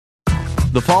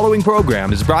The following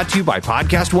program is brought to you by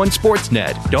Podcast One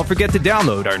Sportsnet. Don't forget to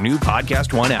download our new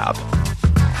Podcast One app.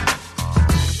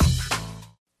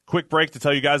 Quick break to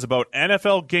tell you guys about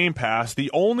NFL Game Pass, the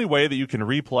only way that you can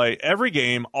replay every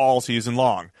game all season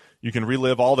long. You can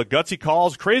relive all the gutsy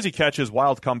calls, crazy catches,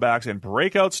 wild comebacks, and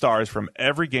breakout stars from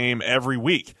every game every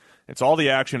week. It's all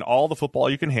the action, all the football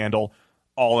you can handle,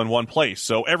 all in one place.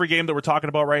 So every game that we're talking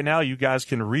about right now, you guys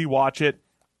can rewatch it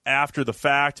after the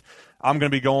fact. I'm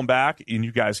going to be going back, and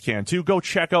you guys can too. Go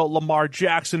check out Lamar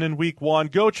Jackson in Week 1.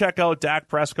 Go check out Dak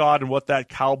Prescott and what that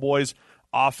Cowboys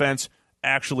offense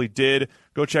actually did.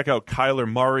 Go check out Kyler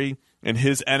Murray and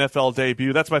his NFL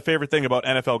debut. That's my favorite thing about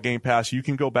NFL Game Pass. You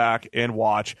can go back and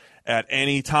watch at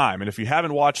any time. And if you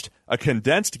haven't watched a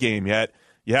condensed game yet,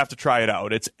 you have to try it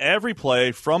out. It's every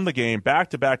play from the game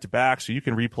back to back to back, so you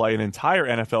can replay an entire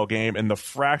NFL game in the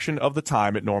fraction of the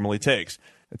time it normally takes.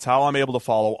 It's how I'm able to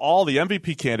follow all the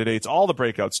MVP candidates, all the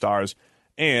breakout stars,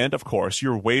 and, of course,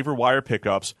 your waiver wire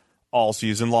pickups all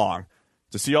season long.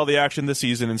 To see all the action this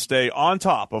season and stay on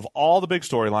top of all the big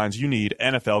storylines, you need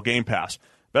NFL Game Pass.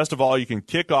 Best of all, you can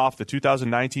kick off the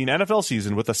 2019 NFL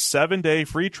season with a 7-day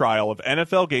free trial of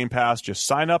NFL Game Pass. Just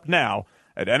sign up now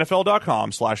at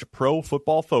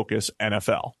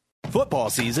NFL.com/ProFootballFocusNFL. Football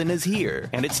season is here,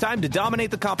 and it's time to dominate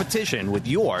the competition with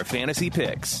your fantasy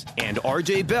picks. And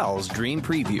RJ Bell's Dream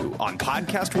Preview on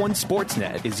Podcast One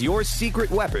Sportsnet is your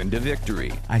secret weapon to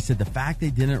victory. I said the fact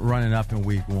they didn't run it up in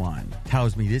Week 1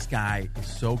 tells me this guy is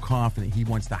so confident he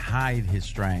wants to hide his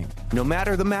strength. No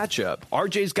matter the matchup,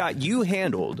 RJ's got you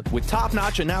handled with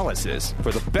top-notch analysis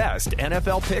for the best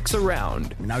NFL picks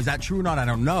around. Now, is that true or not? I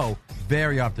don't know.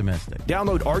 Very optimistic.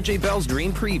 Download RJ Bell's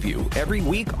Dream Preview every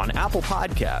week on Apple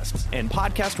Podcasts and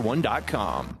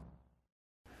PodcastOne.com.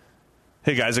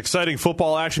 Hey guys, exciting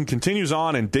football action continues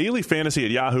on, and Daily Fantasy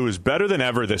at Yahoo is better than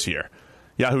ever this year.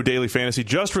 Yahoo Daily Fantasy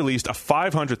just released a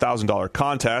 $500,000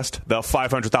 contest, the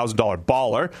 $500,000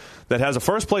 Baller, that has a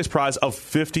first place prize of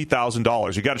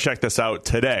 $50,000. You got to check this out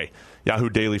today. Yahoo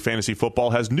Daily Fantasy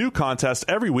Football has new contests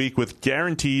every week with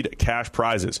guaranteed cash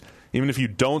prizes. Even if you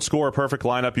don't score a perfect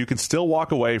lineup, you can still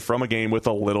walk away from a game with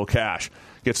a little cash.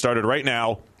 Get started right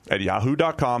now at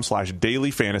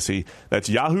yahoo.com/dailyfantasy. That's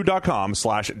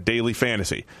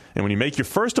yahoo.com/dailyfantasy. And when you make your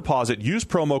first deposit, use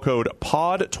promo code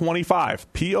POD25,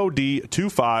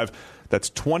 POD25. That's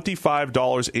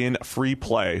 $25 in free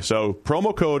play. So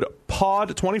promo code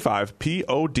POD25,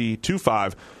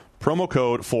 POD25. Promo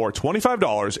code for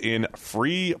 $25 in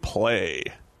free play.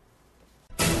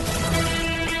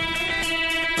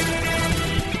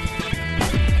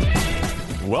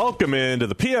 Welcome into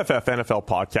the PFF NFL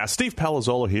podcast. Steve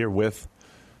Palazzolo here with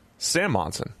Sam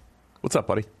Monson. What's up,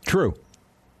 buddy? True.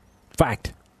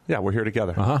 Fact. Yeah, we're here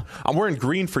together. Uh-huh. I'm wearing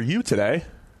green for you today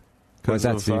because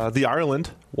Steve? the Ireland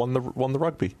won the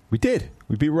rugby. We did.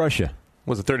 We beat Russia.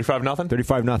 Was it 35-0?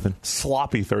 35-0.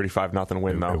 Sloppy 35-0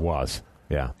 win, though. It was.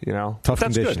 Yeah. You know, tough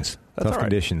that's conditions. Good. That's tough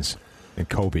conditions. And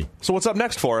Kobe. So what's up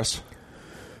next for us,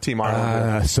 Team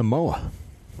Ireland? Samoa.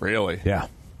 Really? Yeah.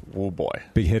 Oh boy.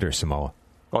 Big hitter, Samoa.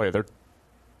 Oh yeah, they're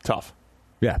tough.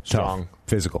 Yeah, strong,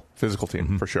 physical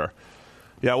team for sure.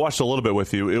 Yeah, I watched a little bit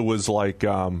with you. It was like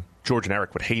George and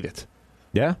Eric would hate it.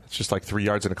 Yeah, it's just like 3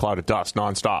 yards in a cloud of dust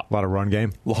nonstop. A lot of run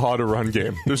game.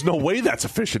 There's no way that's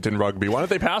efficient in rugby. Why don't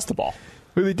they pass the ball?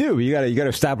 Well, they do. You got to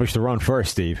establish the run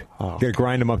first, Steve. You got to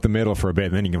grind them up the middle for a bit,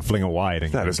 and then you can fling it wide.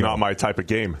 That is not my type of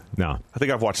game. No. I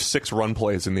think I've watched 6 run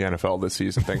plays in the NFL this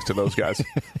season, thanks to those guys.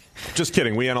 Just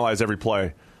kidding. We analyze every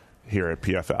play here at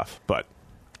PFF, but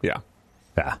yeah.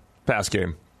 Pass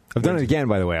game. I've done it again,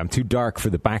 by the way. I'm too dark for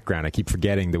the background. I keep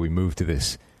forgetting that we moved to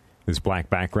this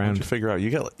black background. How'd you figure out?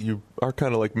 You are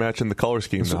kind of like matching the color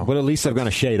scheme now. But at least I've gone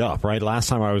a shade up, right? Last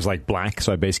time I was like black,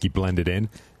 so I basically blended in.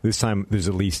 This time there's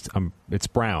at least it's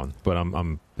brown, but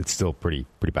it's still pretty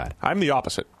bad. I'm the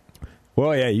opposite.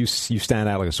 Well, yeah, you stand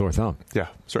out like a sore thumb. Yeah,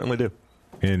 certainly do.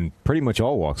 In pretty much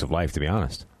all walks of life, to be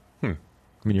honest. I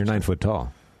mean, you're 9 foot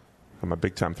tall. I'm a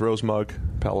big time throws mug,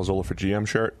 Palazzolo for GM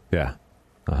shirt. Yeah.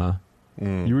 Uh-huh.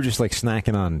 You were just like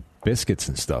snacking on biscuits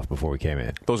and stuff before we came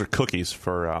in. Those are cookies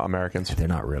for Americans. They're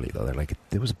not really, though. They're like,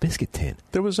 there was a biscuit tin.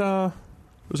 There was an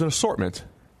assortment.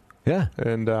 Yeah.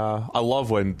 And I love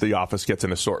when the office gets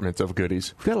an assortment of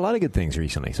goodies. We've got a lot of good things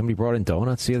recently. Somebody brought in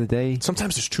donuts the other day.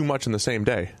 Sometimes there's too much in the same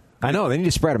day. I know. They need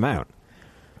to spread them out.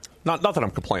 Not that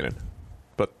I'm complaining,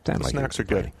 but snacks are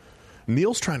good.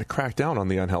 Neil's trying to crack down on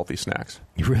the unhealthy snacks.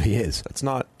 He really is. It's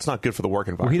not good for the work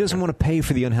environment. Well, he doesn't want to pay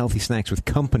for the unhealthy snacks with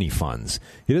company funds.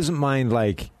 He doesn't mind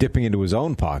like dipping into his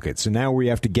own pocket. So now we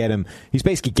have to get him. He's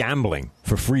basically gambling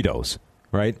for Fritos,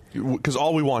 right? Because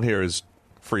all we want here is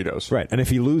Fritos. Right. And if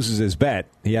he loses his bet,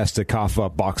 he has to cough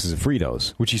up boxes of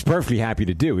Fritos, which he's perfectly happy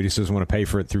to do. He just doesn't want to pay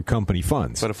for it through company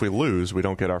funds. But if we lose, we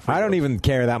don't get our Fritos. I don't even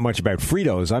care that much about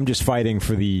Fritos. I'm just fighting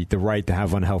for the right to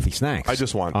have unhealthy snacks. I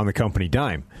just want on the company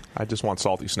dime. I just want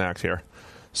salty snacks here.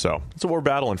 So that's what we're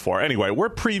battling for. Anyway, we're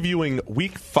previewing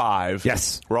Week 5.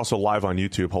 Yes. We're also live on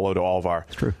YouTube. Hello to all of our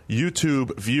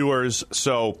YouTube viewers.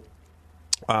 So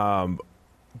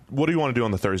what do you want to do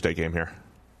on the Thursday game here?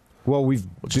 Well, we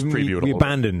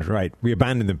abandoned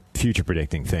the future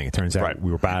predicting thing. It turns out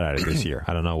we were bad at it this year.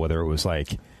 I don't know whether it was whether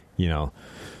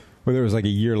it was like a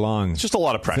year long. It's just a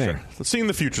lot of pressure. Seeing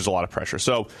the future is a lot of pressure.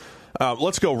 So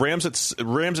let's go Rams at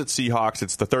Seahawks.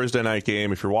 It's the Thursday night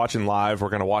game. If you're watching live, we're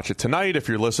going to watch it tonight. If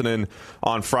you're listening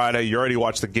on Friday, you already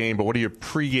watched the game. But what are your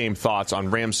pregame thoughts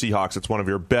on Rams Seahawks? It's one of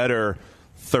your better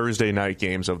Thursday night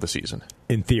games of the season.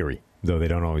 In theory. Though they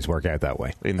don't always work out that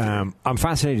way. I'm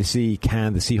fascinated to see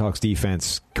can the Seahawks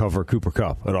defense cover Cooper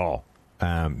Kupp at all.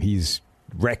 He's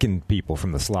wrecking people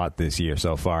from the slot this year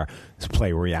so far. It's a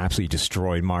play where he absolutely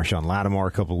destroyed Marshawn Lattimore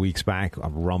a couple of weeks back,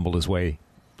 rumbled his way.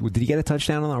 Did he get a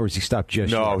touchdown on that, or was he stopped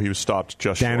just short? No, he was stopped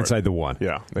just down short. Inside the one.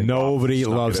 Yeah. Nobody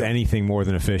loves anything more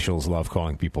than officials love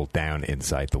calling people down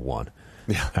inside the one.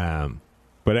 Yeah.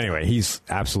 But anyway, he's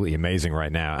absolutely amazing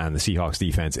right now, and the Seahawks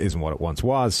defense isn't what it once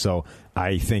was, so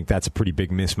I think that's a pretty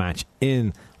big mismatch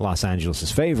in Los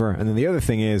Angeles' favor. And then the other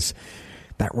thing is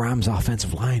that Rams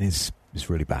offensive line is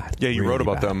really bad. Yeah, you really wrote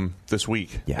about bad. them this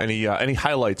week. Yeah. Any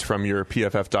highlights from your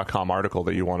PFF.com article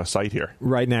that you want to cite here?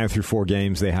 Right now, through 4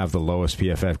 games, they have the lowest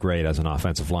PFF grade as an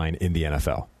offensive line in the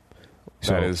NFL.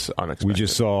 So that is unexpected. We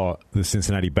just saw the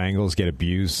Cincinnati Bengals get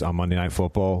abused on Monday Night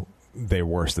Football. They're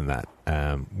worse than that.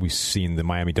 We've seen the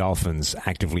Miami Dolphins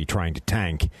actively trying to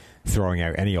tank, throwing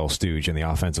out any old stooge in the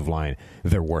offensive line.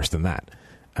 They're worse than that.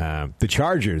 The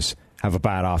Chargers have a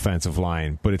bad offensive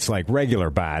line, but it's like regular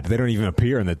bad. They don't even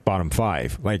appear in the bottom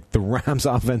 5. Like the Rams'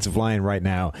 offensive line right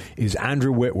now is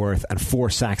Andrew Whitworth and 4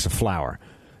 sacks of flour.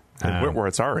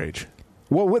 Whitworth's our age.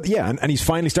 Well, and he's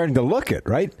finally starting to look it,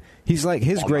 right? He's like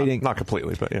his grading, not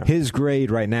completely, but yeah. His grade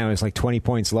right now is like 20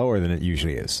 points lower than it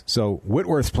usually is. So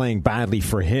Whitworth's playing badly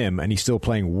for him, and he's still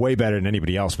playing way better than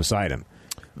anybody else beside him.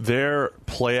 Their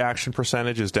play action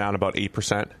percentage is down about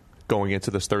 8% going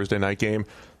into this Thursday night game.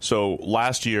 So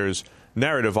last year's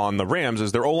narrative on the Rams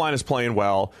is their O-line is playing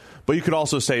well, but you could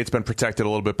also say it's been protected a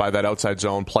little bit by that outside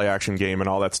zone play action game and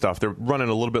all that stuff. They're running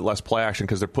a little bit less play action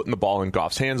because they're putting the ball in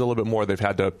Goff's hands a little bit more. They've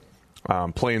had to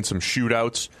play in some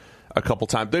shootouts a couple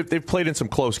times. They've played in some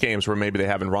close games where maybe they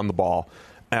haven't run the ball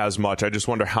as much. I just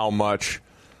wonder how much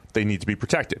they need to be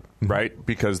protected, right?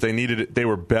 Because they needed it. They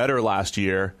were better last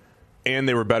year, and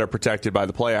they were better protected by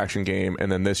the play action game.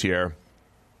 And then this year,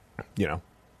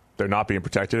 they're not being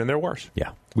protected, and they're worse.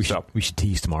 Yeah, we should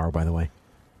tease tomorrow. By the way,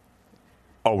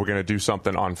 we're going to do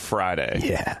something on Friday.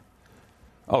 Yeah.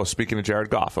 Oh, speaking of Jared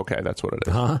Goff, okay, that's what it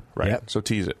is. Right. Yep. So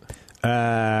tease it.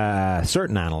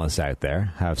 Certain analysts out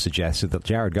there have suggested that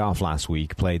Jared Goff last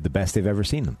week played the best they've ever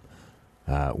seen him.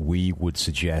 We would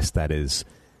suggest that is...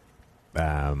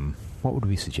 what would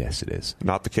we suggest it is?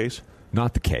 Not the case?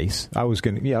 Not the case. I was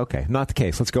going to... Yeah, okay. Not the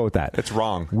case. Let's go with that. It's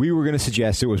wrong. We were going to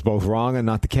suggest it was both wrong and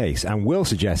not the case. And we'll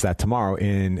suggest that tomorrow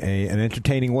in an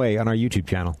entertaining way on our YouTube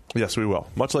channel. Yes, we will.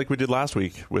 Much like we did last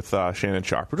week with Shannon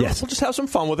Sharp. Yes. We'll just have some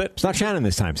fun with it. It's not Shannon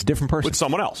this time. It's a different person. With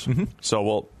someone else. Mm-hmm. So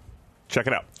we'll... check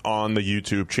it out on the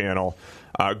YouTube channel.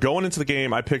 Going into the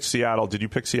game, I picked Seattle. Did you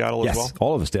pick Seattle as well? Yes,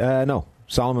 all of us did. No,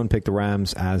 Solomon picked the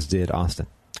Rams, as did Austin.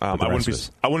 I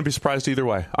wouldn't be surprised either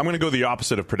way. I'm going to go the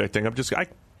opposite of predicting. I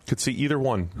could see either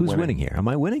one. Who's winning here? Am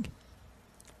I winning?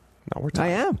 No, we're tied. I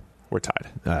am. We're tied.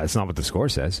 It's not what the score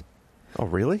says. Oh,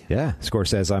 really? Yeah, the score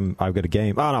says I've got a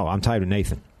game. Oh no, I'm tied with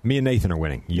Nathan. Me and Nathan are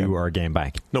winning. You are a game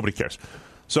back. Nobody cares.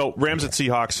 So Rams at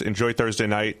Seahawks. Enjoy Thursday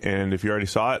night, and if you already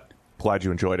saw it, glad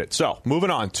you enjoyed it. So, moving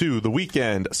on to the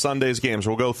weekend, Sunday's games.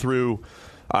 We'll go through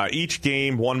each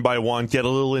game one by one, get a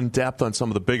little in-depth on some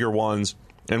of the bigger ones.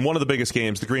 And one of the biggest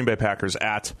games, the Green Bay Packers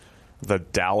at the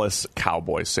Dallas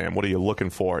Cowboys. Sam, what are you looking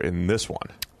for in this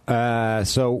one?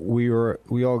 So we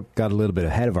all got a little bit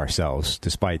ahead of ourselves,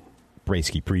 despite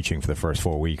Bracey preaching for the first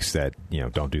 4 weeks that,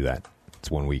 don't do that.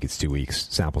 It's 1 week, it's 2 weeks.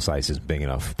 Sample size isn't big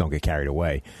enough. Don't get carried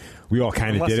away. We all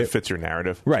kind of did it. Unless it fits your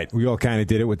narrative. Right. We all kind of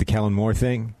did it with the Kellen Moore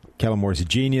thing. Kellen Moore's a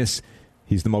genius.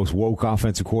 He's the most woke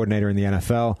offensive coordinator in the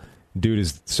NFL. Dude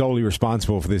is solely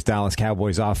responsible for this Dallas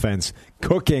Cowboys offense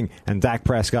cooking, and Dak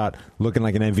Prescott looking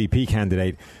like an MVP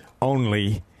candidate.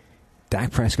 Only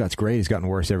Dak Prescott's grade has gotten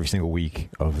worse every single week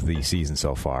of the season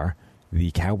so far.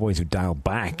 the Cowboys have dialed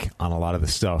back on a lot of the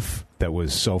stuff that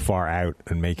was so far out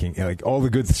and making like all the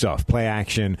good stuff, play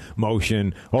action,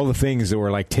 motion, all the things that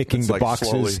were like ticking the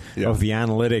boxes of the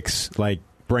analytics, like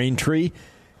brain tree,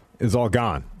 is all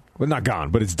gone. Well, not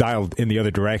gone, but it's dialed in the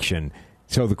other direction.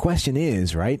 So the question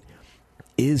is, right,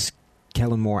 is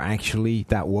Kellen Moore actually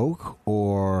that woke,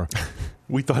 or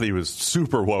we thought he was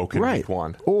super woke in week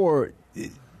one, or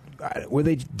were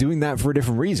they doing that for a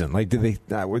different reason? Like,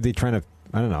 were they trying to,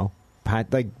 I don't know,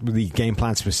 like, was the game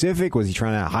plan specific? Was he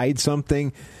trying to hide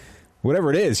something? Whatever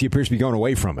it is, he appears to be going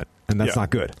away from it, and that's not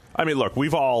good. I mean, look,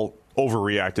 we've all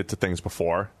overreacted to things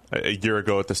before. A year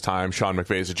ago at this time, Sean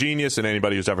McVay's a genius, and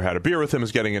anybody who's ever had a beer with him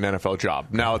is getting an NFL job.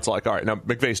 Now it's like, all right, now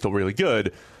McVay's still really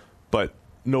good, but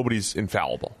nobody's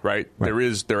infallible, right? There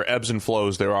are ebbs and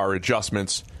flows. There are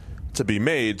adjustments to be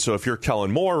made. So if you're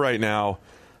Kellen Moore right now,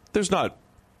 there's not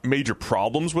major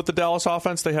problems with the Dallas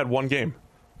offense. They had one game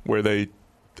where they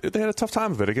had a tough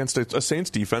time of it against a Saints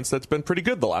defense that's been pretty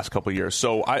good the last couple of years.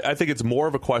 So I think it's more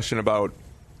of a question about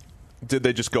did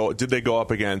they go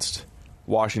up against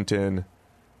Washington,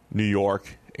 New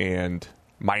York, and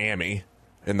Miami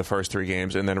in the first three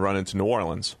games and then run into New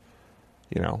Orleans?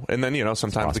 And then,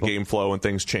 sometimes the game flow and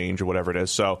things change or whatever it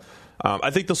is. So I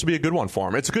think this will be a good one for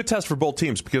them. It's a good test for both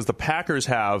teams because the Packers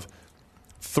have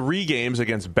 3 games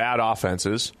against bad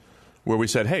offenses where we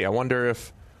said, hey, I wonder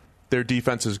if their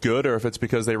defense is good or if it's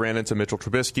because they ran into Mitchell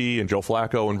Trubisky and Joe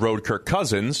Flacco and rode Kirk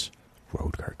Cousins.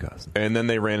 And then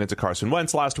they ran into Carson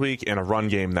Wentz last week in a run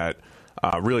game that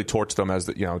really torched them as,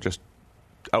 just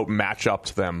outmatch up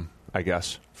to them, I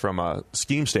guess, from a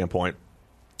scheme standpoint.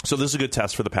 So this is a good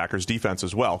test for the Packers defense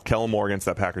as well. Kellen Moore against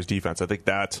that Packers defense. I think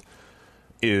that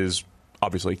is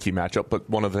obviously a key matchup, but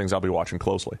one of the things I'll be watching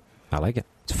closely. I like it.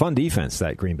 It's a fun defense,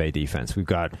 that Green Bay defense. We've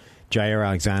got Jair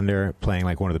Alexander playing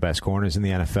like one of the best corners in the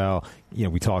NFL.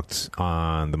 We talked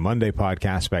on the Monday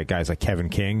podcast about guys like Kevin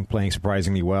King playing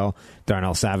surprisingly well.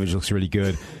 Darnell Savage looks really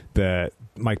good.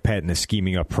 Mike Pettin is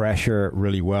scheming up pressure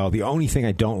really well. The only thing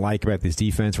I don't like about this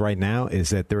defense right now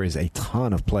is that there is a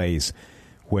ton of plays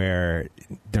where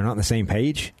they're not on the same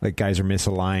page. Like, guys are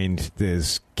misaligned.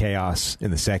 There's chaos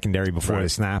in the secondary before the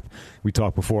snap. We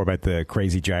talked before about the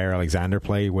crazy Jair Alexander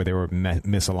play where they were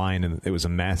misaligned and it was a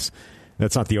mess.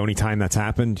 That's not the only time that's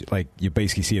happened. Like, you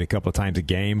basically see it a couple of times a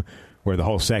game where the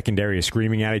whole secondary is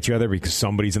screaming at each other because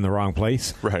somebody's in the wrong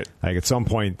place. Right. Like, at some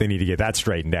point, they need to get that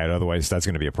straightened out. Otherwise, that's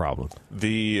going to be a problem.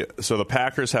 So the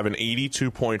Packers have an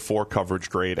 82.4 coverage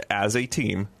grade as a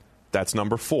team. That's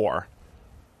number 4.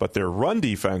 But their run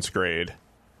defense grade,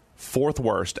 4th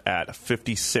worst at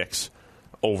 56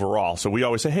 overall. So we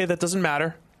always say, hey, that doesn't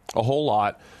matter a whole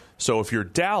lot. So if you're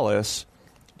Dallas,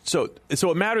 so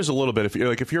it matters a little bit.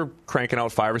 If you're cranking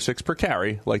out 5 or 6 per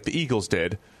carry, like the Eagles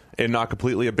did, and not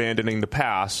completely abandoning the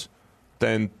pass,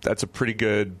 then that's a pretty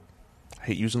good, I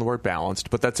hate using the word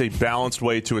balanced, but that's a balanced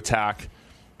way to attack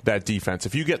that defense.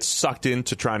 If you get sucked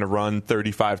into trying to run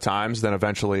 35 times, then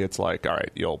eventually it's like, all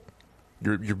right, you're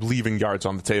leaving yards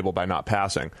on the table by not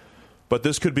passing. But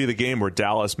this could be the game where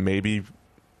Dallas maybe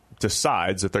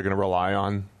decides that they're going to rely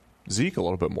on Zeke a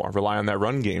little bit more, rely on that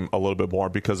run game a little bit more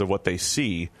because of what they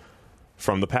see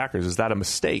from the Packers. Is that a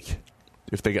mistake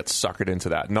if they get suckered into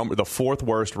that? The 4th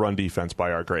worst run defense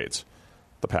by our grades,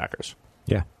 the Packers.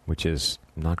 Yeah, which is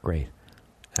not great.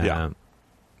 Yeah.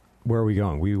 Where are we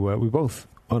going? We both...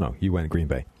 Oh, no, you went Green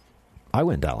Bay. I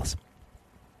went Dallas.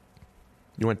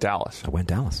 You went Dallas. I went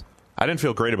Dallas. I didn't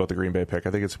feel great about the Green Bay pick.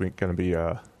 I think it's going to be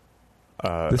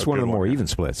this is one of the more even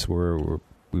splits.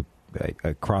 We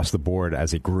across the board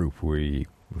as a group, we've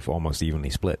almost evenly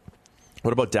split.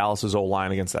 What about Dallas's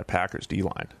O-line against that Packers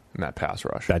D-line in that pass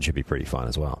rush? That should be pretty fun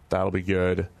as well. That'll be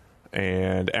good.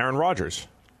 And Aaron Rodgers.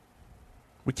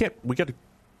 We got to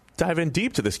dive in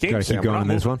deep to this game. Got to keep going on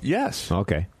this one? Yes.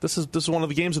 Okay. This is one of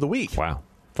the games of the week. Wow.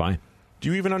 Fine. Do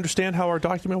you even understand how our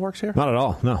document works here? Not at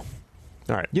all. No.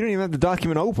 All right. You don't even have the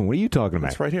document open. What are you talking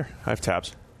about? It's right here. I have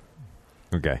tabs.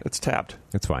 Okay. It's tabbed.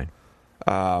 That's fine.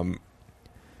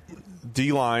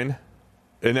 D-line,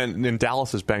 and then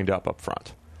Dallas is banged up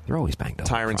front. They're always banged up.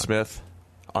 Tyron Smith,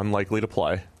 unlikely to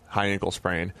play, high ankle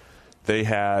sprain. They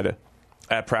had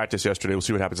at practice yesterday. We'll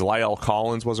see what happens. La'el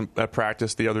Collins wasn't at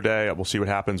practice the other day. We'll see what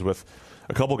happens with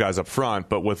a couple guys up front.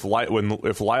 But if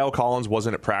La'el Collins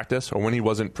wasn't at practice, or when he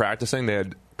wasn't practicing, they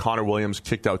had Connor Williams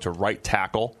kicked out to right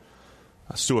tackle.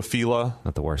 Su'a-Filo.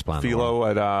 Not the worst plan. Filo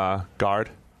at guard.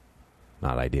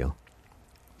 Not ideal.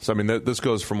 So, I mean, this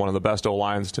goes from one of the best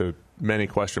O-lines to many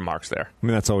question marks there. I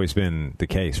mean, that's always been the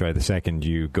case, right? The second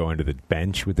you go into the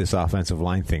bench with this offensive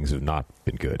line, things have not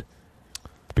been good.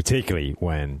 Particularly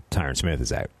when Tyron Smith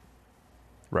is out.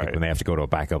 Right. Like when they have to go to a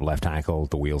backup left tackle,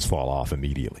 the wheels fall off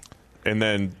immediately. And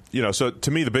then, so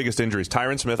to me, the biggest injury is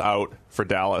Tyron Smith out for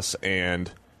Dallas,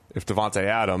 and if Davante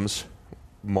Adams,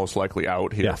 most likely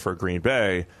out here for Green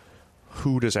Bay,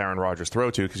 who does Aaron Rodgers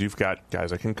throw to? Because you've got guys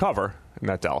that can cover in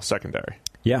that Dallas secondary.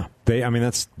 Yeah,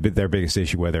 that's their biggest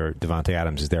issue, whether Davante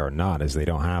Adams is there or not, is they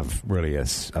don't have really a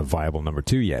viable number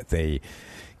 2 yet. They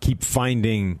keep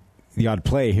finding the odd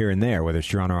play here and there, whether it's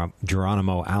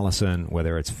Geronimo Allison,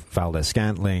 whether it's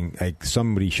Valdez-Scantling. Like,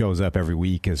 somebody shows up every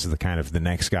week as the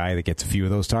next guy that gets a few of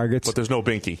those targets. But there's no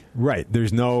Binky. Right.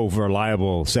 There's no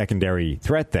reliable secondary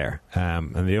threat there,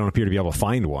 and they don't appear to be able to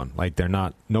find one. Like,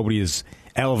 nobody is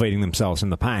elevating themselves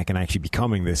in the pack and actually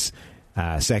becoming this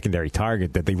secondary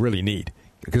target that they really need.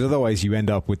 Because otherwise, you end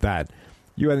up with that.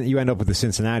 You end up with the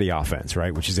Cincinnati offense,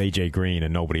 right, which is A.J. Green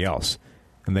and nobody else.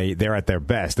 And they're at their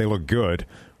best. They look good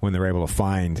when they're able to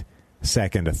find a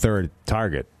second, a third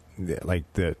target.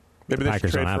 Like the Maybe they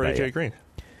should trade for A.J. Green.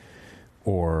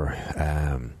 Or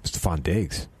Stephon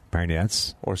Diggs. Apparently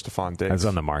that's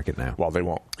on the market now. Well, they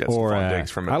won't get Stephon Diggs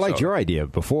from Minnesota. I liked your idea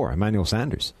before, Emmanuel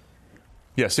Sanders.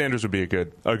 Yeah, Sanders would be a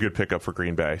good pickup for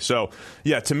Green Bay. So,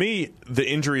 yeah, to me, the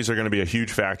injuries are going to be a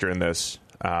huge factor in this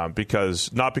because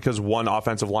one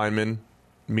offensive lineman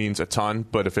means a ton,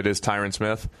 but if it is Tyron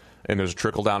Smith and there's a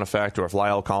trickle-down effect, or if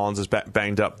La'el Collins is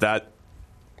banged up, that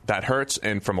hurts.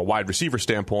 And from a wide receiver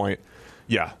standpoint,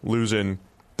 yeah, losing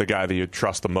the guy that you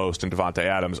trust the most in Davante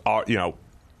Adams, you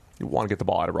want to get the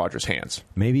ball out of Rodgers' hands.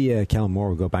 Maybe Kellen Moore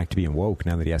will go back to being woke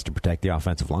now that he has to protect the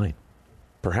offensive line.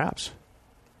 Perhaps.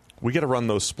 We got to run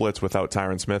those splits without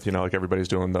Tyron Smith, like everybody's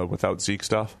doing the without Zeke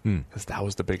stuff, because that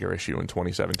was the bigger issue in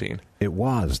 2017. It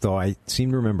was, though I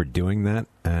seem to remember doing that,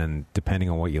 and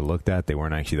depending on what you looked at, they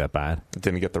weren't actually that bad.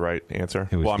 Didn't get the right answer.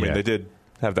 They did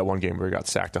have that one game where he got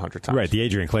sacked 100 times. Right, the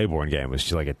Adrian Claiborne game was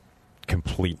just like a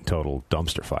complete, total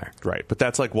dumpster fire. Right, but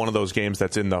that's like one of those games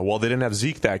that's in they didn't have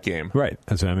Zeke that game. Right,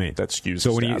 that's what I mean. That skews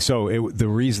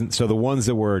the ones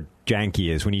that were janky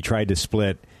is when you tried to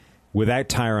split without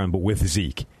Tyron but with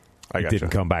Zeke. It didn't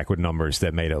come back with numbers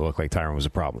that made it look like Tyron was a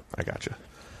problem. I gotcha.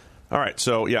 All right,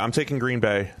 so, yeah, I'm taking Green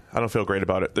Bay. I don't feel great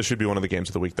about it. This should be one of the games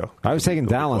of the week, though. I was taking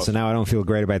Dallas, and now I don't feel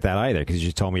great about that either because you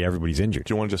just told me everybody's injured.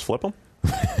 Do you want to just flip them?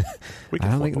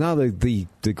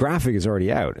 The graphic is already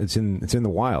out. It's in the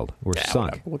wild. We're sunk.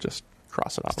 Whatever. We'll just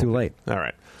cross it off. It's too late. All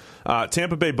right.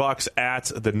 Tampa Bay Bucks at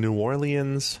the New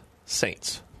Orleans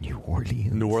Saints. New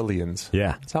Orleans.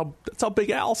 Yeah. That's how Big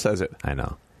Al says it. I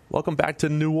know. Welcome back to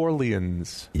New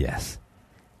Orleans. Yes.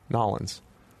 Nolans.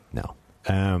 No.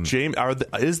 James,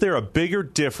 is there a bigger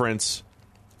difference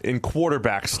in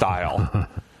quarterback style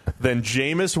than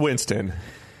Jameis Winston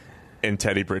and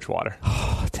Teddy Bridgewater?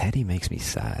 Oh, Teddy makes me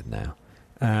sad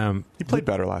now. He played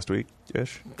better last week,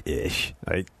 ish.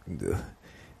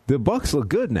 The Bucks look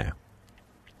good now.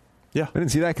 Yeah. I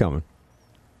didn't see that coming.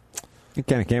 It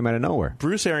kind of came out of nowhere.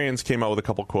 Bruce Arians came out with a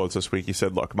couple quotes this week. He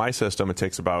said, look, my system, it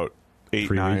takes about 8,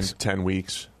 9, 10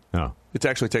 weeks. Oh. It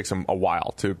actually takes them a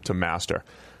while to master.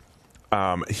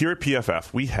 Here at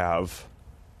PFF, we have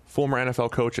former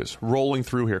NFL coaches rolling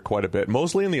through here quite a bit,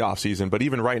 mostly in the offseason, but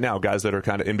even right now, guys that are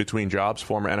kind of in between jobs,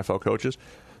 former NFL coaches.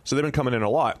 So they've been coming in a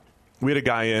lot. We had a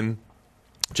guy in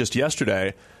just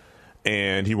yesterday,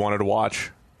 and he wanted to watch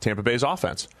Tampa Bay's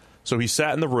offense. So he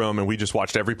sat in the room, and we just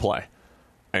watched every play.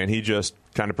 And he just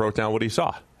kind of broke down what he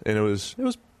saw. And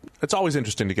it's always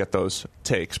interesting to get those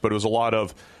takes, but it was a lot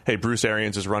of, hey, Bruce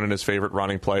Arians is running his favorite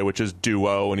running play, which is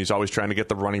duo, and he's always trying to get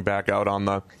the running back out on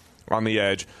the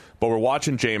edge. But we're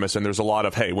watching Jameis, and there's a lot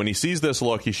of, hey, when he sees this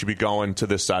look, he should be going to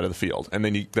this side of the field. And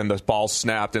then the ball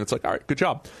snapped, and it's like, all right, good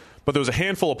job. But there was a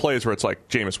handful of plays where it's like,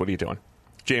 Jameis, what are you doing?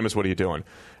 Jameis, what are you doing?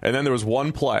 And then there was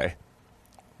one play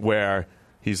where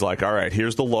he's like, all right,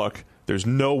 here's the look. There's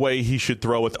no way he should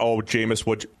throw it. Oh, Jameis,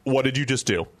 what did you just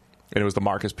do? And it was the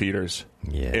Marcus Peters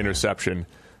interception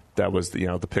that was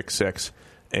the pick six,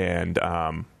 and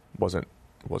wasn't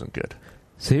good.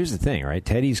 So here's the thing, right?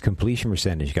 Teddy's completion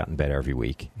percentage has gotten better every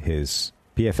week. His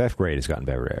PFF grade has gotten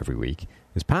better every week.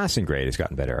 His passing grade has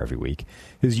gotten better every week.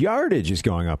 His yardage is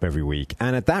going up every week.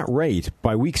 And at that rate,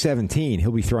 by week 17,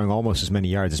 he'll be throwing almost as many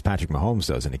yards as Patrick Mahomes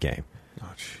does in a game.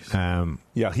 Oh, jeez.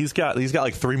 Yeah, he's got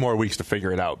like 3 more weeks to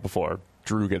figure it out before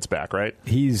Drew gets back, right?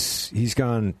 He's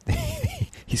gone.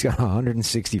 He's got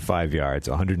 165 yards,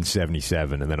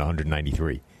 177, and then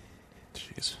 193.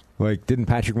 Jeez. Like, didn't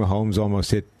Patrick Mahomes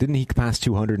almost hit? Didn't he pass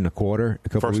 200 in a quarter a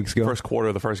couple weeks ago? First quarter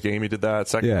of the first game, he did that.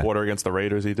 Second quarter against the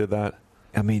Raiders, he did that.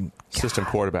 I mean, system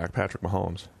quarterback Patrick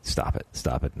Mahomes. Stop it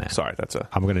now. Sorry,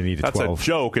 I'm going to need a 12. That's a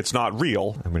joke. It's not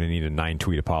real. I'm going to need a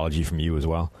 9-tweet apology from you as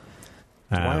well.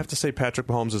 Do I have to say Patrick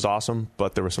Mahomes is awesome,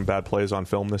 but there were some bad plays on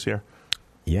film this year?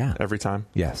 Yeah. Every time?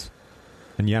 Yes.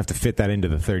 And you have to fit that into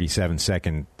the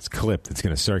 37-second clip that's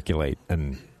going to circulate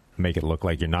and make it look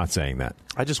like you're not saying that.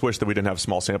 I just wish that we didn't have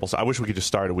small sample size. I wish we could just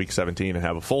start at week 17 and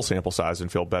have a full sample size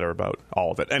and feel better about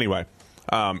all of it. Anyway,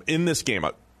 in this game,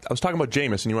 I was talking about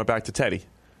Jameis, and you went back to Teddy.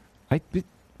 We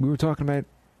were talking about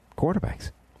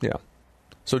quarterbacks. Yeah.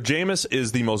 So Jameis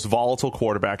is the most volatile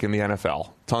quarterback in the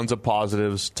NFL. Tons of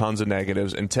positives, tons of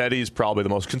negatives, and Teddy's probably the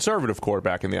most conservative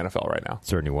quarterback in the NFL right now.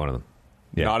 Certainly one of them.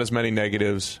 Yeah. Not as many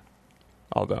negatives,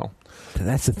 although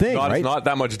that's the thing, right? Not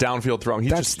that much downfield throwing.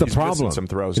 That's the problem. Missing some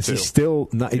throws too. He's still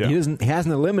not, he hasn't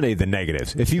eliminated the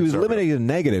negatives. If he was eliminating the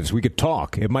negatives, we could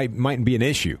talk. It mightn't be an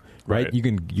issue, right? You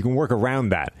can work around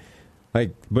that.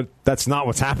 But that's not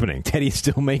what's happening. Teddy's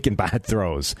still making bad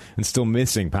throws and still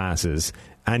missing passes,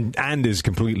 and is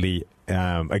completely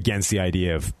against the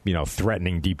idea of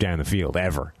threatening deep down the field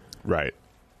ever. Right.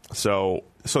 So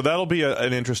that'll be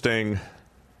an interesting,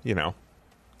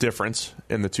 difference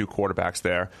in the two quarterbacks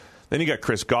there. Then you got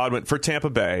Chris Godwin for Tampa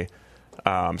Bay.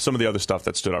 Some of the other stuff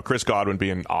that stood out: Chris Godwin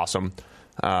being awesome.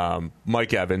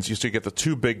 Mike Evans. You still get the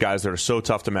two big guys that are so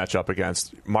tough to match up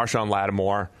against. Marshawn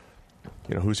Lattimore.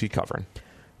 Who's he covering?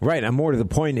 Right, and more to the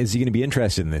point, is he going to be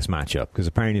interested in this matchup? Because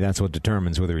apparently that's what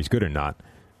determines whether he's good or not,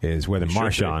 is whether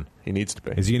Marshawn... He needs to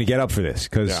be. Is he going to get up for this?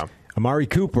 Because Amari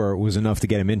Cooper was enough to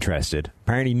get him interested.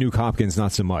 Apparently Nuke Hopkins,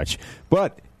 not so much.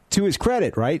 But to his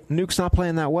credit, right, Nuke's not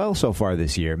playing that well so far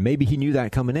this year. Maybe he knew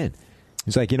that coming in.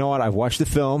 He's like, you know what, I've watched the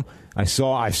film. I've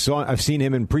seen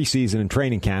him in preseason and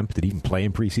training camp. Did he even play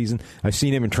in preseason? I've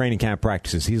seen him in training camp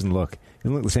practices. He doesn't look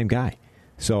the same guy.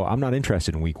 So I'm not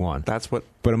interested in week one. But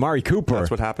Amari Cooper. That's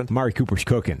what happened. Amari Cooper's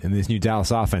cooking in this new Dallas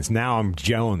offense. Now I'm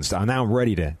jonesed. Now I'm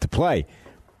ready to play.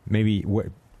 Maybe where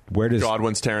does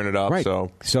Godwin's tearing it up? Right.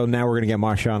 So now we're going to get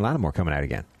Marshawn Lattimore coming out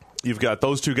again. You've got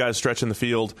those two guys stretching the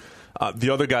field.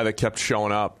 The other guy that kept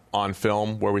showing up on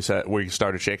film where we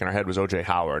started shaking our head was O.J.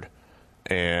 Howard,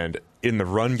 and in the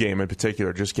run game in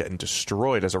particular, just getting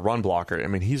destroyed as a run blocker. I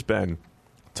mean, he's been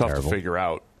tough to figure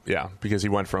out. Yeah, because he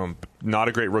went from not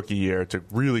a great rookie year to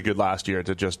really good last year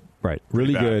to just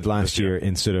really good last year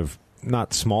instead of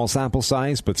not small sample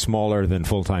size, but smaller than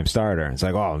full-time starter. It's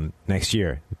like, next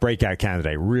year, breakout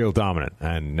candidate, real dominant,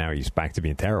 and now he's back to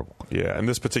being terrible. Yeah, and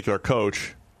this particular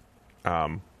coach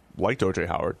liked O.J.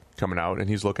 Howard coming out, and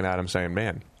he's looking at him saying,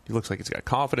 man, he looks like he's got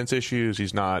confidence issues.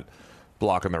 He's not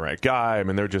blocking the right guy. I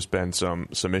mean, there have just been some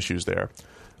issues there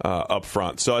up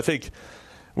front. So I think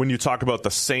when you talk about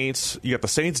the Saints, you got the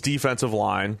Saints defensive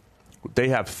line. They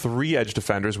have 3 edge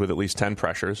defenders with at least 10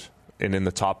 pressures and in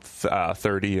the top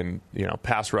 30 in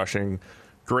pass rushing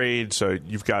grade. So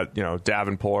you've got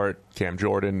Davenport, Cam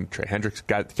Jordan, Trey Hendricks,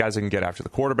 guys that can get after the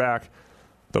quarterback.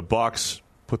 The Bucs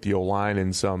put the O-line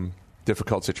in some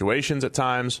difficult situations at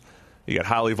times. You got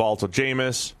highly volatile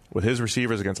Jameis with his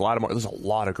receivers against Lattimore. There's a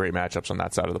lot of great matchups on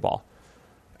that side of the ball.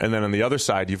 And then on the other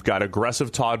side, you've got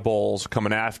aggressive Todd Bowles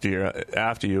coming after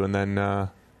you, and then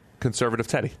conservative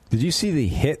Teddy. Did you see the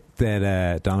hit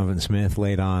that Donovan Smith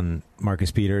laid on Marcus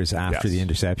Peters after the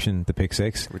interception, the pick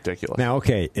six? Ridiculous. Now,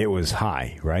 okay, it was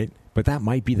high, right? But that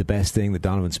might be the best thing that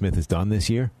Donovan Smith has done this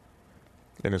year.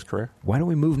 In his career? Why don't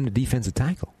we move him to defensive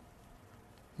tackle?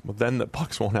 Well, then the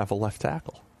Bucs won't have a left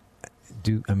tackle.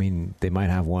 They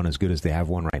might have one as good as they have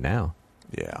one right now.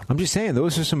 Yeah. I'm just saying,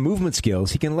 those are some movement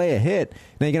skills. He can lay a hit.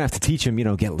 Now you're going to have to teach him,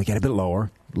 get a bit lower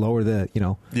the,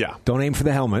 Yeah. Don't aim for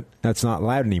the helmet. That's not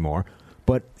allowed anymore.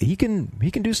 But he can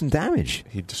do some damage.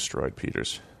 He destroyed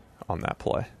Peters on that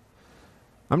play.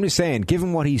 I'm just saying,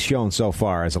 given what he's shown so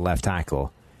far as a left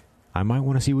tackle, I might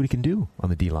want to see what he can do on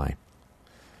the D-line.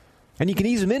 And you can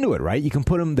ease him into it, right? You can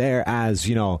put him there as,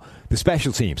 the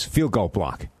special teams, field goal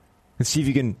block. And see if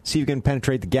you can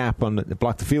penetrate the gap on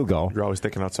block the field goal. You're always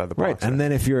thinking outside the box. Right. And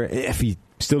then if he's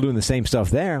still doing the same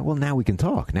stuff there, well, now we can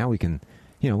talk. Now we can,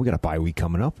 we got a bye week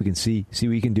coming up. We can see what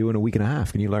you can do in a week and a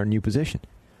half. Can you learn a new position?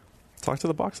 Talk to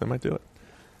the Bucs. They might do it.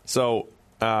 So,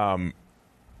 what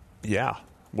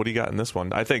do you got in this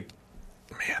one? I think,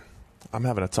 I'm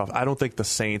having a tough. I don't think the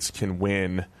Saints can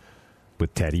win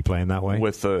with Teddy playing that way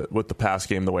with the pass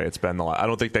game the way it's been. I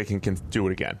don't think they can do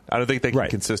it again. I don't think they can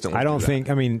consistently. I don't think.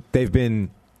 I mean, they've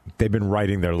been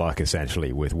riding their luck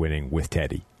essentially with winning with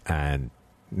Teddy, and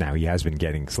now he has been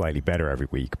getting slightly better every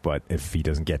week. But if he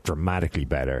doesn't get dramatically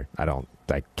better,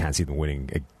 I can't see them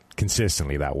winning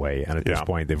consistently that way. And at this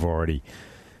point, they've already,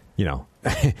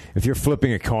 if you're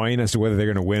flipping a coin as to whether they're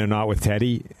going to win or not with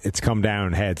Teddy, it's come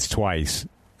down heads twice.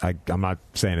 I'm not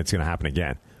saying it's going to happen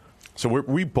again. So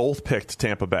we both picked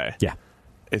Tampa Bay. Yeah.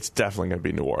 It's definitely going to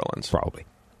be New Orleans. Probably.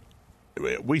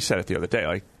 We said it the other day.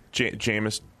 Like,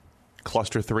 Jameis,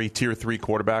 cluster 3, tier 3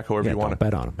 quarterback, however you want to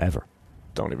bet on him, ever.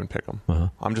 don't even pick them. Uh-huh.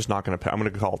 I'm just not going to pick. I'm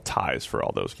going to call ties for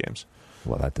all those games.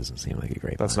 Well, that doesn't seem like a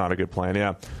great That's plan. not a good plan,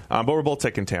 yeah. But we're both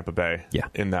taking Tampa Bay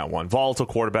in that one. Volatile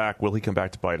quarterback. Will he come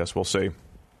back to bite us? We'll see.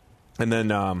 And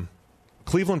then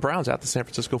Cleveland Browns at the San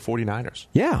Francisco 49ers.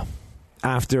 Yeah.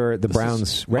 After the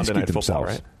Browns rescued themselves. Football,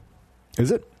 right?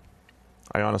 Is it?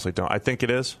 I honestly don't. I think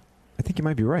it is. I think you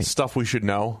might be right. Stuff we should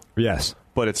know. Yes.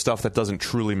 But it's stuff that doesn't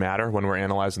truly matter when we're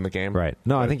analyzing the game. Right.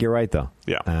 No, I think you're right, though.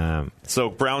 Yeah.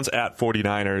 So Browns at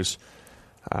 49ers.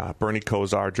 Bernie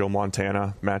Kosar, Joe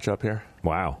Montana matchup here.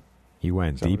 Wow. He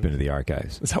went deep into the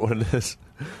archives. Is that what it is?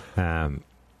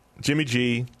 Jimmy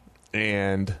G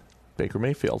and Baker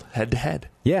Mayfield, head-to-head.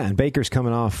 Yeah, and Baker's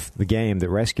coming off the game that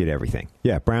rescued everything.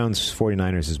 Yeah, Browns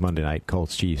 49ers is Monday night.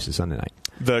 Colts Chiefs is Sunday night.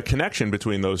 The connection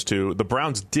between those two, the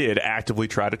Browns did actively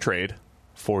try to trade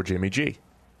for Jimmy G.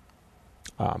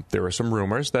 There were some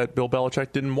rumors that Bill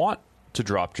Belichick didn't want to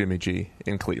drop Jimmy G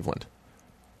in Cleveland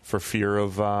for fear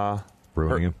of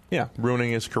ruining him. Yeah,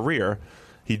 ruining his career.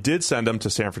 He did send him to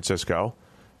San Francisco,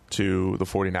 to the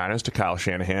 49ers, to Kyle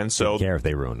Shanahan. So didn't care if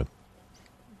they ruined him.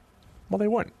 Well, they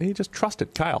weren't. He just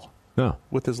trusted Kyle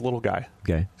with his little guy.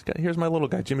 Okay. Here's my little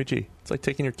guy, Jimmy G. It's like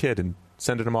taking your kid and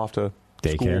sending him off to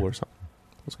daycare school or something.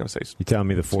 I was going to say. You telling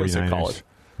me the 49ers, college.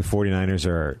 The 49ers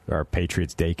are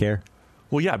Patriots daycare?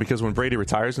 Well, yeah, because when Brady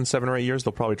retires in 7 or 8 years,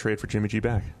 they'll probably trade for Jimmy G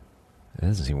back. It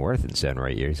doesn't seem worth it in 7 or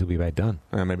 8 years. He'll be back done.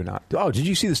 Maybe not. Oh, did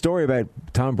you see the story about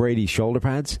Tom Brady's shoulder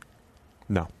pads?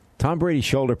 No. Tom Brady's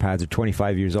shoulder pads are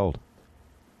 25 years old.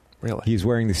 Really? He's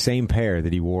wearing the same pair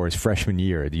that he wore his freshman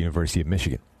year at the University of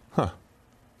Michigan. Huh.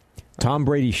 Tom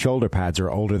Brady's shoulder pads are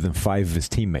older than 5 of his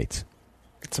teammates.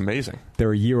 It's amazing.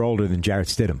 They're a year older than Jarrett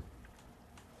Stidham.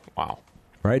 Wow.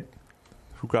 Right?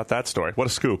 Who got that story? What a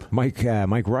scoop. Mike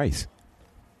Rice.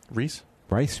 Reese?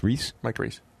 Reese? Mike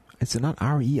Reese. Is it not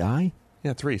R-E-I?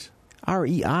 Yeah, it's Reese.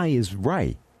 R-E-I is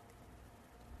right.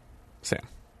 Sam.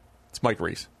 It's Mike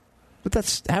Reese. But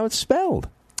that's how it's spelled.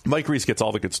 Mike Reese gets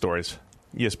all the good stories.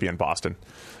 ESPN Boston.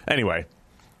 Anyway,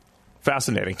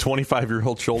 fascinating.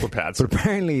 25-year-old shoulder pads. But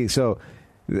apparently, so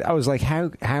I was like, how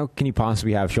can you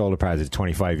possibly have shoulder pads at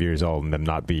 25 years old and them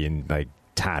not be in, like,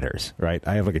 tatters, right?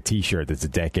 I have, like, a T-shirt that's a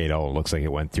decade old. It looks like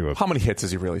it went through a... How many hits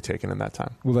has he really taken in that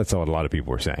time? Well, that's what a lot of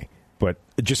people were saying. But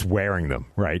just wearing them,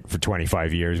 right, for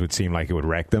 25 years would seem like it would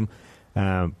wreck them.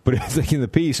 But it's like in the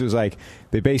piece, it was like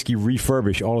they basically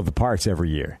refurbish all of the parts every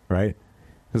year, right?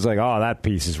 It's like, oh, that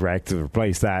piece is wrecked, to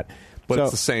replace that. But so,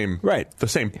 it's the same, right? The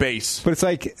same base. But it's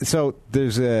like, so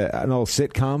there's an old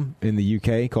sitcom in the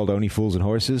UK called Only Fools and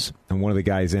Horses, and one of the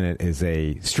guys in it is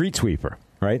a street sweeper,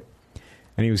 right?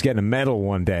 And he was getting a medal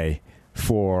one day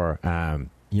for,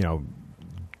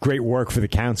 great work for the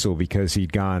council because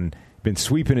he'd been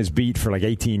sweeping his beat for like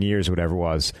 18 years or whatever it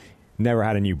was, never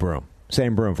had a new broom.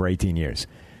 Same broom for 18 years.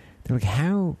 They're like,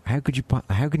 how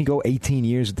can you go 18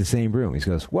 years with the same broom? He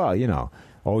goes, well,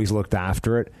 always looked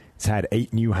after it. It's had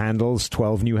 8 new handles,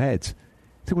 12 new heads.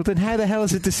 I said, well, then how the hell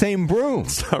is it the same broom?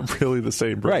 It's not really the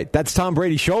same broom. Right. That's Tom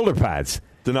Brady's shoulder pads.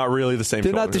 They're not really the same.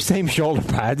 They're not the same shoulder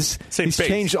pads. He's base.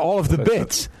 changed all of the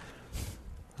bits.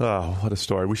 Oh, what a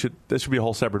story. There should be a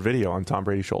whole separate video on Tom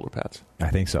Brady's shoulder pads. I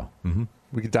think so. Mm-hmm.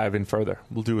 We could dive in further.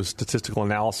 We'll do a statistical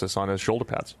analysis on his shoulder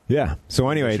pads. Yeah. So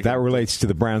anyway, that relates to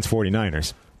the Browns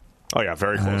 49ers. Oh, yeah,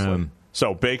 very closely.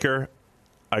 So Baker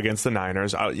against the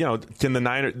Niners. Can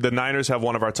the Niners have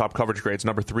one of our top coverage grades,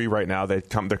 number 3 right now? They're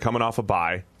coming off a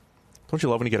bye. Don't you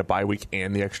love when you get a bye week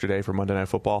and the extra day for Monday Night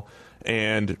Football?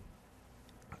 And,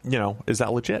 is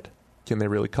that legit? Can they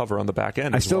really cover on the back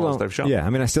end as they've shown? Yeah,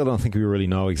 I still don't think we really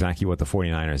know exactly what the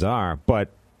 49ers are.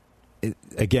 But,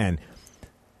 again,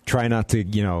 try not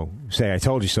to, say I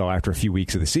told you so after a few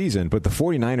weeks of the season. But the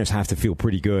 49ers have to feel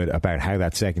pretty good about how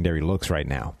that secondary looks right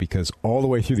now. Because all the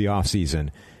way through the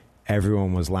offseason,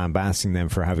 everyone was lambasting them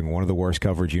for having one of the worst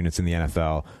coverage units in the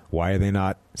NFL. Why are they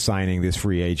not signing this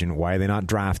free agent? Why are they not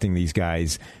drafting these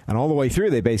guys? And all the way through,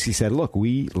 they basically said, look,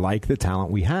 we like the talent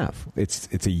we have.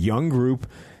 It's a young group.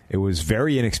 It was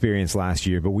very inexperienced last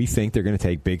year, but we think they're going to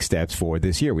take big steps forward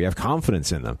this year. We have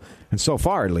confidence in them. And so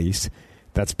far, at least,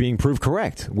 that's being proved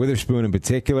correct. Witherspoon in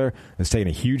particular has taken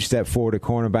a huge step forward at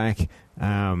cornerback.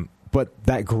 But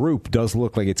that group does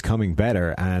look like it's coming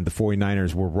better, and the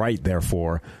 49ers were right,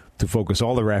 therefore, to focus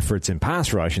all their efforts in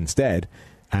pass rush instead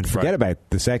and forget about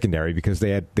the secondary because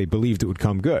they believed it would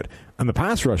come good. And the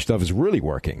pass rush stuff is really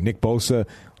working. Nick Bosa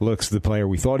looks the player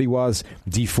we thought he was.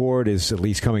 Dee Ford is at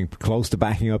least coming close to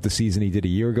backing up the season he did a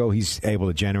year ago. He's able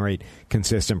to generate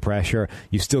consistent pressure.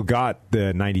 You've still got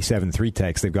the 97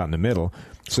 3-techs they've got in the middle.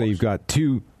 So you've got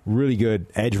 2 really good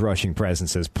edge rushing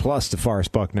presences plus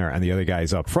DeForest Buckner and the other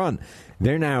guys up front.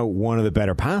 They're now one of the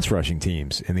better pass rushing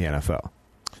teams in the NFL.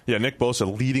 Yeah, Nick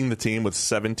Bosa leading the team with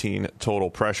 17 total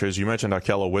pressures. You mentioned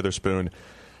Ahkello Witherspoon.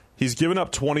 He's given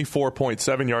up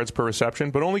 24.7 yards per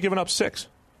reception, but only given up 6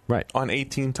 on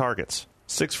 18 targets.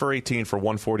 6 for 18 for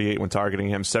 148 when targeting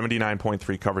him.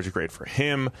 79.3 coverage grade for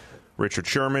him. Richard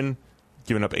Sherman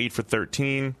giving up 8 for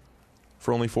 13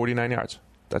 for only 49 yards.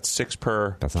 That's 6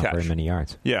 per That's not catch. very many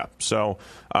yards. Yeah, so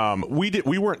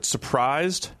we weren't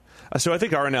surprised. So I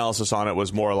think our analysis on it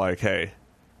was more like, hey,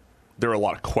 there are a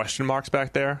lot of question marks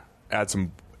back there. Add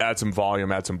some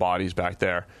volume, add some bodies back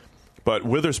there. But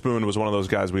Witherspoon was one of those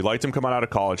guys. We liked him coming out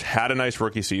of college, had a nice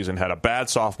rookie season, had a bad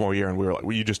sophomore year, and we were like,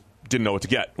 you just didn't know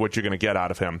what you're going to get out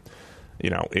of him,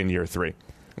 in year 3.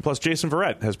 And plus, Jason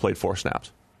Verrett has played 4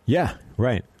 snaps. Yeah,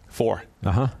 right. 4.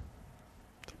 That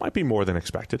might be more than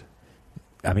expected.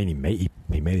 I mean, he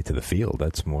made it to the field.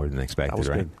 That's more than expected, That was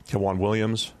right? good. K'Waun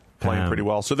Williams playing pretty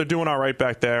well. So they're doing all right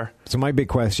back there. So my big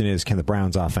question is, can the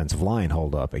Browns' offensive line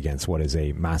hold up against what is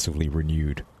a massively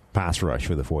renewed pass rush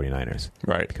for the 49ers?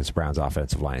 Right. Because the Browns'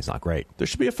 offensive line is not great. This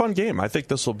should be a fun game. I think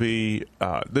this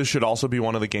should also be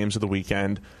one of the games of the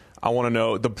weekend. I want to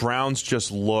know, the Browns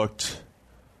just looked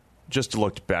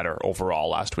better overall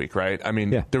last week, right? I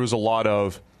mean,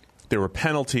 there were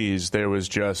penalties. There was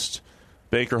just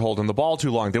Baker holding the ball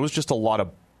too long. There was just a lot of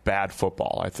bad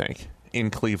football, I think, in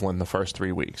Cleveland the first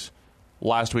 3 weeks.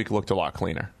 Last week looked a lot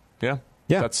cleaner. Yeah?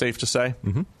 Yeah. That's safe to say?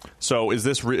 Mm-hmm. So is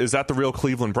that the real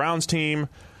Cleveland Browns team,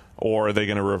 or are they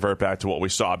going to revert back to what we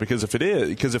saw? Because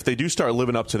if they do start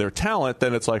living up to their talent,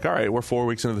 then it's like, all right, we're 4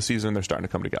 weeks into the season and they're starting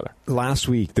to come together. Last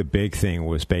week, the big thing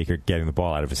was Baker getting the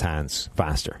ball out of his hands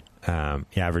faster.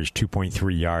 He averaged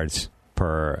 2.3 yards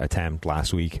per attempt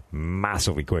last week,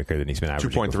 massively quicker than he's been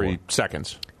averaging 2.3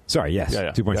 seconds. Sorry, yes.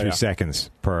 Yeah. 2.3 seconds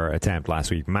per attempt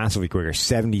last week, massively quicker.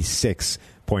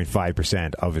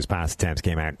 76.5% of his pass attempts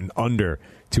came out in under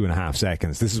 2.5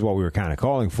 seconds. This is what we were kind of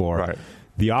calling for. Right.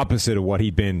 The opposite of what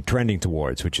he'd been trending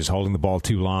towards, which is holding the ball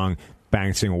too long,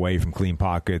 bouncing away from clean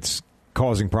pockets,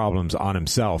 causing problems on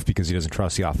himself because he doesn't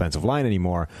trust the offensive line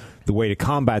anymore. The way to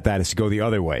combat that is to go the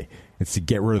other way. It's to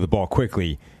get rid of the ball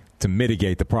quickly to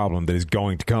mitigate the problem that is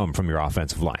going to come from your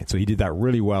offensive line. So he did that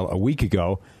really well a week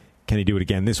ago. Can he do it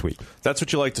again this week? That's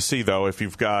what you like to see, though.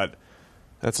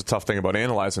 That's a tough thing about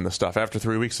analyzing this stuff. After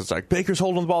 3 weeks, it's like, Baker's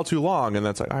holding the ball too long. And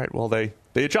that's like, all right, well, they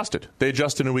adjusted. They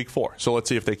adjusted in week 4. So let's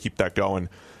see if they keep that going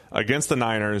against the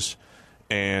Niners.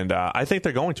 And I think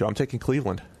they're going to. I'm taking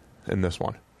Cleveland in this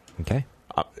one. Okay.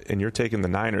 And you're taking the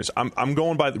Niners. I'm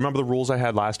going by, remember the rules I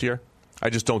had last year? I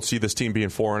just don't see this team being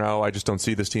 4-0. I just don't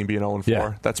see this team being 0-4.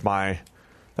 Yeah. That's my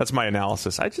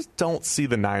analysis. I just don't see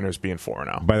the Niners being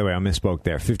 4-0. By the way, I misspoke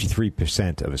there.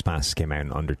 53% of his passes came out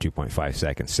in under 2.5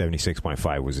 seconds.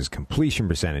 76.5 was his completion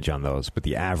percentage on those, but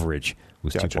the average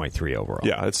was 2.3 overall.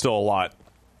 Yeah, it's still a lot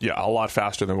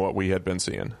faster than what we had been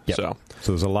seeing. Yep. So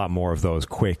there's a lot more of those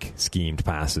quick, schemed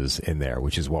passes in there,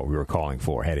 which is what we were calling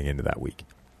for heading into that week.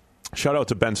 Shout out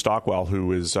to Ben Stockwell,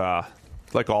 who is,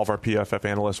 like all of our PFF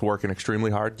analysts, working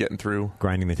extremely hard, getting through.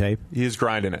 Grinding the tape? He is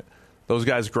grinding it. Those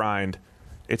guys grind.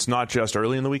 It's not just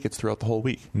early in the week, it's throughout the whole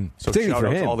week. So shout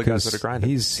out to all the guys that are grinding.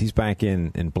 He's back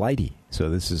in Blighty, so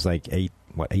this is like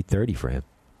 8:30 for him.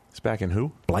 He's back in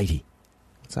who? Blighty.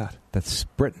 What's that? That's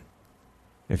Britain,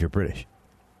 if you're British.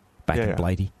 Back in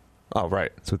Blighty. Oh,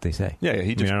 right. That's what they say. Yeah.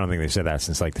 I don't think they've said that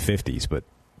since like the 50s, but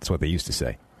that's what they used to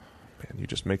say. Man, you're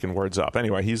just making words up.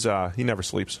 Anyway, he never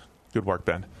sleeps. Good work,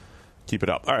 Ben. Keep it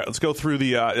up. All right, let's go through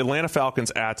the Atlanta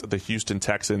Falcons at the Houston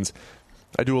Texans.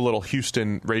 I do a little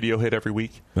Houston radio hit every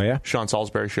week. Oh, yeah? Sean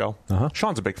Salisbury show. Uh-huh.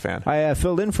 Sean's a big fan. I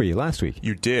filled in for you last week.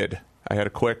 You did. I had a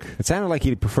quick... It sounded like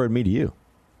he preferred me to you.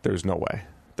 There's no way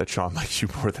that Sean likes you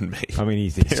more than me. I mean, he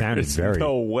sounded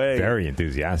very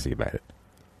enthusiastic about it.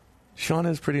 Sean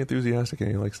is pretty enthusiastic,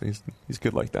 and he's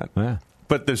good like that. Yeah.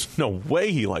 But there's no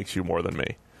way he likes you more than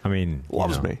me. I mean...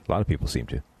 Loves me. A lot of people seem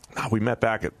to. We met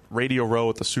back at Radio Row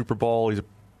at the Super Bowl. He's a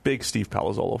big Steve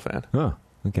Palazzolo fan. Oh,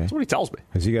 okay. That's what he tells me.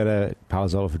 Has he got a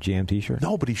Palazzolo for GM t-shirt?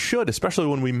 No, but he should, especially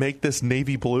when we make this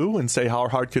navy blue and say how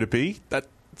hard could it be. That's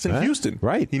in Houston.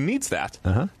 Right. He needs that.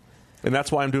 Uh-huh. And that's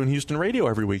why I'm doing Houston radio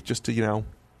every week, just to,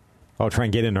 try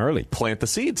and get in early. Plant the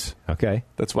seeds. Okay.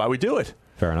 That's why we do it.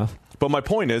 Fair enough. But my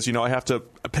point is, I have to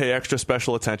pay extra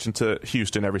special attention to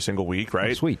Houston every single week,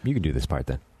 right? Oh, sweet. You can do this part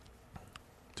then.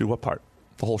 Do what part?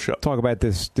 The whole show. Talk about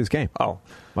this game. Oh.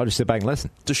 I'll just sit back and listen.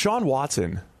 Deshaun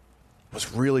Watson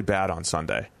was really bad on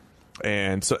Sunday.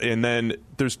 And then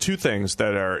there's two things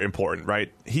that are important,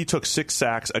 right? He took 6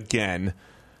 sacks again.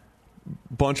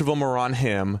 Bunch of them are on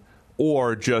him,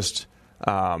 or just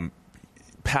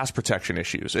pass protection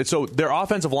issues. And so their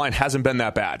offensive line hasn't been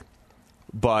that bad,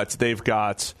 but they've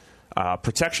got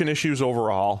protection issues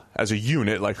overall as a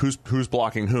unit, like who's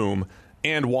blocking whom,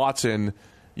 and Watson,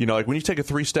 like when you take a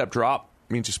 3-step drop,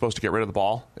 it means you're supposed to get rid of the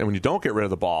ball, and when you don't get rid of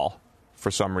the ball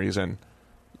for some reason,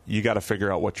 you got to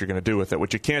figure out what you're going to do with it.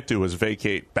 What you can't do is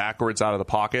vacate backwards out of the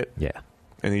pocket. Yeah.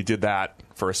 And he did that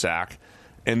for a sack.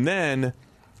 And then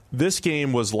this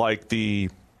game was like the,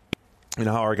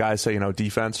 how our guys say,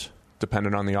 defense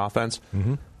dependent on the offense.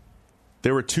 Mm-hmm.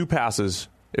 There were 2 passes.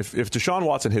 If Deshaun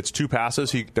Watson hits 2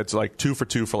 passes, that's like 2 for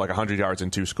 2 for like 100 yards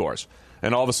and 2 scores.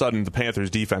 And all of a sudden, the Panthers'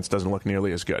 defense doesn't look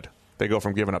nearly as good. They go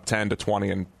from giving up 10 to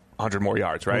 20 and 100 more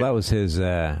yards, right? Well,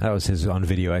 that was his on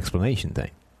video explanation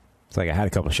thing. It's like I had a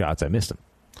couple of shots, I missed them.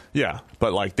 Yeah,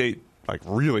 but they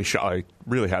really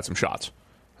had some shots,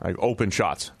 like open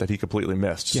shots that he completely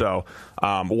missed. Yeah. So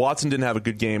Watson didn't have a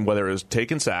good game, whether it was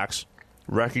taking sacks,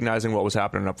 recognizing what was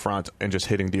happening up front, and just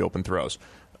hitting the open throws.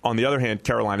 On the other hand,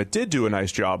 Carolina did do a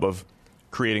nice job of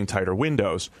creating tighter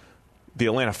windows. The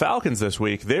Atlanta Falcons this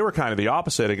week, they were kind of the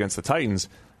opposite against the Titans.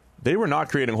 They were not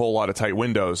creating a whole lot of tight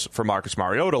windows for Marcus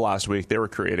Mariota last week. They were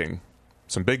creating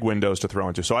some big windows to throw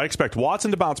into. So I expect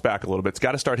Watson to bounce back a little bit. It's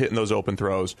got to start hitting those open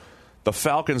throws. The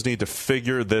Falcons need to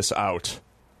figure this out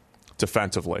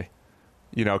defensively.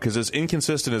 Because as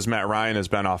inconsistent as Matt Ryan has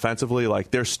been offensively,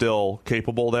 they're still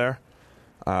capable there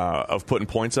of putting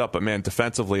points up. But, man,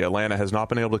 defensively, Atlanta has not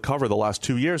been able to cover the last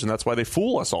 2 years, and that's why they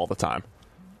fool us all the time.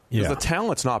 Because the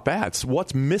talent's not bad. So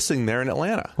what's missing there in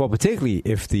Atlanta? Well, particularly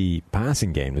if the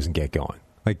passing game doesn't get going.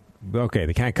 Okay,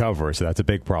 they can't cover, so that's a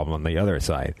big problem on the other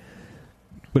side.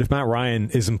 But if Matt Ryan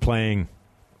isn't playing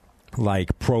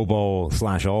like Pro Bowl /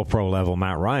 All-Pro level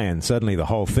Matt Ryan, suddenly the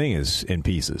whole thing is in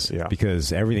pieces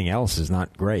because everything else is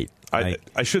not great. I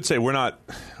should say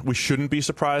we shouldn't be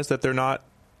surprised that they're not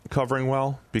covering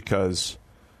well because,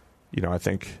 I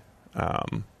think,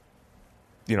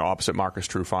 opposite Marcus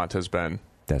Trufant has been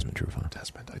Desmond Trufant.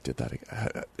 I did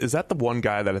that. Is that the one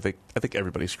guy that I think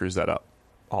everybody screws that up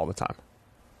all the time?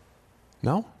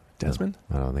 No? Desmond?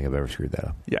 No, I don't think I've ever screwed that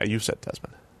up. Yeah, you said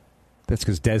Desmond. That's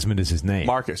because Desmond is his name.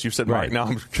 Marcus, you said Mark. Right. Now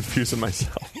I'm confusing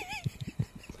myself.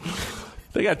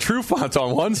 They got Trufant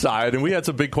on one side, and we had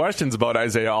some big questions about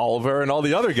Isaiah Oliver and all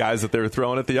the other guys that they were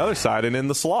throwing at the other side and in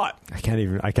the slot. I can't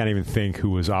even think who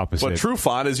was opposite. But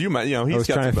Trufant, as you mentioned, he's got. I was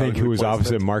trying to think who was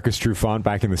opposite Marcus Trufant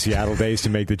back in the Seattle days to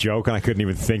make the joke, and I couldn't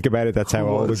even think about it. That's how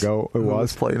old ago it was. Who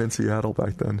was playing in Seattle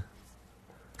back then?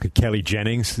 Kelly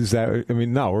Jennings, is that? I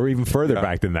mean, no, we're even further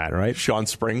back than that, right? Sean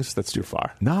Springs, that's too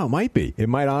far. No, it might be. It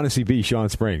might honestly be Sean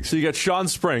Springs. So you got Sean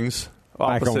Springs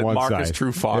opposite back on one Marcus side.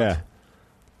 Trufant, yeah,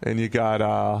 and you got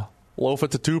Lofa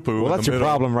Tatupu. Well, that's your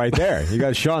problem right there. You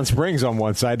got Sean Springs on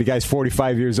one side. The guy's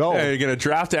 45 years old. Yeah, you're going to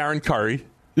draft Aaron Curry,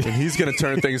 and he's going to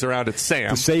turn things around at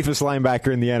Sam. The safest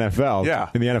linebacker in the NFL.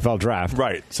 Yeah. In the NFL draft.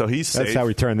 Right. So he's safe. That's how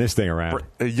we turn this thing around.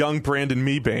 A young Brandon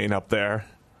Mebane up there.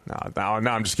 Now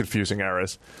I'm just confusing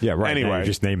eras. Yeah, right. Anyway, now you're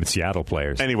just naming Seattle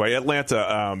players. Anyway,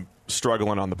 Atlanta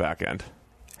struggling on the back end.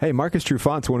 Hey, Marcus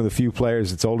Trufant's one of the few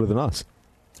players that's older than us.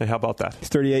 Hey, how about that? He's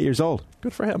 38 years old.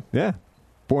 Good for him. Yeah.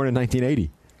 Born in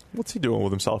 1980. What's he doing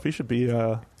with himself? He should be...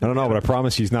 I don't know, but I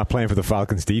promise he's not playing for the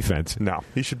Falcons defense. No,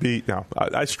 he should be... No,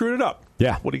 I screwed it up.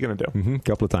 Yeah. What are you going to do? Mm-hmm. A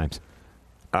couple of times.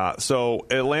 So,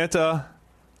 Atlanta,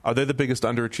 are they the biggest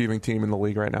underachieving team in the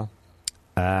league right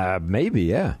now? Maybe,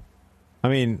 yeah. I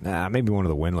mean, maybe one of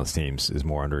the winless teams is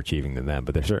more underachieving than them,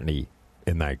 but they're certainly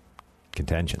in that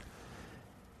contention.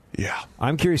 Yeah.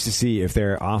 I'm curious to see if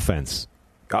their offense,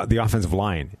 the offensive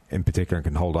line in particular,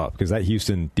 can hold up, because that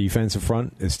Houston defensive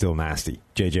front is still nasty.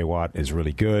 J.J. Watt is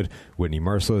really good. Whitney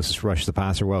Merciless rushes the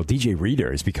passer well. DJ Reader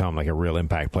has become like a real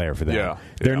impact player for them. Yeah.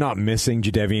 They're not missing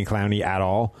Jadeveon Clowney at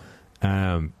all.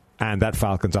 And that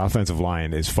Falcons offensive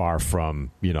line is far from,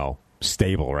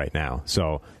 stable right now.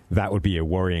 So that would be a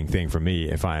worrying thing for me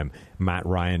if I'm Matt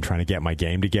Ryan trying to get my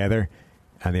game together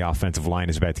and the offensive line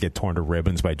is about to get torn to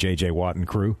ribbons by J.J. Watt and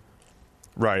crew.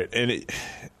 Right. They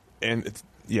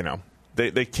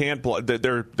can't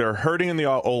they're hurting in the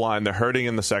O-line, they're hurting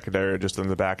in the secondary, just in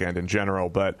the back end in general,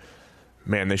 but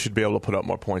man, they should be able to put up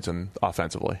more points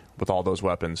offensively with all those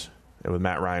weapons and with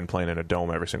Matt Ryan playing in a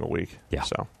dome every single week. Yeah.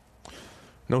 So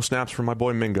no snaps from my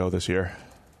boy Mingo this year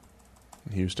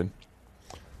in Houston.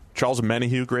 Charles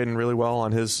Menahue grading really well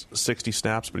on his 60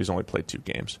 snaps, but he's only played 2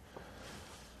 games.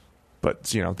 But,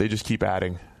 they just keep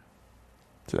adding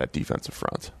to that defensive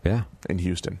front in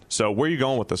Houston. So where are you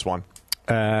going with this one?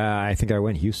 I think I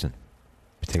went Houston,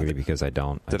 particularly because I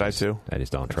don't. I too? I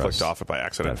just don't trust. Clicked off it by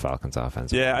accident. That Falcons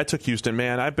offense. Yeah, I took Houston.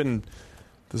 Man,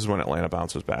 this is when Atlanta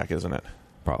bounces back, isn't it?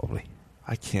 Probably.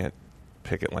 I can't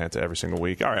pick Atlanta every single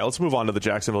week. All right, let's move on to the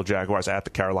Jacksonville Jaguars at the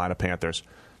Carolina Panthers.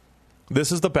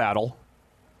 This is the battle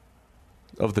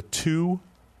of the 2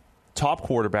 top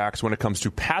quarterbacks when it comes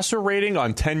to passer rating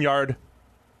on 10-yard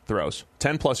throws,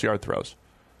 10-plus yard throws.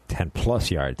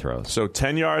 10-plus yard throws. So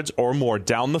 10 yards or more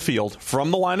down the field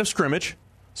from the line of scrimmage.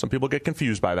 Some people get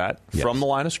confused by that. Yes. From the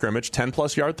line of scrimmage,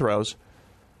 10-plus yard throws.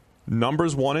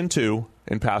 Numbers 1 and 2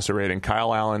 in passer rating,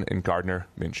 Kyle Allen and Gardner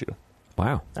Minshew.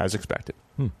 Wow. As expected.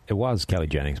 It was Kelly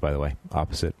Jennings, by the way,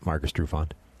 opposite Marcus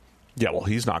Trufant. Yeah, well,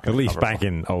 he's not going At to least back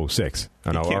in 06.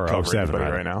 He can't or cover 07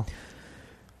 anybody right now.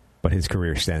 But his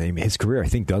career I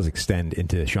think, does extend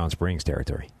into Sean Springs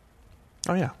territory.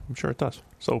 Oh, yeah, I'm sure it does.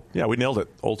 So, yeah, we nailed it.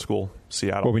 Old school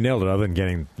Seattle. Well, we nailed it other than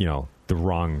getting, the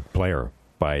wrong player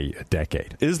by a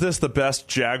decade. Is this the best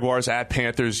Jaguars at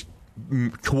Panthers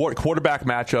quarterback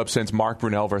matchup since Mark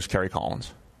Brunell versus Kerry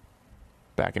Collins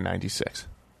back in 96?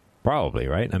 Probably,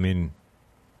 right? I mean,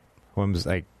 one was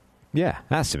like, yeah,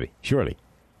 has to be, surely.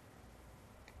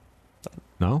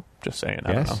 No? Just saying.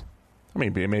 I don't know. I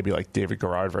mean, maybe like David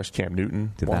Garrard versus Cam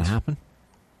Newton. Did that happen?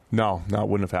 No, it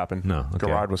wouldn't have happened. No, okay.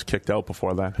 Garrard was kicked out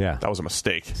before that. Yeah. That was a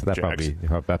mistake. So that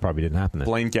probably didn't happen then.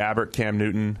 Blaine Gabbert, Cam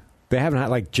Newton. They haven't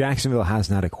had, Jacksonville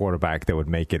hasn't had a quarterback that would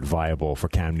make it viable for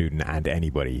Cam Newton and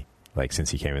anybody,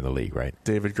 since he came in the league, right?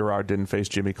 David Garrard didn't face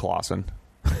Jimmy Clausen.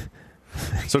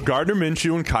 So Gardner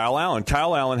Minshew and Kyle Allen.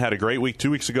 Kyle Allen had a great week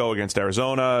 2 weeks ago against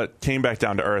Arizona, came back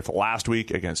down to earth last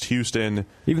week against Houston.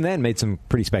 Even then, made some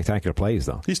pretty spectacular plays,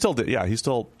 though. He still did,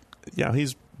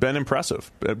 he's been impressive,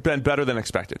 been better than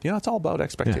expected. It's all about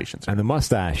expectations. Yeah. And the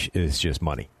mustache is just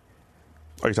money.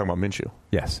 Oh, you're talking about Minshew?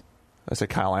 Yes. I said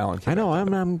Kyle Allen. I know.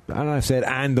 I said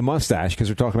and the mustache because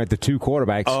we're talking about the two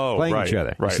quarterbacks playing each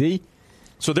other. Right. See?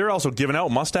 So they're also giving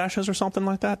out mustaches or something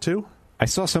like that too? I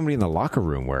saw somebody in the locker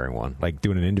room wearing one,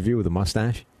 doing an interview with a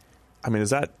mustache. I mean, does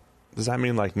that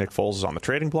mean Nick Foles is on the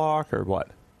trading block or what?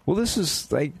 Well, this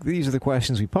is these are the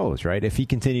questions we pose, right? If he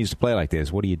continues to play like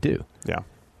this, what do you do? Yeah.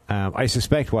 I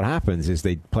suspect what happens is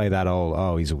they play that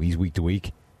he's week to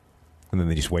week, and then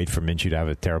they just wait for Minshew to have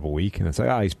a terrible week, and it's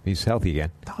he's healthy again.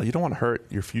 No, you don't want to hurt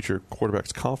your future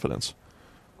quarterback's confidence.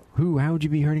 How would you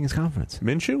be hurting his confidence?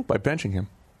 Minshew? By benching him.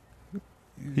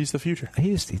 He's the future.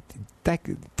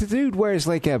 The dude wears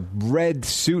a red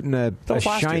suit and a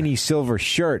shiny silver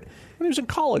shirt. When he was in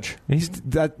college. He's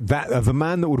the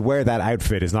man that would wear that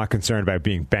outfit is not concerned about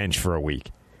being benched for a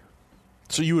week.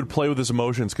 So you would play with his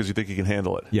emotions because you think he can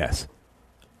handle it? Yes.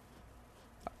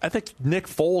 I think Nick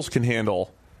Foles can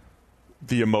handle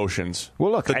the emotions.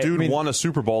 Well, look, the dude won a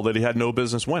Super Bowl that he had no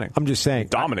business winning. I'm just saying,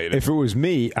 dominated. If it was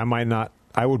me,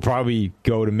 I would probably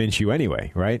go to Minshew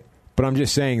anyway, right? But I'm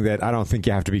just saying that I don't think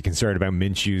you have to be concerned about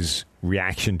Minshew's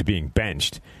reaction to being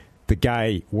benched. The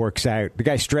guy works out. The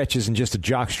guy stretches in just a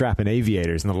jockstrap and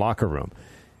aviators in the locker room.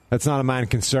 That's not a man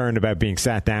concerned about being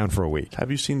sat down for a week.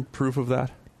 Have you seen proof of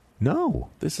that? No.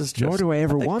 This is just. Nor do I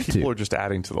ever want to. People are just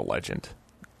adding to the legend.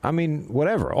 I mean,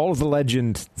 whatever. All of the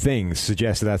legend things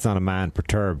suggest that's not a man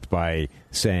perturbed by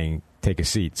saying, "Take a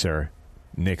seat, sir.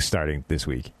 Nick's starting this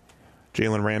week."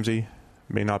 Jalen Ramsey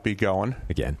may not be going.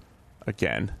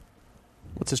 Again.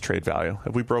 What's his trade value?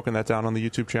 Have we broken that down on the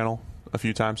YouTube channel a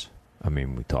few times? I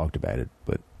mean, we talked about it,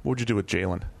 but what would you do with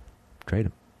Jalen? Trade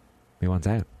him. He wants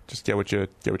out. Just get what you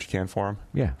can for him.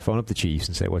 Yeah, phone up the Chiefs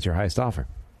and say, "What's your highest offer?"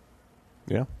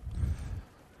 Yeah.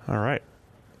 All right.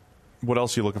 What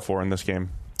else are you looking for in this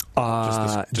game?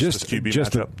 Just this QB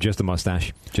matchup? Just the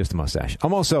mustache. Just the mustache.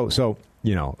 I'm also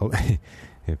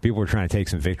people were trying to take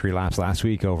some victory laps last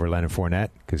week over Leonard Fournette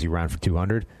because he ran for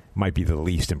 200. Might be the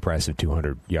least impressive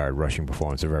 200-yard rushing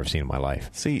performance I've ever seen in my life.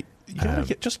 See, you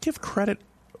gotta just give credit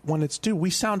when it's due. We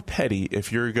sound petty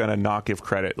if you're going to not give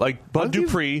credit. Like Bud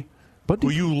Dupree, who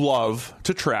you love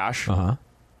to trash,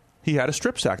 he had a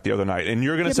strip sack the other night. And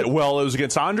you're going to say, well, it was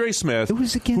against Andre Smith,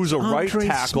 who's a right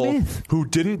tackle, who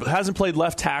hasn't played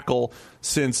left tackle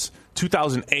since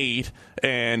 2008,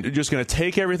 and you're just going to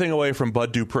take everything away from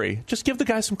Bud Dupree. Just give the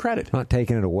guy some credit. I'm not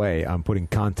taking it away. I'm putting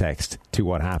context to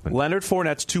what happened. Leonard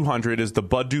Fournette's 200 is the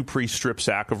Bud Dupree strip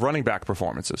sack of running back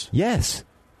performances. Yes.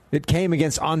 It came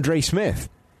against Andre Smith.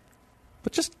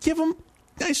 But just give him,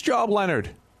 nice job,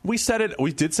 Leonard. We said it.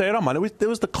 We did say it on Monday. It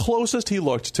was the closest he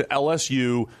looked to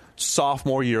LSU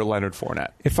sophomore year Leonard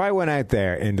Fournette. If I went out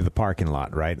there into the parking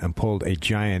lot, right, and pulled a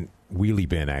giant wheelie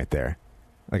bin out there,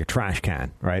 like a trash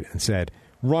can, right, and said,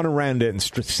 run around it and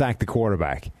sack the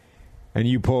quarterback, and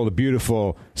you pulled a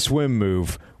beautiful swim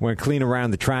move, went clean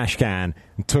around the trash can,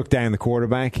 and took down the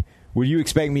quarterback, would you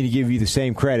expect me to give you the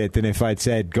same credit than if I'd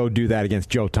said, go do that against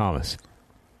Joe Thomas?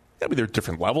 Yeah, but there are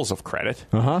different levels of credit.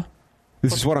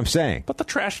 This is what I'm saying. But the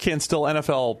trash can's still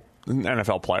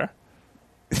NFL player.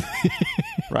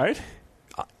 Right?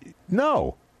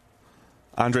 No.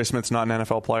 Andre Smith's not an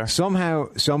NFL player? Somehow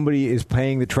somebody is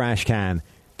paying the trash can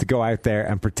to go out there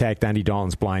and protect Andy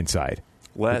Dalton's blind side.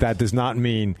 But that does not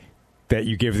mean that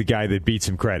you give the guy that beats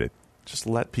him credit. Just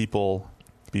let people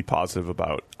be positive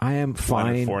about I am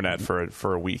fine. Leonard Fournette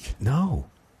for a week. No.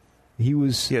 He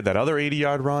had that other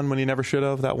 80-yard run when he never should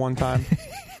have that one time.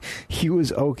 He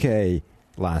was okay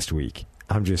last week.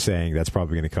 I'm just saying that's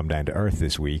probably going to come down to earth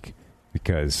this week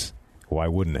because why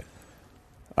wouldn't it?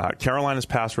 Carolina's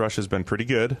pass rush has been pretty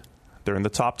good. They're in the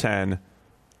top 10.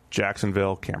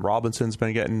 Jacksonville, Cam Robinson's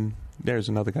been getting... There's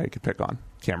another guy you could pick on.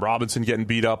 Cam Robinson getting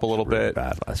beat up a little bit.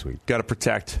 Bad last week. Got to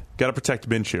protect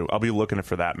Minshew. I'll be looking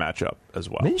for that matchup as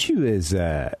well. Minshew is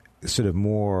sort of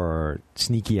more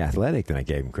sneaky athletic than I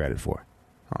gave him credit for.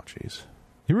 Oh, jeez.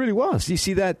 He really was. You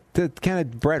see the kind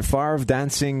of Brett Favre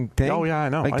dancing thing? Oh, yeah, I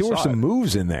know. Like, there were some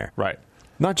moves in there. Right.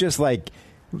 Not just like...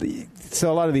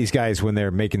 So a lot of these guys, when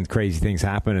they're making crazy things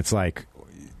happen, it's like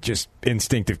just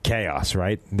instinctive chaos,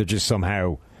 right? They're just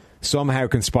somehow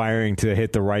conspiring to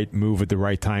hit the right move at the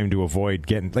right time to avoid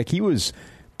getting... Like, he was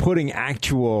putting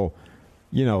actual,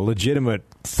 legitimate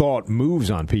thought moves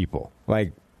on people.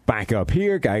 Like, back up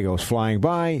here, guy goes flying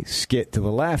by, skit to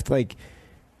the left. Like,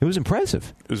 it was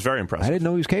impressive. It was very impressive. I didn't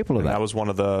know he was capable of that. That was one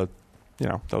of the,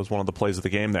 plays of the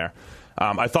game there.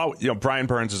 I thought, Brian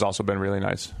Burns has also been really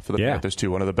nice for the Panthers,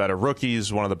 too. One of the better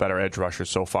rookies, one of the better edge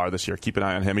rushers so far this year. Keep an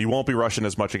eye on him. He won't be rushing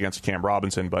as much against Cam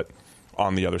Robinson, but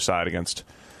on the other side against...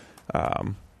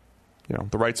 the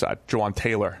right side. Jawan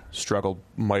Taylor struggled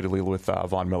mightily with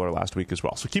Von Miller last week as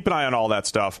well. So keep an eye on all that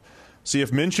stuff. See if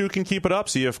Minshew can keep it up.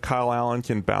 See if Kyle Allen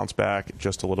can bounce back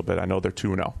just a little bit. I know they're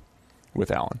 2-0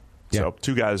 with Allen. Yeah. So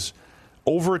two guys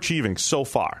overachieving so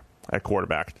far at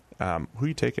quarterback. Who are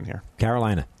you taking here?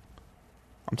 Carolina.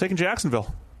 I'm taking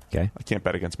Jacksonville. Okay. I can't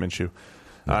bet against Minshew.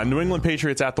 New England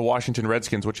Patriots at the Washington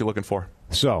Redskins. What you looking for?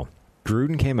 So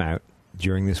Gruden came out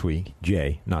during this week,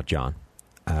 Jay, not John,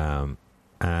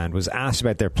 and was asked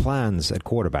about their plans at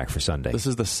quarterback for Sunday. This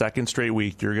is the second straight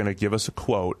week you're going to give us a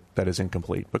quote that is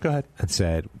incomplete, but go ahead. And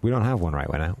said, we don't have one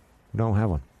right now. We don't have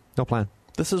one. No plan.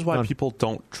 This is why people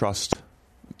don't trust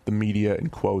the media and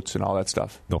quotes and all that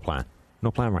stuff. No plan. No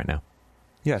plan right now.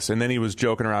 Yes, and then he was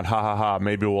joking around, ha, ha, ha,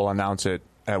 maybe we'll announce it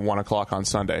at 1 o'clock on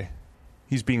Sunday.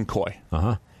 He's being coy.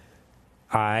 Uh-huh.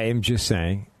 I am just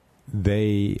saying,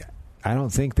 I don't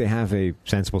think they have a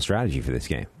sensible strategy for this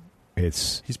game.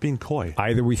 He's being coy.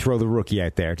 Either we throw the rookie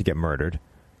out there to get murdered,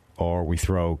 or we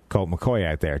throw Colt McCoy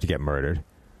out there to get murdered,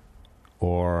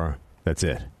 or that's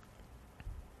it.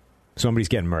 Somebody's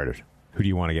getting murdered. Who do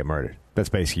you want to get murdered? That's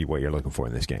basically what you're looking for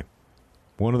in this game.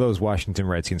 One of those Washington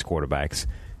Redskins quarterbacks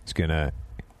is gonna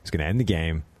end the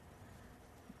game,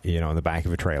 in the back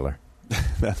of a trailer.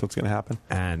 That's what's going to happen.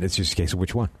 And it's just a case of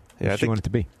which one. Yeah, which do you want it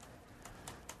to be?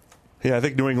 Yeah, I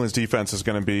think New England's defense is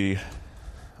going to be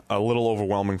a little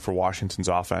overwhelming for Washington's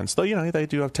offense. Though, they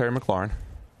do have Terry McLaurin.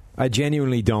 I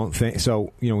genuinely don't think...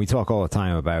 So, we talk all the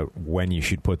time about when you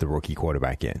should put the rookie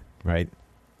quarterback in, right?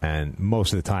 And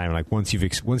most of the time, like once you've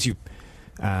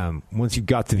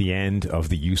got to the end of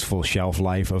the useful shelf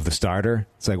life of the starter,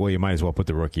 it's like, well, you might as well put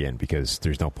the rookie in because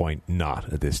there's no point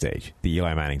not at this stage. The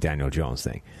Eli Manning, Daniel Jones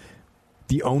thing.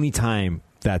 The only time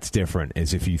that's different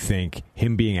is if you think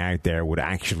him being out there would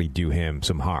actually do him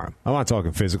some harm. I'm not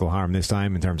talking physical harm this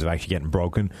time in terms of actually getting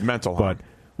broken. Mental harm. But,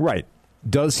 right.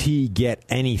 Does he get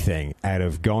anything out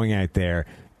of going out there,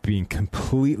 being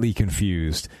completely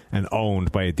confused and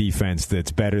owned by a defense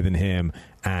that's better than him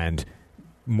and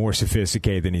more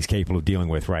sophisticated than he's capable of dealing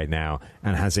with right now,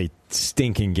 and has a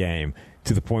stinking game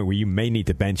to the point where you may need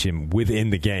to bench him within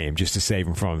the game just to save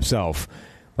him from himself?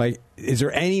 Like, is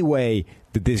there any way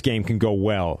that this game can go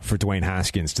well for Dwayne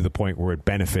Haskins to the point where it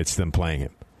benefits them playing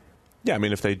him? Yeah, I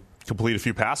mean, if they complete a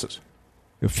few passes.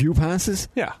 A few passes?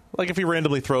 Yeah, like if he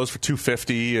randomly throws for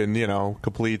 250 and,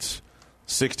 completes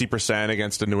 60%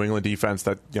 against a New England defense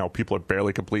that, people are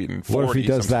barely completing 40. What if he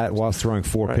does that while throwing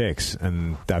four picks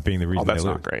and that being the reason that's they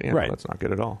lose? Not great. Yeah, right. That's not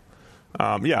good at all.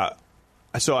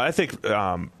 So I think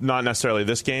not necessarily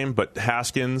this game, but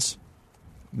Haskins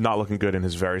not looking good in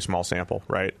his very small sample,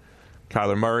 right?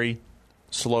 Kyler Murray,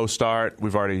 slow start.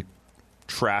 We've already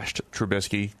trashed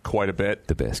Trubisky quite a bit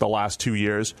the last 2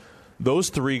 years. Those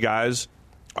three guys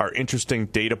are interesting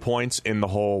data points in the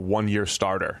whole one-year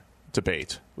starter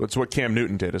debate. That's what Cam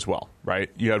Newton did as well, right?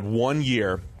 You had 1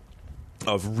 year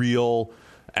of real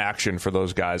action for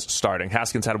those guys starting.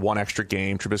 Haskins had one extra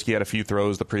game. Trubisky had a few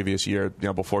throws the previous year,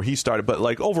 before he started. But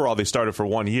overall, they started for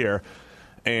 1 year.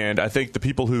 And I think the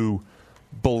people who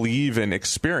believe in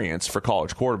experience for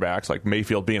college quarterbacks, like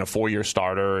Mayfield being a 4-year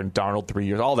starter and Darnold 3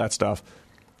 years, all that stuff,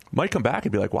 might come back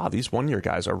and be like, wow, these one-year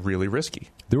guys are really risky.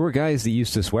 There were guys that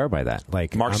used to swear by that.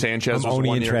 Like Mark Sanchez I'm was only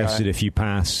one-year interested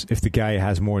guy. if the guy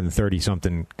has more than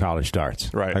 30-something college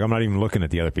starts. Right. Like I'm not even looking at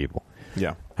the other people.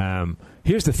 Yeah.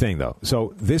 Here's the thing, though.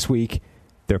 So this week,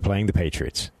 they're playing the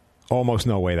Patriots. Almost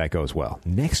no way that goes well.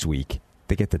 Next week,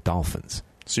 they get the Dolphins.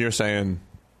 So you're saying...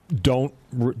 Don't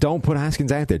put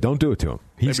Haskins out there. Don't do it to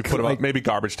him. Maybe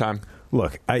garbage time.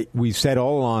 Look, we've said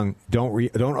all along, don't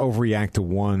overreact to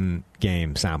one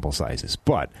game sample sizes.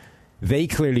 But they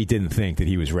clearly didn't think that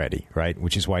he was ready, right?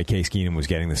 Which is why Case Keenum was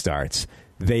getting the starts.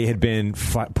 They had been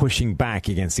pushing back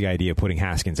against the idea of putting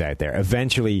Haskins out there.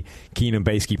 Eventually, Keenum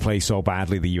basically plays so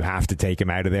badly that you have to take him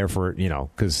out of there for,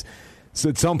 because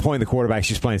at some point the quarterback's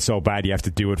just playing so bad you have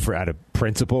to do it out of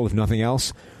principle, if nothing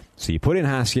else. So you put in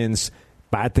Haskins,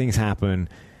 bad things happen.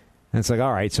 And it's like,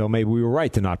 all right, so maybe we were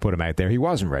right to not put him out there. He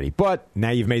wasn't ready. But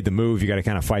now you've made the move. You got to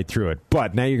kind of fight through it.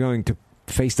 But now you're going to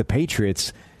face the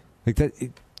Patriots. Like that,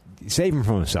 save him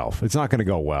from himself. It's not going to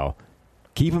go well.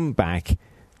 Keep him back.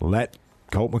 Let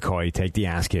Colt McCoy take the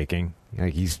ass kicking.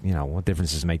 Like he's, what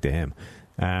difference does it make to him?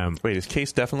 Wait, is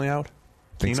Case definitely out?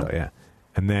 I think so, yeah.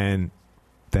 And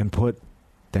then put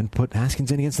Haskins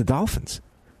in against the Dolphins.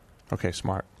 Okay,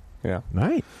 smart. Yeah.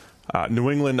 Right.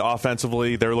 New England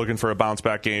offensively, they're looking for a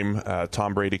bounce-back game.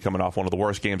 Tom Brady coming off one of the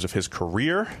worst games of his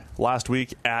career last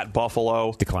week at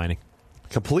Buffalo. Declining.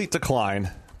 Complete decline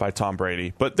by Tom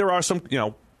Brady. But there are some,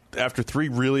 after 3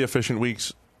 really efficient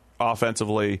weeks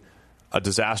offensively, a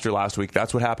disaster last week.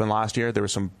 That's what happened last year. There were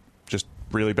some just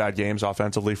really bad games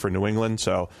offensively for New England.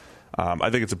 So I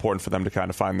think it's important for them to kind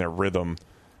of find their rhythm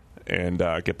and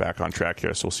get back on track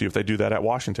here. So we'll see if they do that at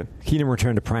Washington. Keenum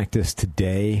returned to practice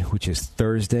today, which is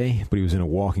Thursday, but he was in a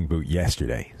walking boot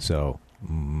yesterday. So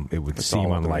it would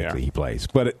seem unlikely he plays.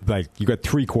 But you got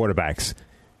 3 quarterbacks.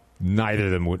 None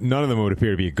of them would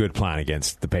appear to be a good plan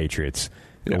against the Patriots.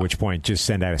 Yeah. At which point, just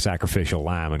send out a sacrificial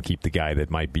lamb and keep the guy that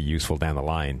might be useful down the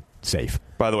line safe.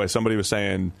 By the way, somebody was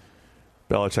saying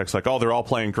Belichick's like, oh, they're all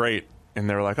playing great. And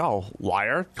they're like, oh,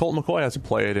 liar. Colt McCoy hasn't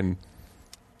played, and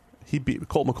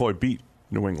Colt McCoy beat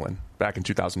New England back in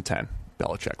 2010.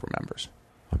 Belichick remembers.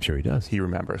 I'm sure he does. He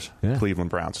remembers. Yeah. Cleveland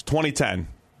Browns. 2010,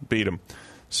 beat him.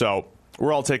 So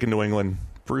we're all taking New England.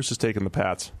 Bruce is taking the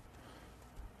Pats.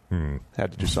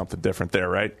 Had to do something different there,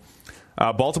 right?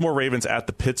 Baltimore Ravens at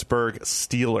the Pittsburgh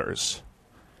Steelers.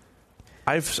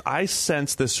 I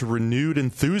sense this renewed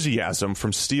enthusiasm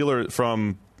from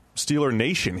Steeler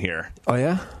Nation here. Oh,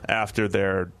 yeah? After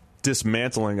their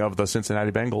dismantling of the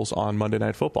Cincinnati Bengals on Monday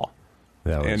Night Football.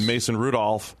 And Mason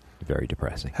Rudolph very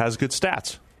depressing. Has good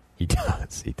stats. He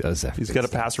does. He does have He's got a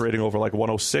passer rating over like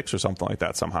 106 or something like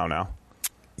that somehow now.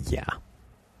 Yeah.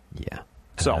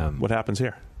 So, what happens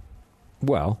here?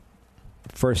 Well,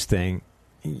 first thing,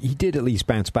 he did at least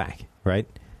bounce back, right?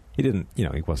 He didn't, he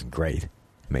wasn't great,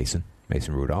 Mason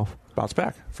Rudolph. Bounce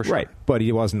back, for sure. Right, but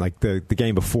he wasn't like the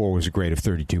game before was a grade of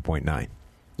 32.9.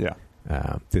 Yeah.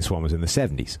 This one was in the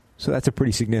 70s. So that's a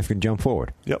pretty significant jump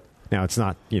forward. Yep. Now, it's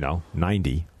not,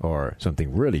 90 or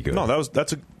something really good. No,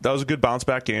 that was a good bounce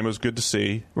back game. It was good to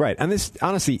see. Right. And this,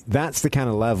 honestly, that's the kind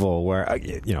of level where,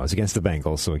 it's against the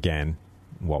Bengals. So, again,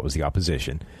 what was the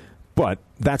opposition? But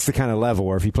that's the kind of level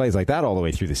where if he plays like that all the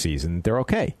way through the season, they're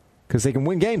okay. Because they can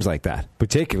win games like that,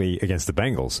 particularly against the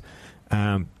Bengals.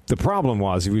 The problem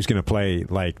was he was going to play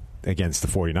like against the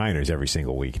 49ers every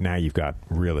single week. Now you've got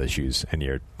real issues, and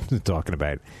you're talking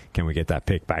about, can we get that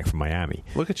pick back from Miami?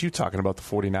 Look at you talking about the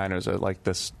 49ers as like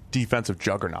this defensive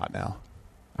juggernaut now.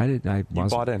 I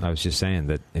bought in. I was just saying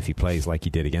that if he plays like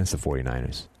he did against the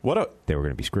 49ers, they were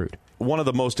going to be screwed. One of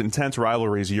the most intense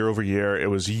rivalries year over year. It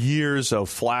was years of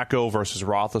Flacco versus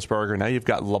Roethlisberger. Now you've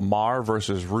got Lamar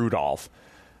versus Rudolph.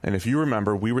 And if you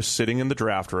remember, we were sitting in the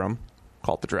draft room,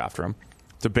 called the draft room,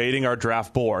 debating our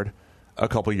draft board a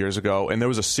couple years ago, and there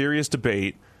was a serious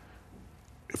debate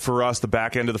for us, the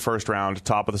back end of the first round,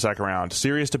 top of the second round,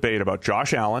 serious debate about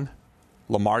Josh Allen,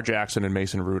 Lamar Jackson, and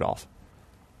Mason Rudolph.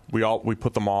 We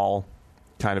put them all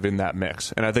kind of in that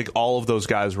mix. And I think all of those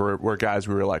guys were guys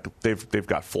we were like, they've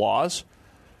got flaws.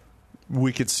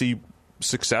 We could see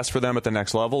success for them at the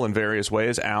next level in various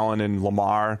ways. Allen and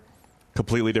Lamar,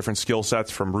 completely different skill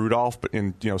sets from Rudolph, but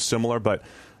similar, but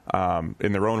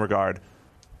in their own regard.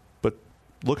 But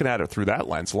looking at it through that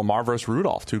lens, Lamar versus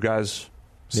Rudolph, two guys,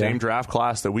 same draft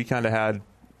class that we kind of had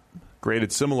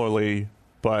graded similarly,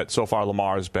 but so far I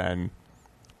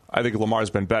think Lamar's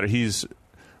been better.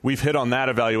 We've hit on that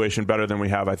evaluation better than we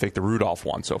have, I think, the Rudolph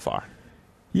one so far.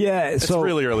 Yeah, it's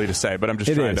really early to say, but I'm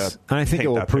just trying to. And I think it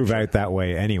will prove picture out that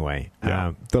way anyway.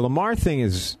 Yeah. The Lamar thing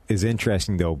is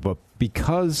interesting though, but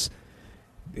because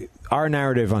our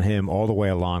narrative on him all the way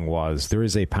along was there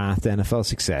is a path to NFL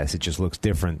success. It just looks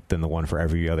different than the one for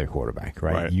every other quarterback,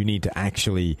 right? You need to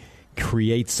actually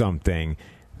create something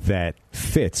that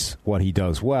fits what he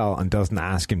does well and doesn't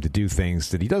ask him to do things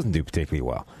that he doesn't do particularly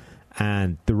well.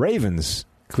 And the Ravens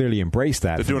clearly embraced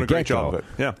that. They're doing a great job of it.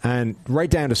 Yeah. And right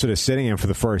down to sort of sitting him for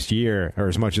the first year, or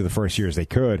as much of the first year as they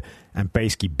could, and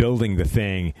basically building the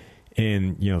thing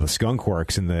in, the skunk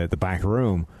works in the back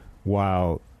room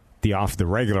while the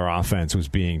regular offense was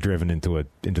being driven into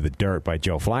the dirt by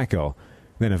Joe Flacco.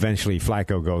 Then eventually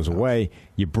Flacco goes away.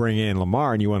 You bring in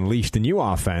Lamar and you unleash the new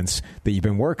offense that you've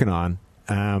been working on.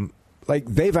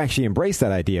 They've actually embraced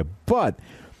that idea, but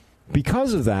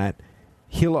because of that,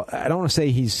 I don't want to say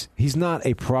he's not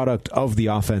a product of the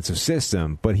offensive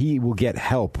system, but he will get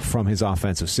help from his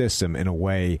offensive system in a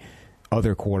way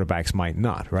other quarterbacks might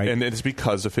not, right? And it's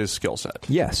because of his skill set.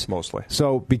 Yes. Mostly.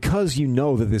 So because you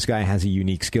know that this guy has a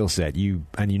unique skill set, you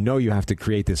have to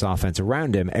create this offense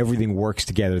around him, everything works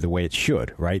together the way it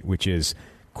should, right? Which is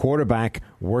quarterback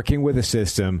working with a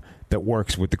system that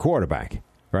works with the quarterback,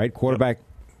 right? Quarterback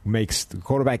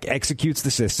executes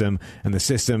the system, and the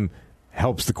system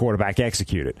helps the quarterback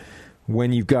execute it.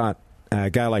 When you've got a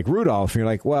guy like Rudolph, you're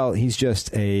like, well, he's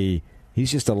just a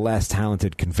less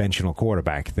talented conventional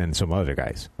quarterback than some other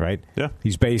guys, right? Yeah.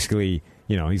 He's basically,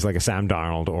 he's like a Sam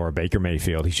Darnold or a Baker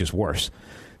Mayfield. He's just worse.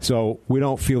 So we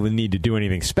don't feel the need to do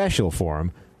anything special for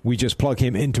him. We just plug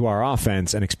him into our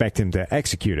offense and expect him to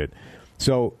execute it.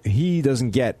 So he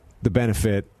doesn't get the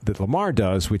benefit that Lamar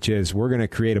does, which is we're going to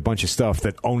create a bunch of stuff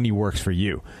that only works for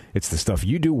you. It's the stuff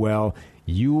you do well.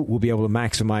 You will be able to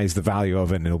maximize the value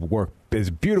of it, and it'll work. It's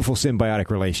a beautiful symbiotic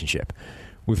relationship.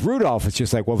 With Rudolph, it's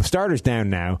just like, well, the starter's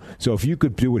down now, so if you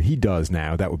could do what he does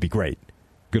now, that would be great.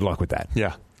 Good luck with that.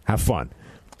 Yeah. Have fun.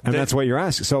 And that's what you're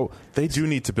asking. So they do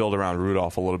need to build around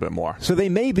Rudolph a little bit more. So they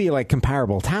may be like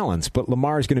comparable talents, but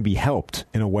Lamar is going to be helped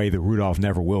in a way that Rudolph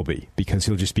never will be, because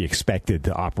he'll just be expected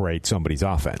to operate somebody's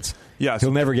offense. Yeah,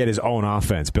 he'll never get his own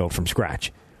offense built from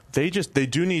scratch. They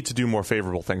do need to do more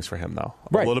favorable things for him, though.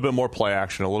 Right. A little bit more play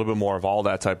action, a little bit more of all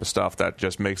that type of stuff that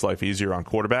just makes life easier on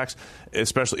quarterbacks,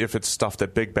 especially if it's stuff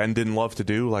that Big Ben didn't love to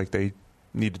do. Like, they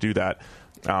need to do that.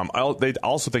 They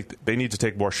also think they need to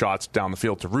take more shots down the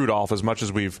field to Rudolph, as much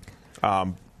as we've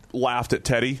laughed at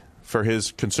Teddy for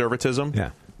his conservatism. Yeah.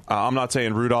 I'm not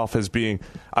saying Rudolph is being...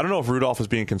 I don't know if Rudolph is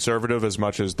being conservative as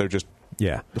much as they're just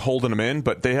holding him in,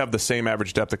 but they have the same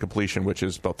average depth of completion, which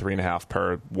is about 3.5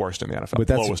 per worst in the NFL,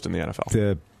 lowest in the NFL.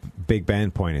 The Big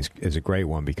Ben point is a great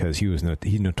one, because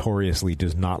he notoriously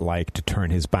does not like to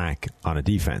turn his back on a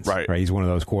defense. Right. He's one of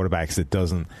those quarterbacks that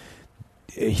doesn't...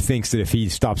 He thinks that if he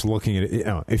stops looking at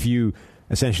it, if you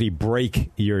essentially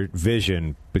break your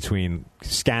vision between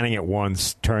scanning it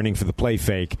once, turning for the play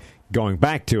fake, going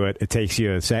back to it, it takes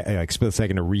you a split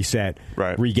second to reset,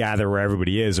 regather where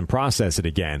everybody is, and process it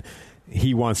again.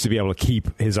 He wants to be able to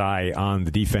keep his eye on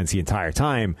the defense the entire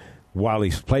time while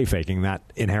he's play faking. That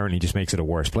inherently just makes it a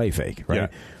worse play fake, right?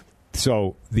 Yeah.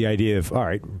 So the idea of, all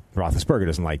right, Roethlisberger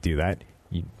doesn't like to do that.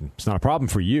 It's not a problem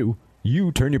for you.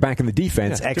 You turn your back on the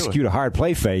defense, execute a hard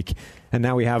play fake, and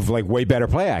now we have way better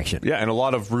play action. Yeah, and a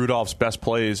lot of Rudolph's best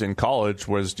plays in college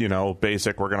was,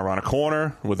 basic. We're going to run a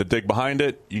corner with a dig behind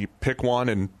it. You pick one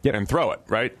and throw it,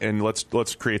 right? And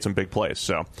let's create some big plays.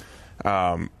 So,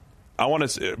 I want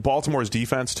to Baltimore's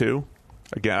defense too.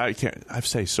 Again, I've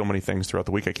said so many things throughout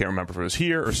the week. I can't remember if it was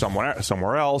here or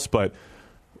somewhere else, but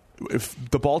if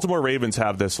the Baltimore Ravens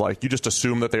have this, you just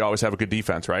assume that they always have a good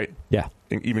defense, right? Yeah.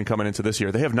 Even coming into this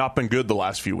year, they have not been good the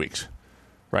last few weeks,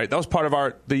 right? That was part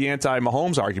of the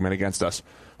anti-Mahomes argument against us.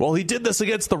 Well, he did this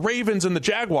against the Ravens and the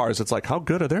Jaguars. It's like, how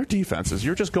good are their defenses?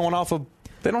 You're just going off of...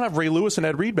 They don't have Ray Lewis and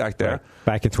Ed Reed back there. Right.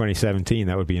 Back in 2017,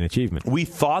 that would be an achievement. We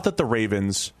thought that the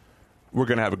Ravens were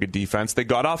going to have a good defense. They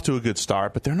got off to a good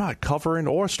start, but they're not covering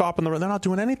or stopping the run. They're not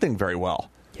doing anything very well.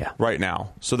 Yeah. Right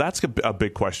now. So that's a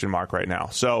big question mark right now.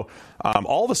 So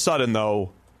all of a sudden,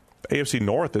 though, AFC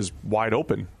North is wide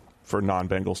open for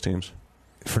non-Bengals teams.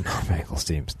 For non-Bengals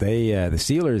teams. The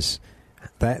Steelers,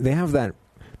 they have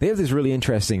this really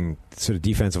interesting sort of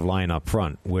defensive line up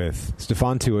front with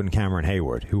Stephon Tuitt and Cameron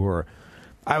Hayward, who are...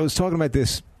 I was talking about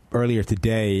this earlier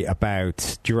today about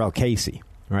Jurrell Casey,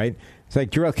 right? It's like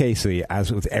Jurrell Casey,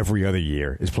 as with every other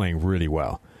year, is playing really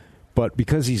well. But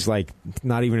because he's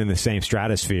not even in the same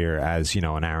stratosphere as,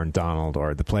 an Aaron Donald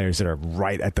or the players that are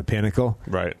right at the pinnacle,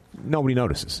 right? Nobody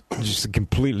notices. Just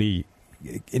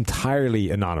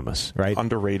entirely anonymous, right?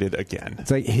 Underrated again.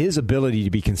 It's like his ability to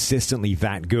be consistently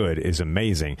that good is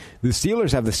amazing. The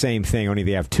Steelers have the same thing, only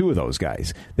they have two of those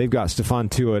guys. They've got Stephon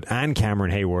Tuitt and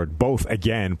Cameron Hayward, both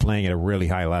again playing at a really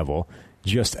high level.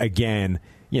 Just again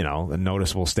a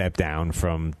noticeable step down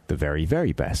from the very,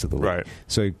 very best of the league. Right.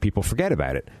 So people forget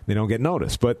about it. They don't get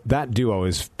noticed. But that duo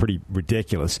is pretty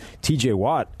ridiculous. TJ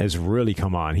Watt has really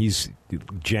come on. He's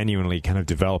genuinely kind of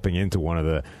developing into one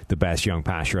of the best young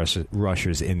pass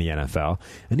rushers in the NFL.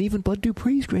 And even Bud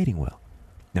Dupree's grading well.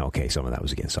 Now, okay, some of that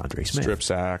was against Andre Smith. Strip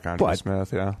sack, Andre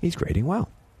Smith, yeah. He's grading well.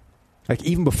 Like,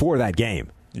 even before that game,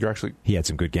 he had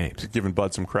some good games. Giving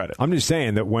Bud some credit. I'm just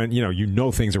saying that when,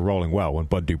 things are rolling well when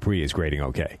Bud Dupree is grading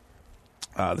okay.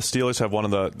 The Steelers have one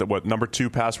of the number 2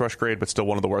 pass rush grade, but still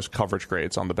one of the worst coverage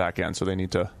grades on the back end, so they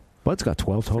need to... Bud's got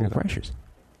 12 total pressures.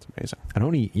 It's amazing. And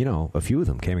only, a few of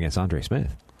them came against Andre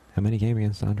Smith. How many came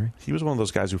against Andre? He was one of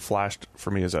those guys who flashed for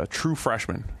me as a true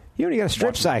freshman. He only got a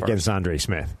strip sack against Andre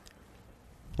Smith.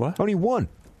 What? Only one.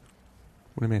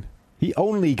 What do you mean? He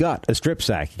only got a strip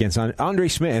sack against Andre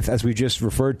Smith, as we just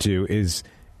referred to, is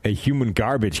a human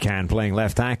garbage can playing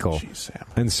left tackle. Jeez, Sam.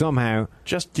 And somehow...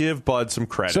 Just give Bud some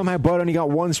credit. Somehow Bud only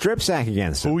got one strip sack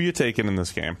against him. Who are you taking in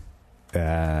this game?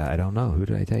 I don't know. Who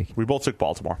did I take? We both took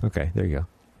Baltimore. Okay, there you go.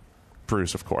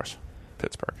 Bruce, of course.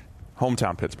 Pittsburgh.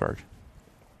 Hometown Pittsburgh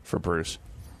for Bruce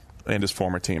and his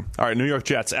former team. All right, New York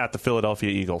Jets at the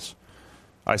Philadelphia Eagles.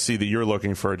 I see that you're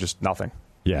looking for just nothing.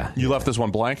 Yeah. You left this one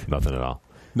blank? Nothing at all.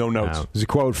 No notes. There's a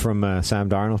quote from Sam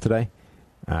Darnold today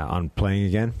on playing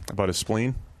again. About his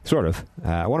spleen? Sort of.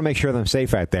 I want to make sure that I'm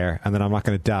safe out there and that I'm not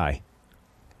going to die.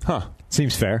 Huh.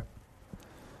 Seems fair.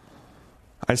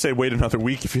 I say wait another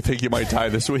week if you think you might die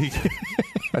this week.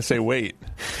 I say wait.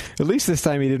 At least this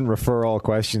time he didn't refer all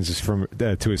questions from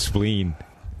to his spleen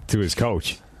to his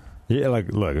coach. Yeah,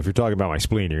 look, if you're talking about my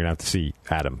spleen, you're going to have to see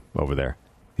Adam over there.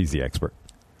 He's the expert.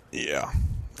 Yeah.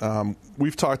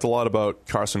 We've talked a lot about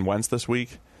Carson Wentz this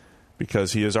week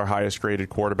because he is our highest graded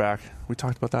quarterback. We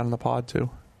talked about that in the pod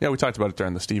too. Yeah, we talked about it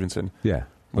during the Stevenson. Yeah.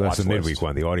 Well, that's the midweek list.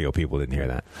 one. The audio people didn't hear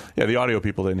that. Yeah, the audio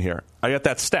people didn't hear. I got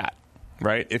that stat,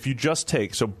 right? If you just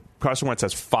take, so Carson Wentz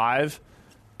has 5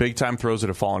 big-time throws that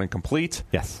have fallen incomplete.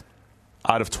 Yes.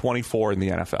 Out of 24 in the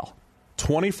NFL.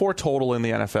 24 total in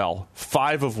the NFL,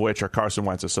 5 of which are Carson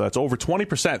Wentz's. So that's over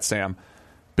 20%, Sam.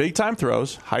 Big-time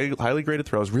throws, highly graded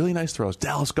throws, really nice throws.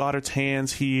 Dallas Goedert's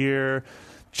hands here,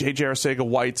 J.J.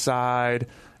 Arcega-Whiteside,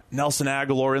 Nelson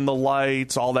Aguilar in the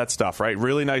lights, all that stuff, right?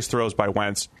 Really nice throws by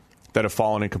Wentz that have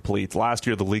fallen incomplete. Last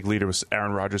year, the league leader was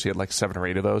Aaron Rodgers. He had like 7 or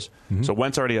 8 of those. Mm-hmm. So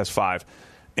Wentz already has 5.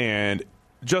 And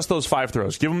just those 5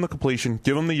 throws. Give him the completion.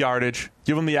 Give him the yardage.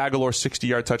 Give him the Aguilar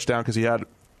 60-yard touchdown because he had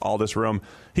all this room.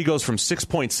 He goes from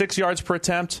 6.6 yards per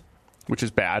attempt, which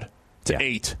is bad, to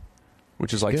 8,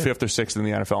 which is like good. 5th or 6th in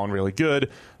the NFL and really good.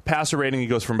 Passer rating, he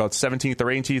goes from about 17th or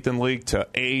 18th in the league to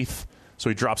 8th. So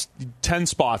he drops 10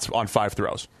 spots on 5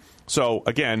 throws. So,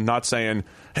 again, not saying,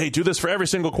 hey, do this for every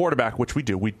single quarterback, which we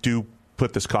do. We do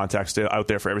put this context out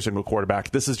there for every single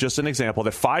quarterback. This is just an example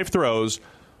that 5 throws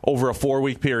over a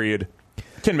 4-week period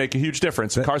can make a huge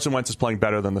difference. Carson Wentz is playing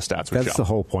better than the stats would show. That's the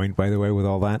whole point, by the way, with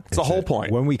all that. It's the whole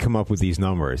point. When we come up with these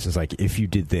numbers, it's like, if you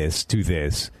did this to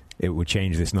this, it would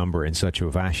change this number in such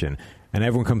a fashion. And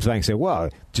everyone comes back and say, well,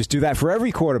 just do that for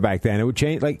every quarterback then. It would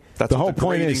change. Like, that's the whole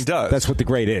point is that's what the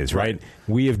grade is, right?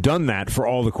 We have done that for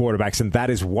all the quarterbacks, and that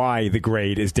is why the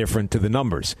grade is different to the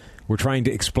numbers. We're trying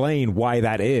to explain why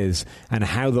that is and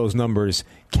how those numbers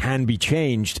can be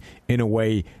changed in a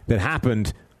way that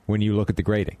happened when you look at the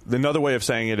grading. Another way of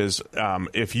saying it is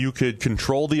if you could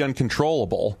control the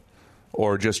uncontrollable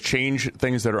or just change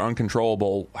things that are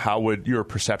uncontrollable, how would your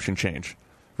perception change,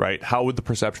 right? How would the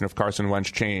perception of Carson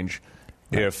Wentz change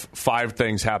if 5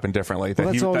 things happen differently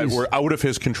that were out of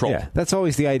his control? Yeah, that's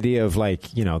always the idea of, like,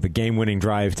 the game-winning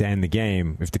drive to end the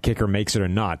game. If the kicker makes it or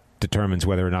not determines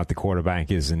whether or not the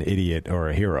quarterback is an idiot or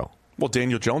a hero. Well,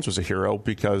 Daniel Jones was a hero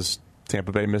because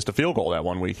Tampa Bay missed a field goal that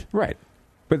 1 week. Right.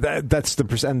 But that's the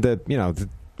percent.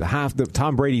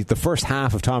 Tom Brady, the first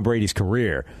half of Tom Brady's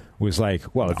career was like,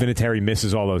 well, if Vinatieri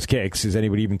misses all those kicks, is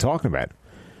anybody even talking about it?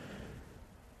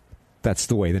 That's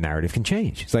the way the narrative can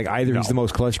change. It's like either he's the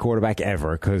most clutch quarterback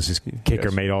ever because his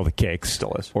kicker made all the kicks,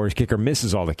 still is, or his kicker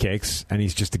misses all the kicks and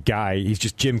he's just a guy. He's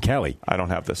just Jim Kelly. I don't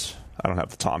have this. I don't have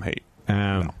the Tom hate.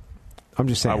 I'm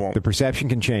just saying the perception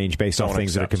can change based on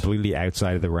things that are completely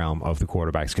outside of the realm of the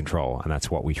quarterback's control, and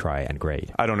that's what we try and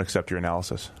grade. I don't accept your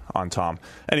analysis on Tom.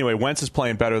 Anyway, Wentz is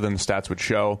playing better than the stats would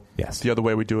show. Yes. The other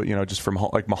way we do it, just from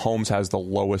like Mahomes has the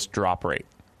lowest drop rate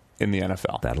in the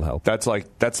NFL. That'll help. That's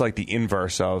like the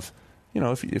inverse of,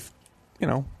 if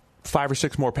 5 or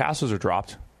 6 more passes are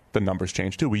dropped, the numbers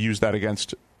change too. We used that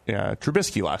against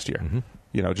Trubisky last year.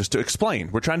 Mm-hmm. Just to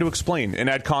explain. We're trying to explain and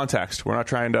add context. We're not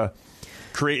trying to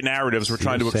create narratives. We're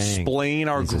trying to explain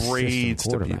our grades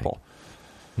to people.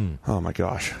 Oh, my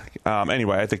gosh.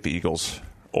 Anyway, I think the Eagles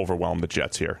overwhelm the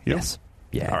Jets here. Yes.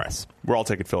 Yes. All right. We're all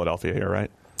taking Philadelphia here,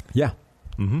 right? Yeah.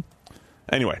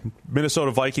 Anyway,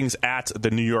 Minnesota Vikings at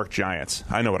the New York Giants.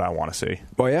 I know what I want to see.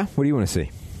 Oh, yeah? What do you want to see?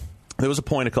 There was a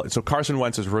point. So Carson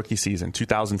Wentz's rookie season,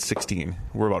 2016.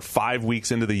 We're about 5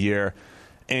 weeks into the year.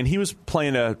 And he was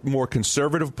playing a more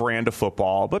conservative brand of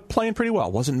football, but playing pretty well.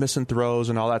 Wasn't missing throws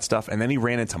and all that stuff. And then he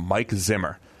ran into Mike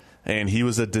Zimmer, and he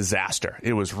was a disaster.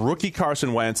 It was rookie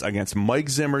Carson Wentz against Mike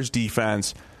Zimmer's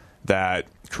defense that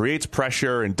creates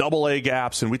pressure and double-A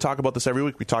gaps. And we talk about this every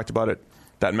week. We talked about it,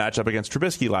 that matchup against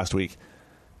Trubisky last week.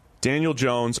 Daniel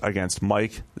Jones against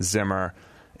Mike Zimmer.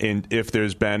 And if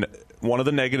there's been one of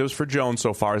the negatives for Jones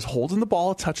so far is holding the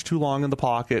ball a touch too long in the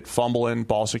pocket, fumbling,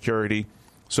 ball security.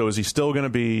 So is he still going to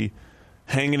be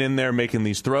hanging in there making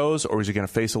these throws, or is he going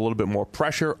to face a little bit more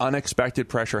pressure, unexpected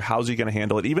pressure? How's he going to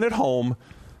handle it? Even at home,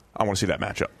 I want to see that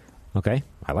matchup. Okay,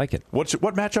 I like it. What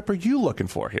matchup are you looking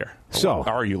for here? So, what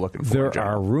are you looking for? There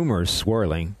are rumors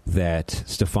swirling that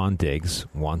Stephon Diggs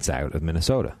wants out of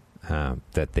Minnesota,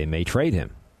 that they may trade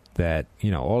him, that,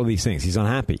 all of these things. He's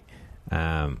unhappy.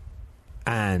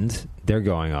 And they're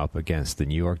going up against the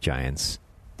New York Giants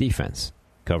defense,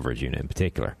 coverage unit in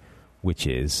particular, which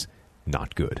is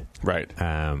not good. Right.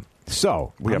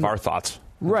 So we have our thoughts.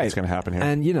 Right. What's going to happen here?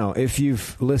 And, if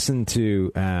you've listened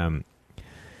to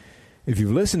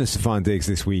Stephon Diggs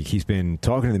this week, he's been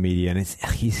talking to the media, and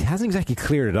he hasn't exactly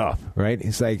cleared it up, right?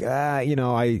 It's like,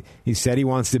 he said he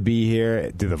wants to be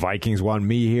here. Do the Vikings want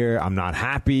me here? I'm not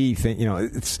happy.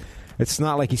 It's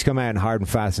not like he's come out and hard and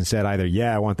fast and said either,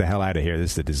 yeah, I want the hell out of here,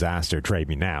 this is a disaster, trade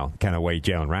me now, kind of way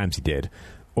Jalen Ramsey did,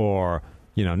 or,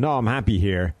 no, I'm happy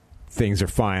here, things are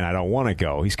fine, I don't want to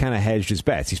go. He's kind of hedged his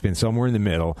bets. He's been somewhere in the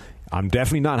middle. I'm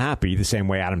definitely not happy, the same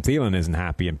way Adam Thielen isn't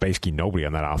happy, and basically nobody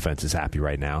on that offense is happy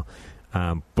right now.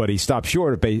 But he stopped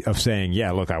short of saying,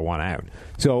 yeah, look, I want out.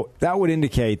 So that would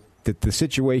indicate that the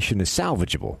situation is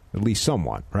salvageable, at least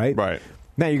somewhat, right? Right.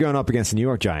 Now you're going up against the New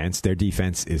York Giants. Their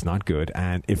defense is not good.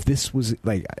 And if this was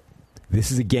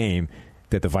this is a game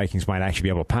that the Vikings might actually be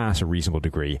able to pass a reasonable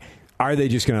degree, are they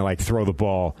just going to throw the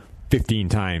ball 15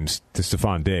 times to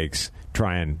Stephon Diggs,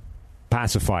 try and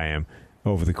pacify him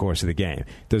over the course of the game?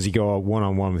 Does he go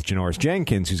one-on-one with Janoris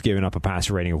Jenkins, who's given up a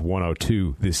passer rating of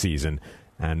 102 this season,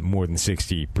 and more than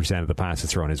 60% of the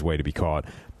passes thrown his way to be caught?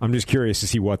 I'm just curious to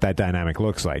see what that dynamic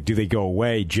looks like. Do they go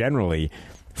away generally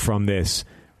from this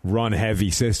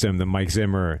run-heavy system that Mike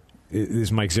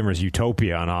Zimmer's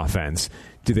utopia on offense?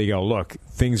 Do they go, look,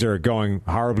 things are going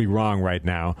horribly wrong right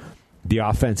now. The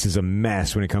offense is a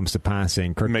mess when it comes to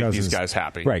passing. Make these guys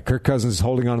happy. Right. Kirk Cousins is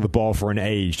holding on to the ball for an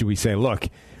age. Do we say, look,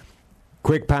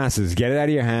 quick passes, get it out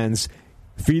of your hands,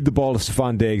 feed the ball to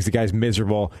Stephon Diggs, the guy's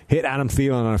miserable, hit Adam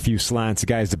Thielen on a few slants, the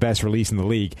guy's the best release in the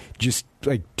league. Just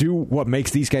do what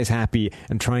makes these guys happy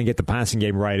and try and get the passing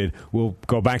game righted. We'll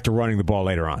go back to running the ball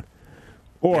later on.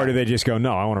 Or do they just go,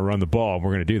 no, I want to run the ball, and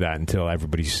we're going to do that until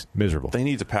everybody's miserable? They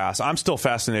need to pass. I'm still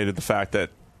fascinated the fact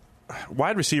that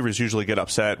wide receivers usually get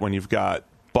upset when you've got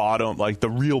the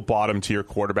real bottom tier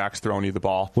quarterbacks throwing you the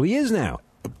ball. Well, he is now.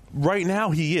 Right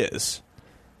now, he is.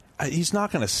 He's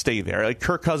not going to stay there.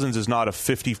 Kirk Cousins is not a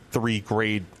 53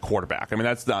 grade quarterback. I mean,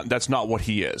 that's not what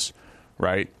he is,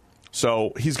 right?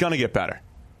 So he's going to get better.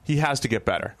 He has to get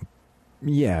better.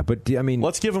 Yeah, but I mean,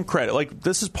 let's give him credit.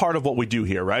 This is part of what we do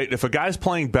here, right? If a guy's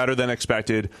playing better than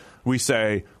expected, we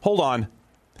say, hold on,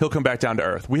 he'll come back down to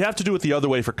earth. We have to do it the other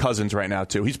way for Cousins right now,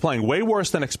 too. He's playing way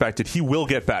worse than expected. He will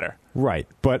get better. Right,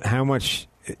 but how much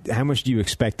do you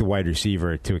expect the wide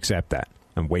receiver to accept that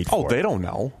and wait for it? Oh, they don't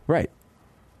know. Right.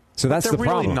 So that's the problem.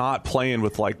 They're really not playing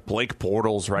with Blake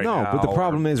Bortles right now. No, but the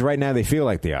problem is right now they feel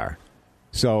like they are.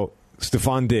 So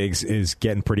Stephon Diggs is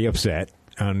getting pretty upset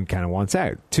and kind of wants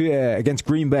out. Against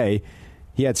Green Bay,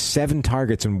 he had 7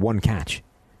 targets and 1 catch.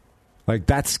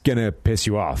 That's going to piss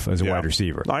you off as a wide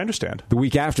receiver. I understand. The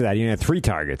week after that, he had 3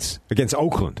 targets against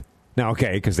Oakland. Now,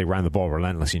 okay, because they ran the ball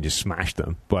relentlessly and just smashed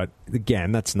them. But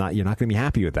again, you're not going to be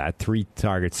happy with that. 3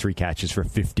 targets, 3 catches for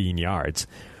 15 yards.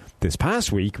 This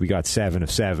past week, we got 7 of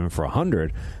 7 for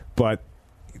 100. But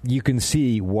you can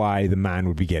see why the man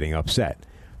would be getting upset.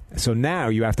 So now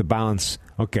you have to balance,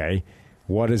 okay,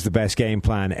 what is the best game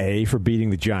plan, A, for beating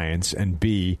the Giants, and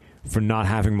B, for not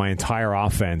having my entire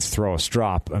offense throw a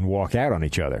strop and walk out on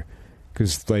each other?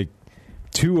 Because,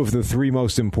 2 of the 3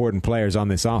 most important players on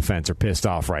this offense are pissed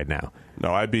off right now.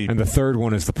 No, and the third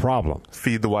one is the problem.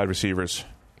 Feed the wide receivers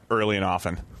early and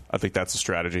often. I think that's the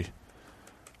strategy.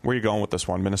 Where are you going with this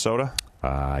one? Minnesota?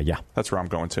 Yeah. That's where I'm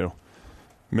going to.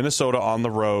 Minnesota on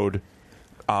the road.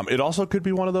 It also could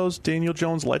be one of those Daniel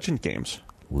Jones legend games.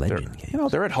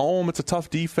 Games. They're at home. It's a tough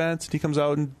defense. He comes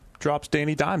out and drops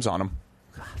Danny Dimes on him.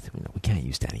 God, we can't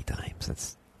use Danny Dimes.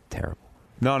 That's terrible.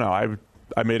 No.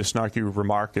 I made a snarky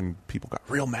remark and people got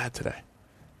real mad today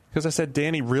because I said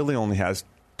Danny really only has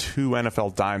 2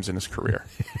 NFL dimes in his career.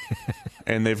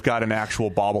 And they've got an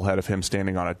actual bobblehead of him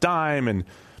standing on a dime. And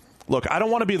look, I don't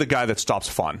want to be the guy that stops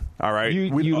fun. All right, I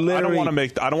don't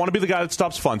want to be the guy that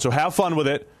stops fun. So have fun with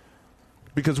it,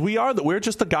 because we're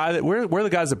just the guy that we're the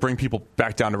guys that bring people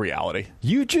back down to reality.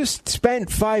 You just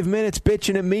spent 5 minutes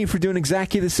bitching at me for doing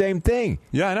exactly the same thing.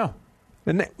 Yeah, I know.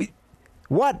 And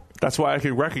what? That's why I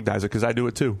can recognize it, because I do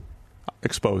it too.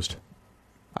 Exposed.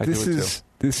 This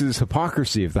is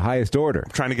hypocrisy of the highest order.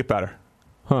 I'm trying to get better.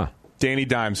 Huh. Danny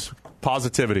Dimes.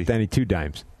 Positivity. Danny 2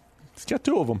 dimes. He's got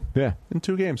 2 of them. Yeah. In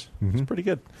 2 games. Mm-hmm. It's pretty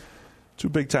good. 2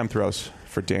 big-time throws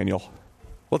for Daniel.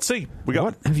 Let's see.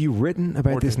 What have you written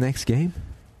about this next game?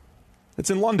 It's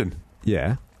in London.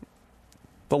 Yeah.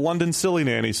 The London Silly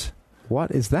Nannies. What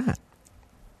is that?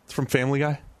 It's from Family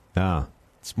Guy. Oh.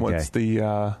 It's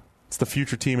the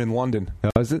future team in London.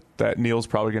 Oh, is it? That Neil's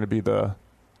probably going to be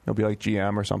he'll be like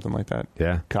GM or something like that.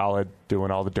 Yeah. Khaled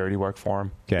doing all the dirty work for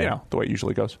him. Okay. You know, the way it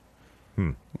usually goes.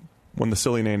 When the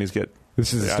Silly Nannies get...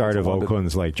 This is the start of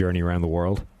Oakland's journey around the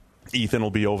world. Ethan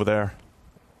will be over there.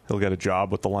 He'll get a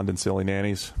job with the London Silly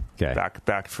Nannies. Okay.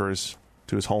 Back to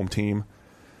his home team.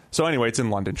 So anyway, it's in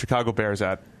London. Chicago Bears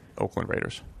at Oakland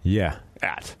Raiders. Yeah.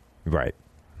 At. Right.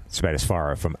 It's about as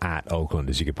far from at Oakland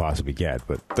as you could possibly get.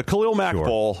 But the Khalil Mack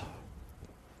Bowl.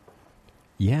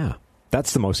 Yeah.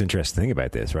 That's the most interesting thing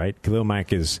about this, right? Khalil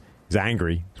Mack is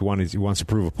angry. He wants to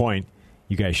prove a point.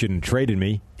 You guys shouldn't have traded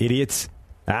me. Idiots.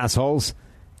 Assholes.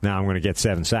 Now I'm going to get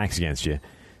 7 sacks against you.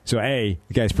 So A,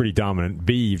 the guy's pretty dominant.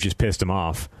 B, you've just pissed him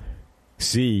off.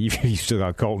 C, you've still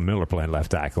got Colton Miller playing left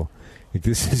tackle.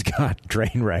 This has got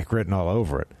train wreck written all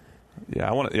over it.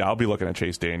 Yeah, I'll be looking at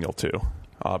Chase Daniel too,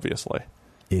 obviously.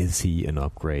 Is he an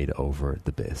upgrade over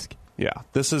the Bisc? Yeah,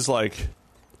 this is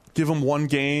give him 1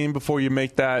 game before you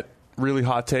make that really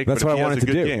hot take. That's what I wanted to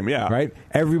do. Game, yeah. Right?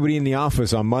 Everybody in the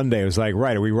office on Monday was like,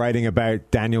 right, are we writing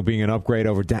about Daniel being an upgrade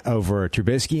over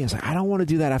Trubisky? I was like, I don't want to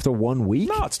do that after 1 week.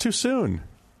 No, it's too soon.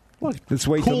 Look, let's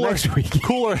wait till next week.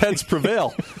 Cooler heads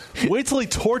prevail. Wait till he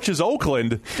torches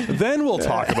Oakland, then we'll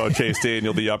talk about Chase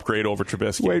Daniel, the upgrade over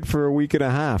Trubisky. Wait for a week and a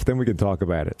half, then we can talk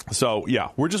about it. So, yeah,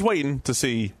 we're just waiting to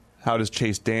see how does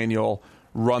Chase Daniel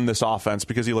run this offense,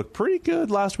 because he looked pretty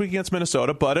good last week against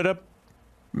Minnesota, but at a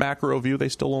macro view, they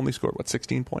still only scored,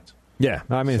 16 points? Yeah,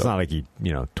 I mean, it's not like he,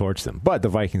 torched them. But the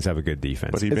Vikings have a good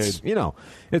defense. But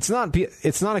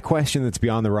it's not a question that's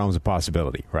beyond the realms of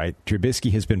possibility, right?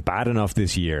 Trubisky has been bad enough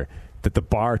this year that the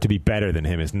bar to be better than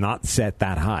him is not set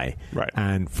that high. Right.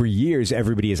 And for years,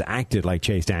 everybody has acted like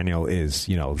Chase Daniel is,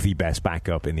 the best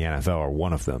backup in the NFL or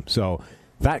one of them. So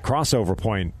that crossover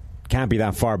point can't be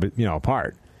that far,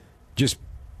 apart. Just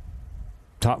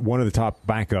one of the top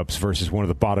backups versus one of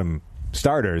the bottom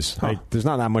starters. There's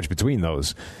not that much between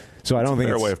those. So I don't think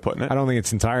way of putting it. I don't think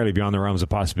it's entirely beyond the realms of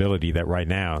possibility that right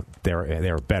now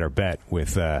they're a better bet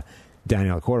with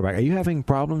Daniel at quarterback. Are you having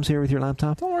problems here with your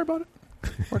laptop? Don't worry about it.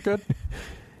 We're good.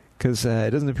 Because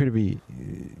it doesn't appear to be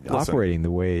operating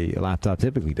the way a laptop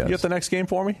typically does. You get the next game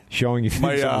for me? Showing you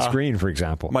things on the screen, for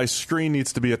example. My screen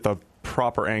needs to be at the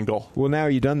proper angle. Well, now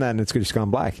you've done that and it's just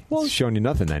gone black. Well, it's showing you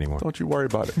nothing anymore. Don't you worry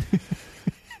about it.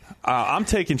 I'm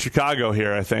taking Chicago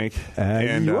here, I think.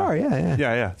 You are, yeah.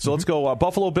 Yeah. So let's go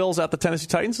Buffalo Bills at the Tennessee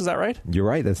Titans. Is that right? You're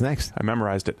right. That's next. I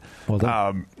memorized it. Well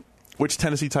done. Which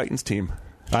Tennessee Titans team?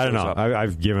 I don't know.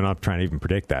 I've given up trying to even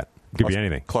predict that. Could be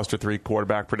anything. Cluster 3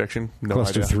 quarterback prediction? No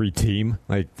Cluster idea. 3 team?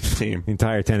 Team. The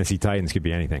entire Tennessee Titans could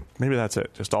be anything. Maybe that's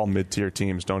it. Just all mid-tier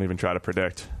teams. Don't even try to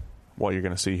predict what you're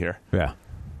going to see here. Yeah.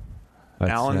 Is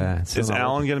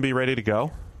Allen going to be ready to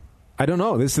go? I don't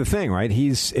know. This is the thing, right?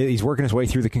 He's working his way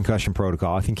through the concussion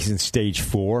protocol. I think he's in stage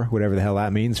 4, whatever the hell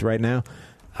that means right now.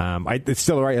 It's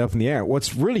still right up in the air.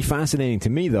 What's really fascinating to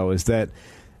me, though, is that,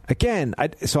 again,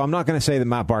 so I'm not going to say that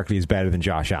Matt Barkley is better than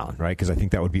Josh Allen, right? Because I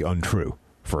think that would be untrue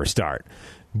for a start.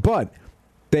 But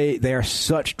they are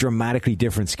such dramatically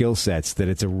different skill sets that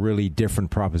it's a really different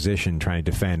proposition trying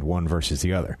to defend one versus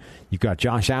the other. You've got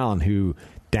Josh Allen, who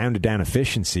down-to-down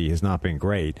efficiency has not been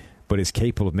great, but is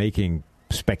capable of making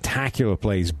spectacular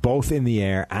plays both in the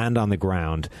air and on the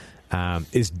ground,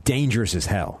 is dangerous as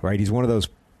hell, right? He's one of those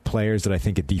players that I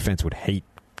think a defense would hate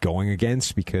going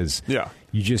against because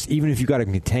you just, even if you got to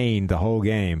contain the whole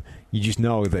game, you just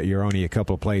know that you're only a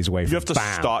couple of plays away from you have to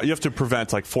stop. You have to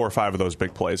prevent 4 or 5 of those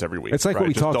big plays every week. It's like what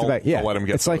we talked about. Yeah, let him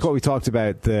get like what we talked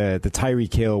about the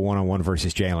Tyreek Hill one-on-one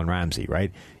versus Jalen Ramsey.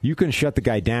 Right, you can shut the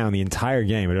guy down the entire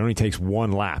game. It only takes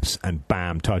 1 lapse and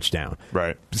bam, touchdown.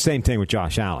 Right. The same thing with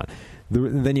Josh Allen.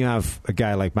 Then you have a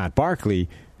guy like Matt Barkley,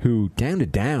 who down to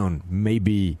down may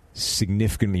be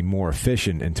significantly more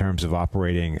efficient in terms of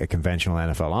operating a conventional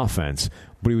NFL offense,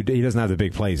 but he doesn't have the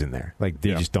big plays in there. Like,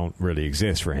 they just don't really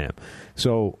exist for him.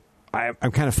 So I'm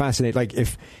kind of fascinated. Like,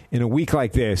 if in a week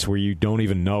like this where you don't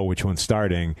even know which one's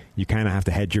starting, you kind of have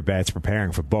to hedge your bets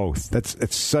preparing for both.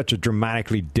 It's such a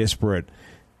dramatically disparate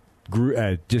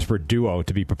duo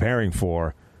to be preparing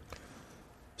for.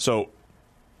 So,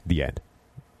 the end.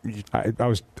 I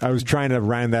was trying to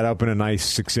round that up in a nice,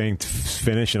 succinct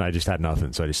finish, and I just had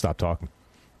nothing, so I just stopped talking.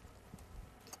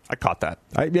 I caught that.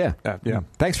 Yeah.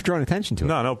 Thanks for drawing attention to it.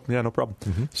 No problem.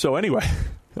 Mm-hmm. So anyway,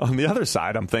 on the other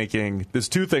side, I'm thinking there's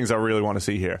two things I really want to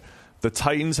see here. The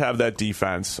Titans have that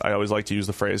defense. I always like to use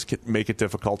the phrase, make it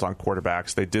difficult on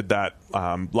quarterbacks. They did that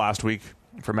last week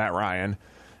for Matt Ryan.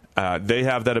 They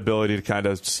have that ability to kind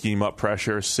of scheme up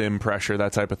pressure, sim pressure,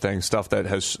 that type of thing, stuff that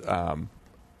has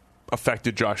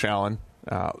affected Josh Allen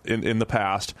in the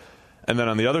past. And then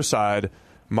on the other side,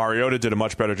 Mariota did a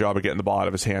much better job of getting the ball out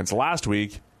of his hands last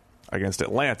week against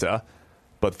Atlanta.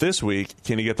 But this week,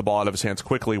 can he get the ball out of his hands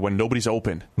quickly when nobody's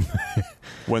open?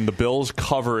 When the Bills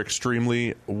cover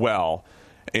extremely well.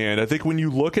 And I think when you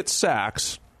look at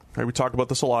sacks, right, we talk about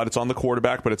this a lot, it's on the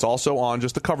quarterback, but it's also on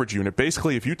just the coverage unit.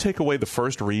 Basically, if you take away the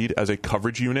first read as a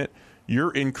coverage unit,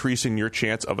 you're increasing your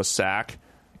chance of a sack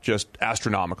just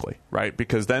astronomically, right?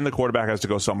 Because then the quarterback has to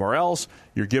go somewhere else.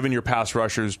 You're giving your pass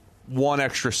rushers one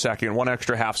extra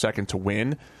half second to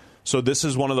win. So this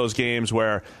is one of those games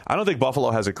where I don't think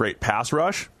Buffalo has a great pass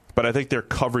rush, but I think their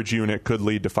coverage unit could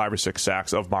lead to 5 or 6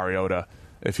 sacks of Mariota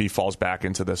if he falls back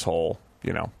into this whole,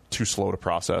 too slow to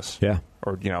process. Yeah.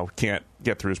 Or, can't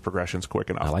get through his progressions quick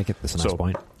enough. I like it. That's a nice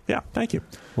point. Yeah, thank you.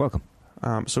 Welcome.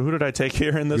 So who did I take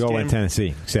here in this game? You all went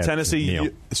Tennessee.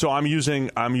 Tennessee. So I'm using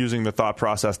the thought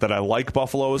process that I like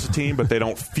Buffalo as a team, but they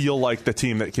don't feel like the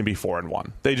team that can be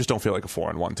 4-1. They just don't feel like a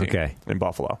 4-1 team in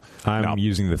Buffalo. I'm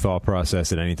using the thought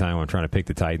process at any time I'm trying to pick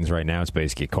the Titans right now. It's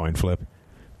basically a coin flip.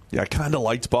 Yeah, I kind of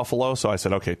liked Buffalo, so I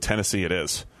said, okay, Tennessee it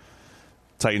is.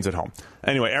 Titans at home.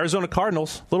 Anyway, Arizona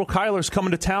Cardinals. Little Kyler's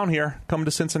coming to town here, coming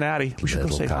to Cincinnati. We should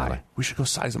go say hi. We should go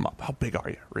size him up. How big are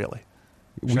you, really?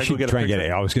 We should try and get it.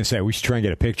 I was going to say, we should try and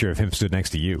get a picture of him stood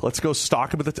next to you. Let's go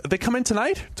stalk him. They come in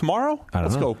tonight? Tomorrow?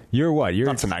 Let's go. You're what?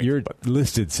 Not tonight. You're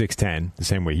listed 6'10", the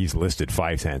same way he's listed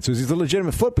 5'10". So there's a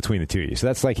legitimate foot between the two of you. So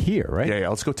that's like here, right? Yeah.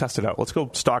 Let's go test it out. Let's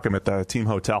go stalk him at the team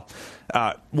hotel.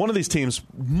 One of these teams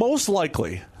most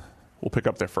likely will pick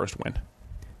up their first win.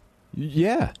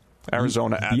 Yeah.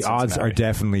 Arizona at Cincinnati. The odds are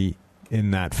definitely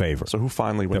in that favor. So who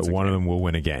finally wins that one of them will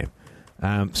win a game.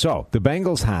 So the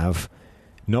Bengals have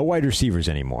no wide receivers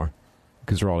anymore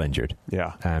because they're all injured.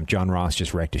 Yeah. John Ross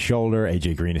just wrecked his shoulder.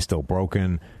 A.J. Green is still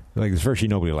broken. Like, there's virtually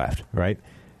nobody left, right?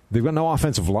 They've got no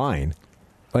offensive line.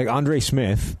 Like, Andre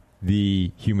Smith,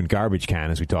 the human garbage can,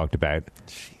 as we talked about,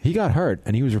 he got hurt,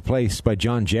 and he was replaced by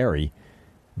John Jerry.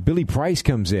 Billy Price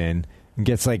comes in and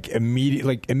gets,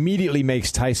 immediately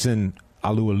makes Tyson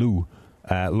Alualu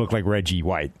look like Reggie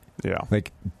White. Yeah.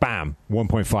 Like, bam,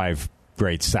 1.5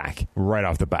 grade sack right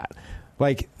off the bat.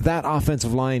 Like, that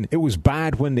offensive line, it was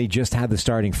bad when they just had the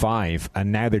starting 5,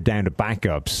 and now they're down to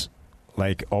backups,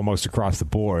 like, almost across the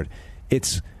board.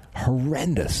 It's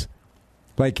horrendous.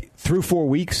 Like, through 4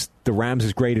 weeks, the Rams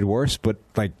is graded worse, but,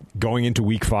 like, going into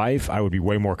week 5, I would be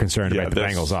way more concerned about the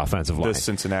Bengals' offensive line. This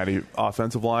Cincinnati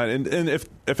offensive line. And if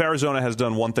Arizona has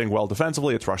done one thing well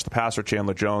defensively, it's rush the passer,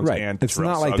 Chandler Jones. Right. And it's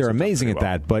not like they're amazing at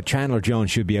that, but Chandler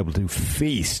Jones should be able to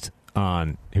feast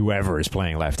on whoever is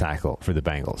playing left tackle for the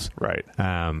Bengals. Right.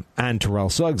 And Terrell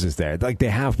Suggs is there. Like, they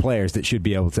have players that should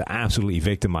be able to absolutely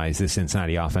victimize this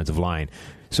Cincinnati offensive line.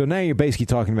 So now you're basically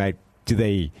talking about, do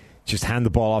they just hand the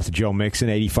ball off to Joe Mixon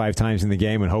 85 times in the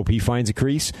game and hope he finds a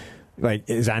crease? Like,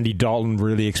 is Andy Dalton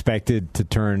really expected to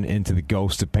turn into the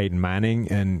ghost of Peyton Manning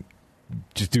and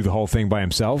just do the whole thing by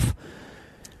himself?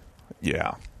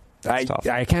 Yeah.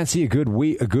 I can't see a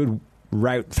good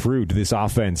route through to this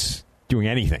offense doing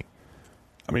anything.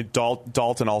 I mean,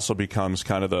 Dalton also becomes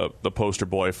kind of the poster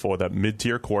boy for the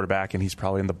mid-tier quarterback, and he's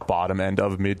probably in the bottom end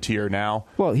of mid-tier now.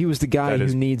 Well, he was the guy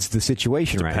who needs the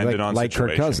situation right, like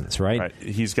Kirk Cousins, right?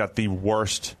 He's got the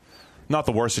worst, not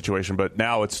the worst situation, but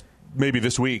now it's maybe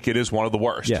this week it is one of the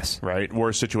worst. Yes, right.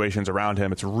 Worst situations around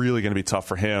him. It's really going to be tough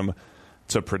for him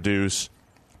to produce.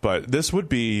 But this would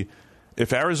be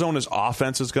if Arizona's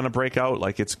offense is going to break out.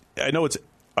 Like I know it's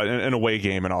an away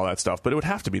game and all that stuff, but it would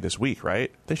have to be this week,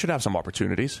 right? They should have some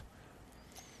opportunities.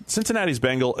 Cincinnati's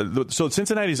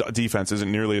defense isn't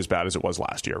nearly as bad as it was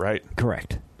last year, right?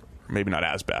 Correct. Maybe not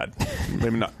as bad.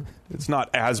 Maybe not. It's not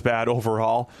as bad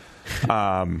overall.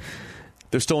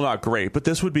 They're still not great, but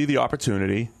this would be the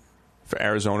opportunity for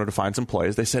Arizona to find some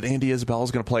plays. They said Andy Isabella is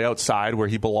going to play outside where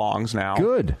he belongs now.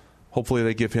 Good. Hopefully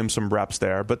they give him some reps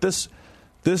there. But this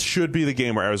should be the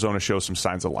game where Arizona shows some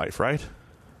signs of life, right?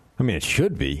 I mean, it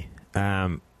should be.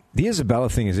 The Isabella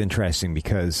thing is interesting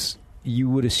because you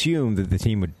would assume that the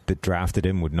team that drafted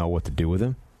him would know what to do with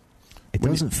him. It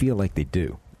doesn't feel like they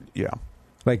do. Yeah.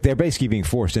 Like, they're basically being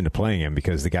forced into playing him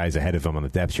because the guys ahead of him on the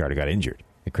depth chart got injured.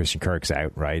 And Christian Kirk's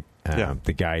out, right? Yeah.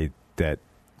 The guy that...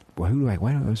 why do I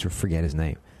always forget his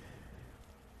name?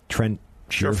 Trent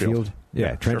Sherfield?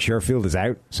 Yeah, Trent Sherfield is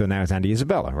out, so now it's Andy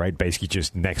Isabella, right? Basically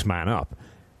just next man up.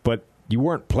 But you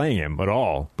weren't playing him at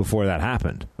all before that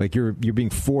happened. Like, you're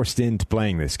being forced into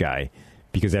playing this guy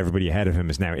because everybody ahead of him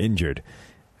is now injured.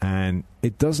 And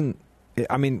it doesn't...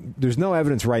 I mean, there's no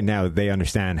evidence right now that they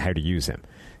understand how to use him.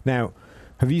 Now...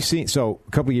 have you seen... so,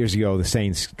 a couple of years ago, the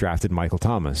Saints drafted Michael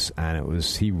Thomas, and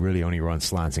he really only runs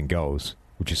slants and goes,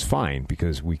 which is fine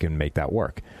because we can make that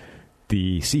work.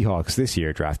 The Seahawks this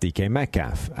year draft DK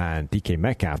Metcalf, and DK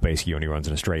Metcalf basically only runs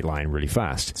in a straight line really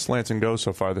fast. Slants and goes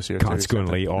so far this year.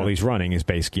 Consequently, all he's running is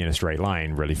basically in a straight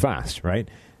line really fast, right?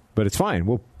 But it's fine.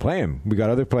 We'll play him. We got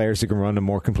other players that can run a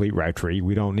more complete route tree.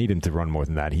 We don't need him to run more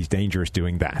than that. He's dangerous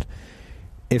doing that.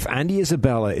 If Andy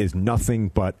Isabella is nothing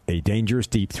but a dangerous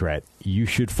deep threat, you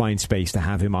should find space to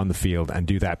have him on the field and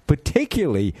do that,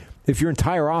 particularly if your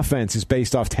entire offense is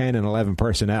based off 10 and 11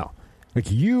 personnel.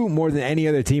 Like, you, more than any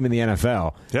other team in the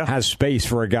NFL, has space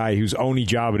for a guy whose only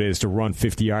job it is to run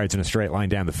 50 yards in a straight line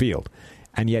down the field,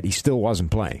 and yet he still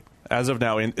wasn't playing. As of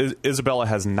now, Isabella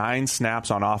has 9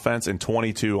 snaps on offense and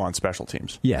 22 on special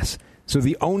teams. Yes. So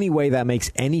the only way that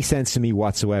makes any sense to me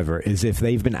whatsoever is if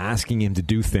they've been asking him to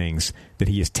do things that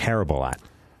he is terrible at,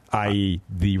 i.e.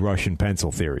 the Russian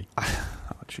pencil theory. Oh,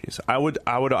 jeez. I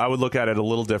would look at it a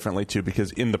little differently, too,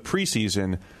 because in the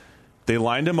preseason, they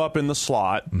lined him up in the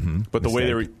slot, but the way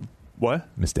they were... What?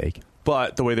 Mistake.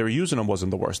 But the way they were using him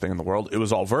wasn't the worst thing in the world. It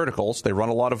was all verticals. They run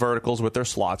a lot of verticals with their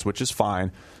slots, which is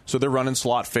fine. So they're running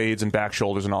slot fades and back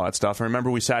shoulders and all that stuff. And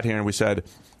remember, we sat here and we said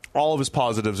all of his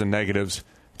positives and negatives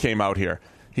came out here.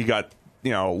 He got,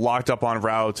 locked up on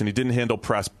routes and he didn't handle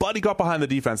press, but he got behind the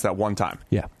defense that one time.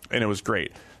 Yeah. And it was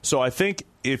great. So I think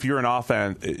if you're an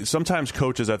offense, sometimes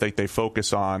coaches, I think they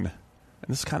focus on, and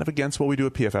this is kind of against what we do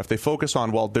at PFF, they focus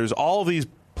on, well, there's all these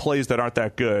plays that aren't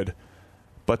that good,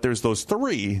 but there's those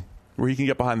 3 where he can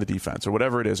get behind the defense or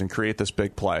whatever it is and create this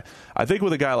big play. I think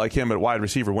with a guy like him at wide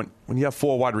receiver, when you have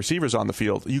 4 wide receivers on the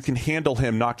field, you can handle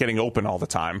him not getting open all the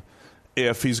time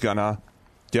if he's going to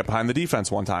get behind the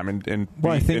defense one time and be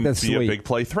a big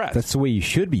play threat. That's the way you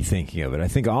should be thinking of it. I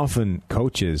think often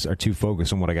coaches are too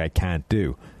focused on what a guy can't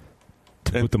do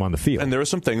to put them on the field. And there are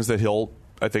some things that he'll,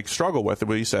 I think, struggle with,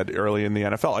 what he said early in the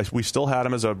NFL. We still had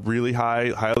him as a really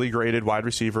highly graded wide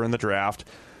receiver in the draft.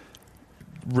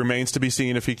 Remains to be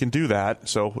seen if he can do that.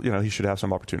 So, he should have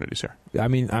some opportunities here. I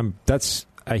mean, that's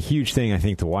a huge thing, I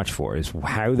think, to watch for is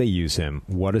how they use him,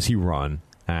 what does he run,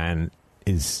 and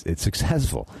is it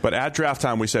successful? But at draft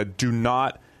time, we said,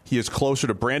 he is closer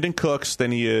to Brandon Cooks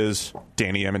than he is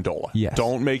Danny Amendola. Yes.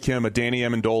 Don't make him a Danny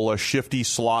Amendola, shifty,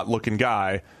 slot-looking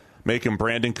guy. Make him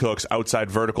Brandon Cooks,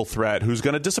 outside vertical threat, who's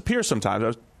going to disappear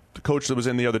sometimes. The coach that was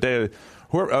in the other day,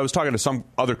 I was talking to some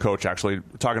other coach, actually,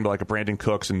 talking to like a Brandon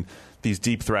Cooks and these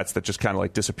deep threats that just kind of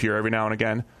like disappear every now and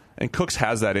again. And Cooks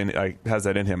has that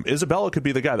in him. Isabella could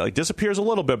be the guy that like disappears a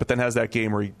little bit, but then has that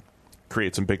game where he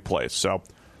creates some big plays. So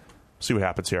see what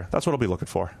happens here. That's what I'll be looking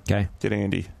for. Okay. Getting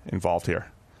Andy involved here.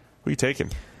 Who are you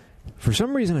taking? For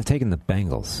some reason, I've taken the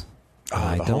Bengals.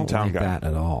 I don't like guy. that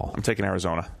at all. I'm taking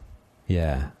Arizona.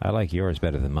 Yeah, I like yours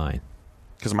better than mine.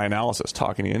 Because of my analysis,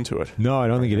 talking you into it. No, I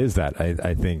don't think it is that.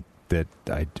 I think that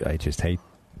I just hate...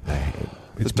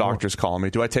 The doctor's calling me.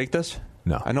 Do I take this?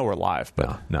 No. I know we're live,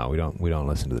 but... No, we don't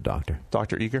listen to the doctor.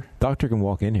 Dr. Eager? Doctor can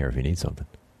walk in here if he needs something.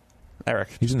 Eric.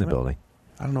 He's in the building.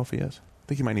 I don't know if he is. I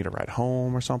think he might need a ride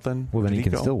home or something. Well, then he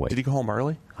can still wait. Did he go home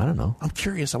early? I don't know. I'm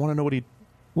curious. I want to know what he...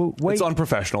 Well, wait. It's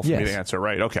unprofessional for me to answer,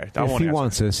 right? Okay. If he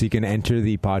wants us, he can enter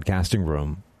the podcasting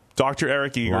room. Dr.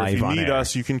 Eric Eager, if you need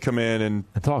us, you can come in and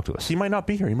talk to us. He might not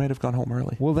be here. He might have gone home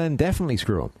early. Well, then definitely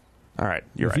screw him. All right.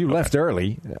 If you left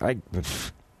early,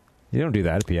 you don't do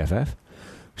that at PFF.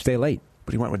 Stay late.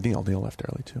 But he went with Neil. Neil left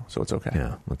early, too, so it's okay.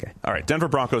 Yeah, okay. All right. Denver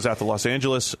Broncos at the Los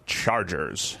Angeles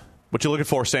Chargers. What you looking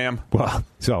for, Sam? Well,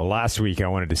 so last week I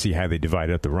wanted to see how they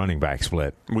divided up the running back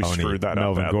split. We screwed that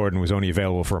up. Melvin Gordon was only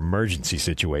available for emergency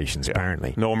situations,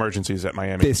 apparently. No emergencies at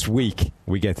Miami. This week,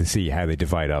 we get to see how they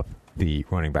divide up the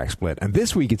running back split. And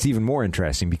this week, it's even more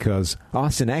interesting because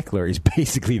Austin Eckler is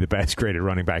basically the best graded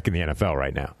running back in the NFL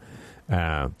right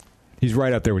now. He's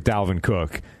right up there with Dalvin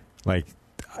Cook. Like,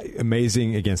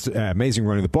 amazing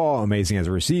running the ball, amazing as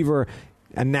a receiver,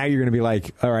 and now you're going to be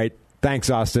like, all right, thanks,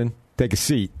 Austin. Take a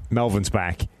seat. Melvin's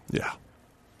back. Yeah.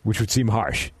 Which would seem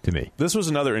harsh to me. This was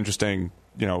another interesting,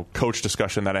 coach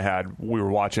discussion that I had. We were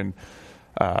watching.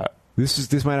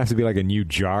 This might have to be like a new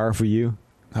jar for you.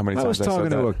 How many times I was talking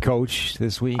to a coach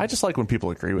this week. I just like when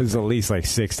people agree with me. This is at least like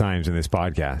 6 times in this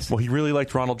podcast. Well, he really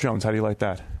liked Ronald Jones. How do you like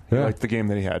that? He liked the game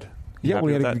that he had. He had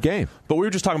a good game. But we were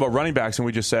just talking about running backs, and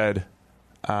we just said,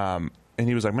 and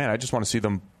he was like, man, I just want to see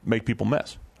them make people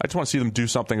miss. I just want to see them do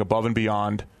something above and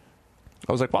beyond.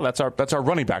 I was like, well, that's our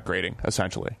running back grading,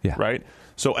 essentially. Yeah. Right?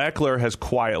 So Eckler has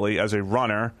quietly, as a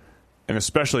runner, and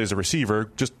especially as a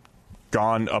receiver, just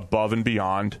gone above and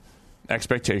beyond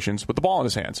expectations with the ball in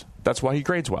his hands. That's why he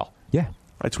grades well. Yeah.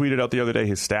 I tweeted out the other day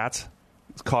his stats.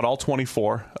 He's caught all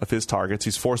 24 of his targets.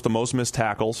 He's forced the most missed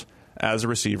tackles as a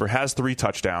receiver, has 3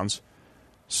 touchdowns.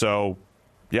 So,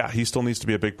 yeah, he still needs to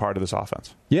be a big part of this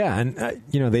offense. Yeah, and,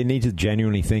 they need to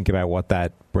genuinely think about what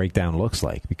that breakdown looks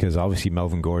like, because obviously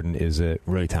Melvin Gordon is a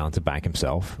really talented back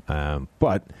himself.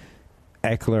 But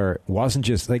Eckler wasn't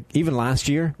just, like, even last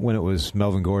year when it was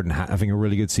Melvin Gordon having a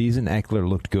really good season, Eckler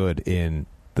looked good in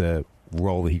the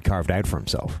role that he carved out for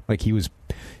himself. Like, he was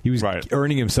right.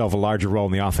 Earning himself a larger role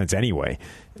in the offense anyway.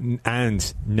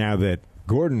 And now that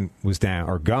Gordon was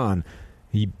gone,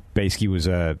 he basically was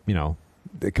a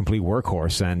complete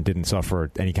workhorse and didn't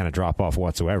suffer any kind of drop-off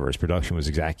whatsoever. His production was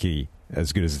exactly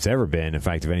as good as it's ever been. In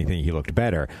fact, if anything, he looked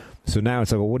better. So now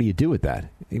it's like, well, what do you do with that?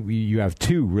 You have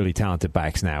 2 really talented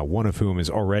backs now, one of whom is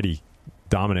already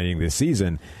dominating this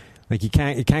season. Like, you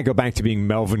can't go back to being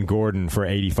Melvin Gordon for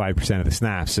 85% of the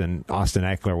snaps and Austin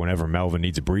Eckler whenever Melvin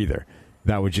needs a breather.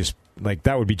 That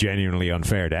would be genuinely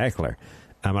unfair to Eckler.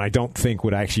 And I don't think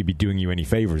would actually be doing you any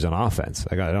favors on offense.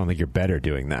 I don't think you're better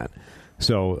doing that.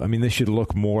 So, I mean, this should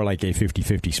look more like a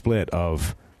 50-50 split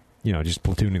of, just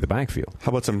platooning the backfield.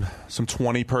 How about some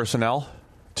 20 personnel?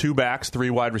 2 backs, 3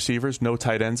 wide receivers, no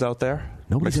tight ends out there.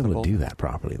 Nobody's able to do that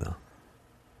properly, though.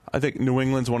 I think New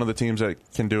England's one of the teams that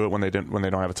can do it when they don't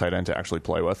have a tight end to actually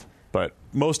play with. But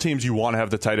most teams, you want to have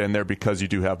the tight end there because you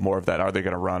do have more of that. Are they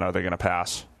going to run? Are they going to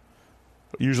pass?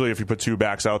 Usually if you put 2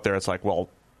 backs out there, it's like, well,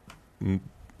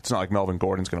 it's not like Melvin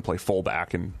Gordon's going to play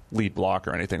fullback and lead block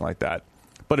or anything like that.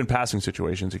 But in passing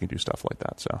situations, you can do stuff like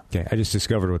that. So, okay, I just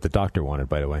discovered what the doctor wanted,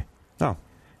 by the way. Oh.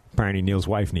 Apparently Neil's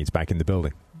wife needs back in the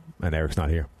building, and Eric's not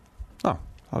here. Oh,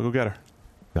 I'll go get her.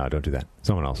 No, don't do that.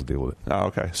 Someone else will deal with it. Oh,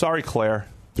 okay. Sorry, Claire.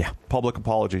 Yeah. Public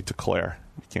apology to Claire.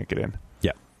 You can't get in.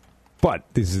 Yeah. But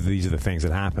these are the things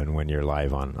that happen when you're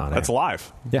live on That's air.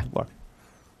 Live. Yeah. Look.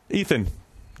 Ethan,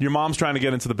 your mom's trying to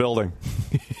get into the building.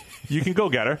 You can go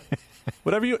get her.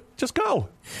 Just go.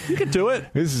 You can do it.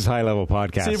 This is high-level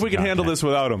podcast. See if we can handle this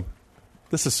without him.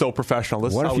 This is so professional.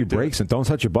 What if he breaks it? Don't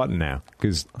touch your button now,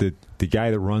 because the guy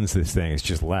that runs this thing has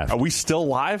just left. Are we still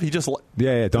live? He just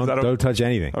Yeah. Don't touch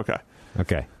anything.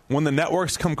 Okay. When the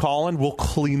networks come calling, we'll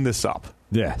clean this up.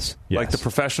 Yes. Like the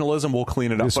professionalism, we'll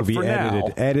clean it this up. This will be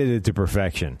edited to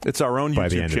perfection. It's our own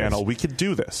YouTube channel. We could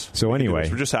do this. So anyway,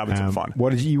 we're just having some fun. What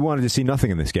did you wanted to see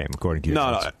nothing in this game, according to you?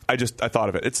 No. I thought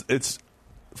of it. It's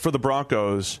for the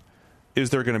Broncos. Is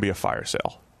there going to be a fire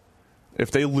sale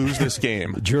if they lose this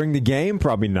game during the game?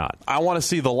 Probably not. I want to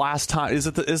see the last time. Is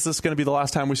this going to be the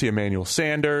last time we see Emmanuel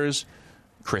Sanders,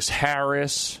 Chris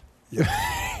Harris?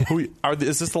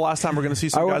 Is this the last time we're going to see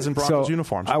some guys in Broncos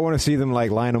uniforms? I want to see them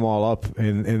line them all up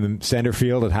in the center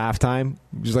field at halftime,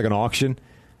 just like an auction.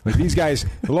 Like these guys,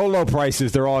 low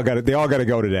prices. They all got to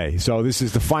go today. So this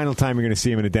is the final time you're going to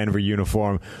see them in a Denver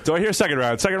uniform. Do I hear second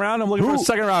round? Second round? I'm looking for a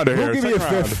second rounder here. Who'll give you a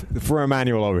fifth for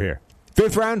Emmanuel over here?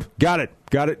 5th round? Got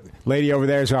it. Lady over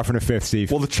there is offering a 5th,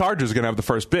 Steve. Well, the Chargers are going to have the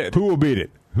first bid. Who will beat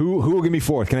it? Who will give me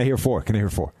 4th? Can I hear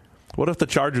 4? What if the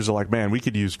Chargers are like, man, we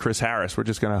could use Chris Harris. We're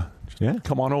just going to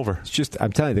come on over. It's just,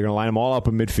 I'm telling you, they're going to line them all up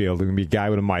in midfield. There's going to be a guy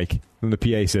with a mic from the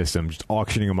PA system just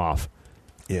auctioning them off.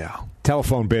 Yeah.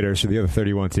 Telephone bidders for the other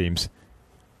 31 teams.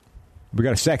 We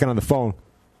got a second on the phone.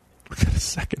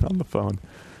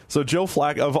 So Joe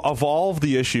Flacco, of all of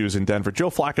the issues in Denver, Joe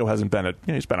Flacco hasn't been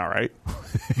he's been all right.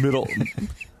 middle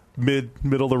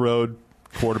of the road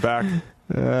quarterback,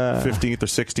 15th or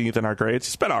 16th in our grades.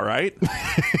 He's been all right.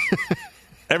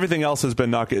 Everything else has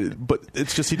been not good, but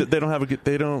it's just they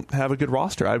don't have a good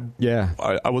roster.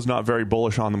 I was not very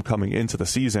bullish on them coming into the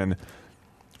season.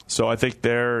 So I think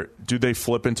do they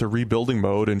flip into rebuilding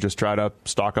mode and just try to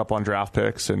stock up on draft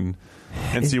picks and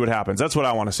see what happens? That's what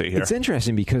I want to see here. It's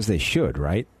interesting because they should,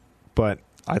 right? But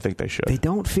I think they should. They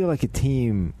don't feel like a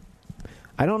team.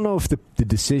 I don't know if the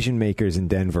decision makers in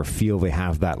Denver feel they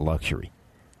have that luxury.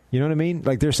 You know what I mean?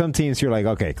 Like there's some teams you're like,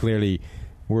 okay, clearly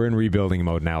we're in rebuilding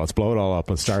mode now. Let's blow it all up.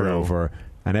 Let's start over.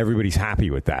 and everybody's happy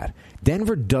with that.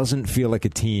 Denver doesn't feel like a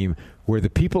team where the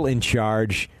people in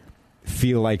charge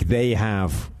feel like they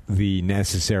have the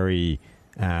necessary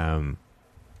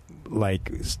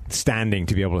standing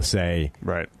to be able to say,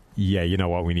 right, yeah, you know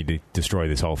what, we need to destroy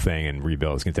this whole thing and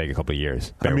rebuild. It's going to take a couple of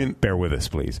years. Bear with us,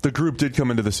 please. The group did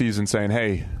come into the season saying,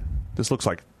 hey, this looks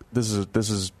like this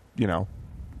is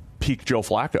peak Joe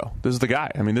Flacco. This is the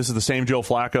guy. I mean, this is the same Joe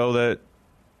Flacco that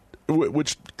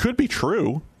which could be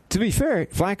true. To be fair,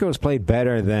 Flacco's played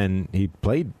better than he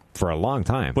played for a long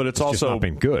time. But it's also just not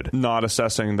been good. Not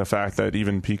assessing the fact that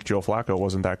even peak Joe Flacco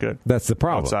wasn't that good. That's the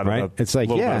problem, right? It's like,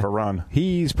 little bit of a run.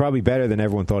 He's probably better than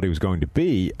everyone thought he was going to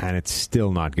be, and it's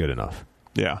still not good enough.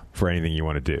 Yeah. For anything you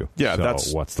want to do. Yeah,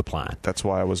 so what's the plan? That's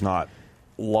why I was not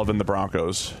loving the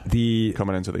Broncos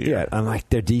coming into the year. Yeah, and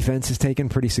their defense has taken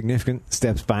pretty significant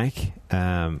steps back.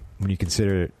 When you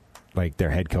consider their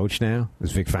head coach now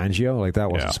is Vic Fangio,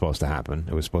 that wasn't supposed to happen.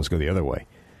 It was supposed to go the other way.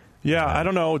 Yeah, I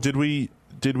don't know. Did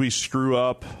we screw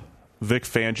up Vic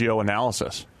Fangio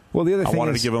analysis? Well, the other thing I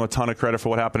wanted to give him a ton of credit for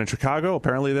what happened in Chicago.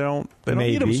 Apparently, they don't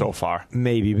need him so far.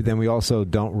 Maybe, but then we also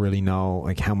don't really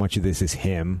know how much of this is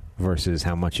him versus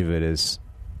how much of it is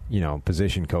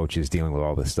position coaches dealing with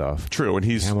all this stuff. True, and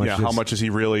how much is he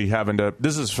really having to...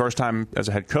 This is his first time as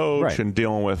a head coach and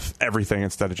dealing with everything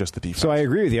instead of just the defense. So I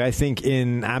agree with you. I think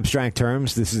in abstract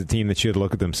terms, this is a team that should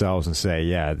look at themselves and say,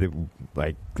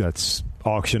 let's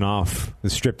auction off,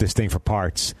 let's strip this thing for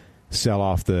parts, sell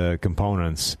off the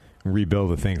components,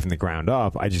 rebuild the thing from the ground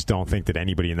up. I just don't think that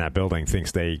anybody in that building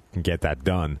thinks they can get that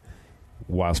done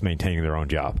whilst maintaining their own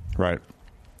job. Right.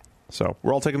 So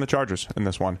we're all taking the Chargers in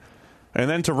this one. And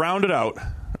then to round out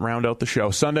the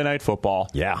show, Sunday Night Football.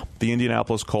 Yeah. The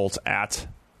Indianapolis Colts at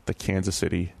the Kansas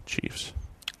City Chiefs.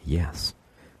 Yes.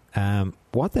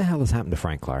 What the hell has happened to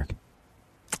Frank Clark?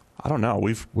 I don't know.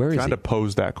 We've kind of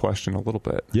posed that question a little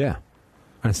bit. Yeah.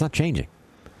 And it's not changing.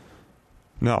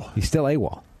 No. He's still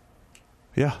AWOL.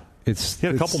 Yeah. He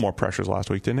had a couple more pressures last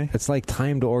week, didn't he? It's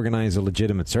time to organize a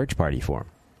legitimate search party for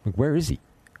him. Where is he?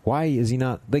 Why is he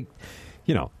not...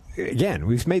 Again,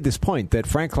 we've made this point that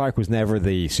Frank Clark was never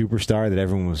the superstar that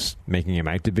everyone was making him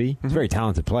out to be. He's a very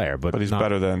talented player, but he's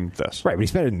better than this. Right, but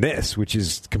he's better than this, which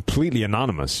is completely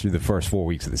anonymous through the first 4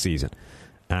 weeks of the season.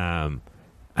 And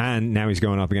now he's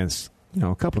going up against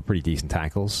a couple of pretty decent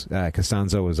tackles.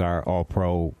 Costanzo was our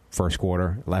all-pro first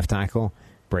quarter left tackle.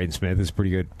 Braden Smith is a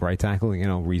pretty good right tackle,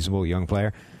 reasonable young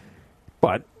player.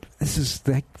 But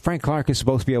Frank Clark is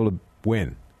supposed to be able to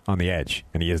win on the edge,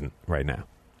 and he isn't right now.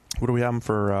 What do we have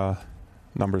for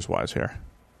numbers-wise here?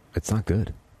 It's not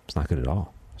good. It's not good at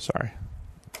all. Sorry.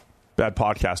 Bad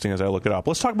podcasting as I look it up.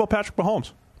 Let's talk about Patrick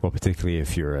Mahomes. Well, particularly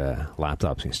if your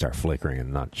laptop's going to start flickering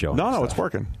and not showing. No, it's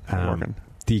working. It's working.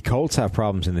 The Colts have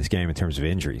problems in this game in terms of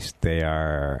injuries. They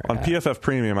are... On PFF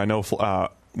Premium, I know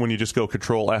when you just go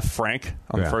Control F Frank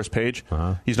on the first page,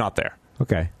 he's not there.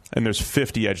 Okay. And there's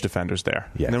 50 edge defenders there.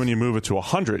 Yes. And then when you move it to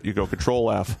 100, you go Control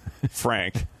F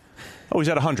Frank. Oh, he's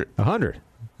at 100. 100.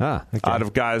 Okay. Out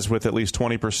of guys with at least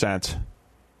 20%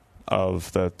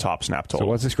 of the top snap total. So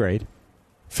what's his grade?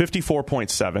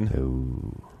 54.7.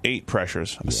 Ooh. 8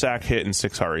 pressures, a sack hit, and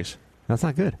 6 hurries. That's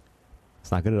not good.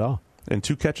 It's not good at all. And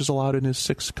 2 catches allowed in his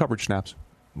 6 coverage snaps.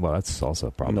 Well, that's also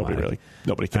problematic.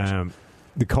 Nobody cares.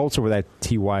 The Colts are without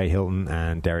T.Y. Hilton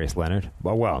and Darius Leonard.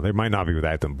 Well, they might not be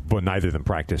without them, but neither of them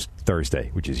practiced Thursday,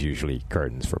 which is usually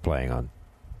curtains for playing on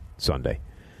Sunday.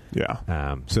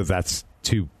 Yeah. So that's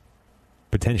 2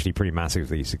 potentially pretty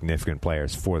massively significant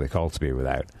players for the Colts to be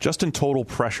without. Just in total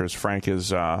pressures, Frank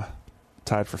is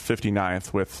tied for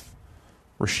 59th with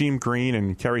Rasheem Green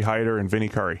and Kerry Hyder and Vinny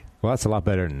Curry. Well, that's a lot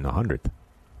better than 100th.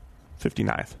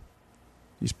 59th.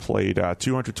 He's played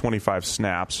 225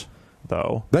 snaps,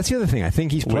 though. That's the other thing. I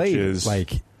think he's played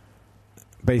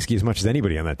basically as much as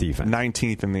anybody on that defense.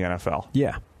 19th in the NFL.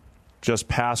 Yeah. Just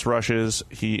pass rushes,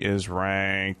 he is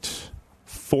ranked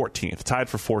 14th, tied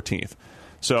for 14th.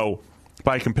 So,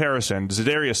 by comparison,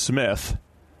 Zadarius Smith,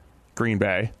 Green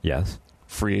Bay, yes,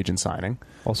 free agent signing,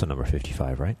 also number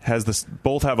 55, right?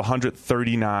 Both have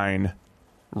 139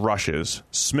 rushes.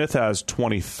 Smith has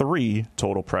 23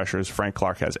 total pressures. Frank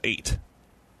Clark has 8.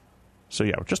 So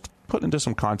yeah, just put into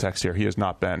some context here. He has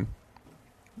not been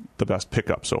the best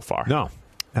pickup so far. No.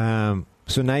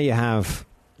 So now you have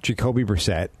Jacoby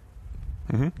Brissett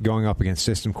going up against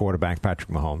system quarterback Patrick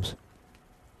Mahomes.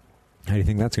 How do you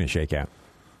think that's going to shake out?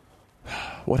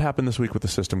 What happened this week with the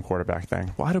system quarterback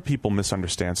thing? Why do people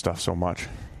misunderstand stuff so much?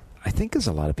 I think because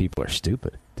a lot of people are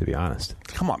stupid, to be honest.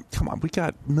 Come on. We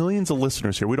got millions of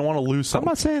listeners here. We don't want to lose some. I'm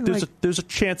not saying there's a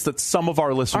chance that some of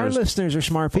our listeners... Our listeners are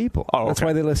smart people. Oh, okay. That's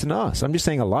why they listen to us. I'm just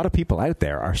saying a lot of people out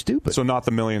there are stupid. So not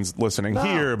the millions listening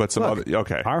here, but some other...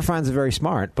 Okay. Our fans are very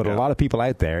smart, but a lot of people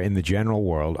out there in the general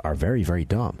world are very, very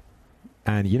dumb.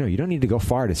 And, you don't need to go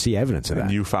far to see evidence of that.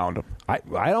 And you found them.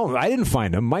 I didn't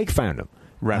find them. Mike found them.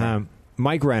 Renner.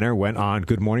 Mike Renner went on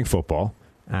Good Morning Football,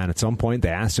 and at some point they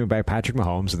asked him about Patrick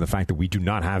Mahomes and the fact that we do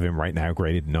not have him right now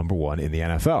graded number 1 in the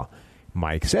NFL.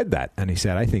 Mike said that, and he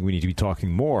said, I think we need to be talking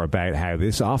more about how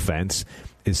this offense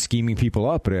is scheming people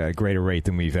up at a greater rate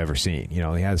than we've ever seen. He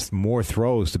has more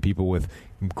throws to people with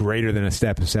greater than a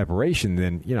step of separation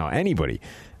than, anybody.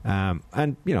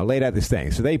 And laid out this thing.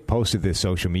 So they posted this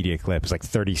social media clip. It's like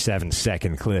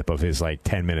 37-second clip of his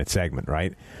 10-minute segment,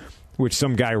 right? Which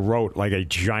some guy wrote like a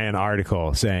giant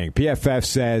article saying, PFF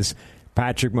says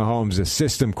Patrick Mahomes is a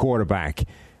system quarterback,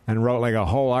 and wrote like a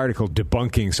whole article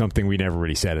debunking something we never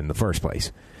really said in the first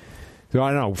place. So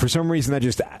I don't know. For some reason, that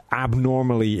just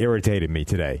abnormally irritated me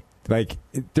today. Like,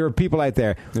 there are people out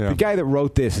there. Yeah. The guy that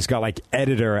wrote this has got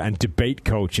editor and debate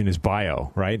coach in his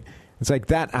bio, right? It's like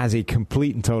that has a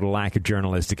complete and total lack of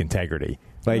journalistic integrity.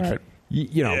 Right.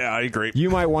 Yeah, I agree. You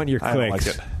might want your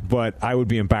clicks, but I would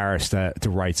be embarrassed to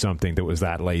write something that was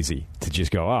that lazy to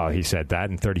just go, oh, he said that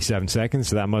in 37 seconds.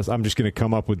 So I'm just going to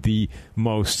come up with the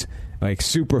most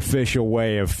superficial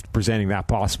way of presenting that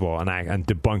possible and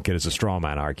debunk it as a straw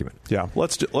man argument. Yeah,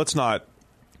 let's not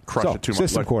crush it too much.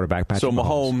 System quarterback Patrick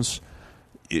Mahomes.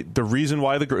 The reason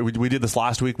why we did this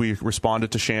last week, we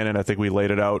responded to Shannon. I think we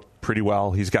laid it out pretty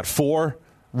well. He's got 4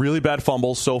 really bad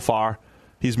fumbles so far.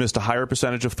 He's missed a higher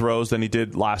percentage of throws than he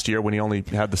did last year when he only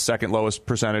had the second lowest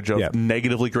percentage of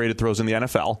negatively graded throws in the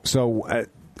NFL. So,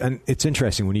 and it's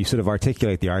interesting when you sort of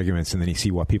articulate the arguments and then you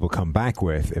see what people come back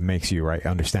with, it makes you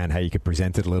understand how you could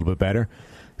present it a little bit better.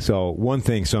 So one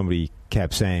thing somebody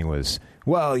kept saying was,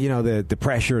 well, the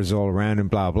pressure is all around and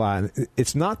blah, blah.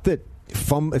 It's not that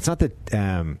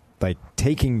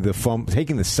taking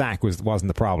the sack wasn't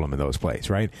the problem in those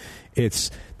plays, right?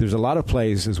 There's a lot of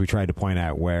plays, as we tried to point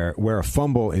out, where a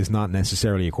fumble is not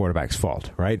necessarily a quarterback's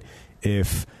fault, right?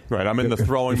 I'm in the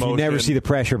throwing motion. You never see the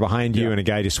pressure behind you and a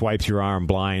guy just swipes your arm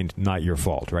blind, not your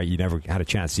fault, right? You never had a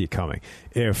chance to see it coming.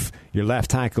 If your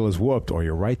left tackle is whooped or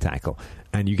your right tackle,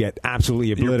 and you get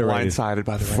absolutely obliterated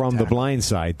from the blind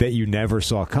side that you never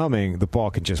saw coming, the ball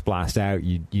can just blast out.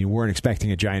 You weren't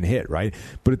expecting a giant hit, right?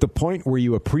 But at the point where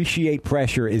you appreciate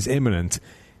pressure is imminent,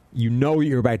 you know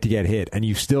you're about to get hit, and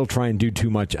you still try and do too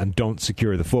much and don't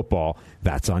secure the football,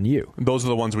 that's on you. Those are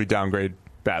the ones we downgrade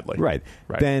badly. Right.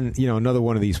 Then, another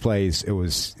one of these plays, it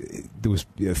was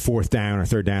 4th down or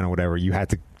 3rd down or whatever. You had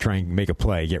to try and make a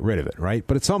play, get rid of it, right?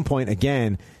 But at some point,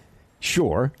 again,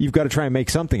 sure, you've got to try and make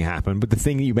something happen, but the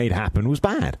thing that you made happen was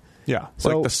bad. Yeah.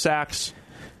 So, the sack's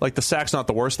not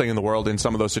the worst thing in the world in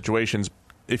some of those situations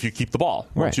if you keep the ball.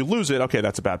 Once you lose it, okay,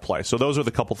 that's a bad play. So those are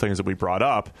the couple things that we brought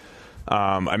up.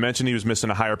 I mentioned he was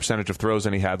missing a higher percentage of throws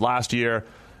than he had last year,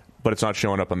 but it's not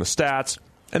showing up on the stats.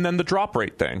 And then the drop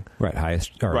rate thing. Right,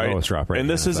 highest or lowest drop rate. And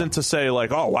this isn't to say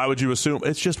why would you assume?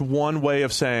 It's just one way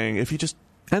of saying if you just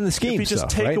and the scheme if you just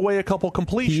stuff, take away a couple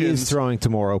completions, he is throwing to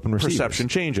more open receivers. Perception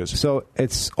changes. So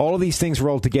it's all of these things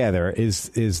rolled together is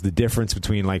the difference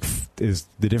between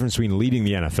leading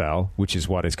the NFL, which is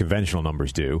what his conventional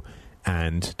numbers do,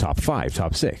 and top 5,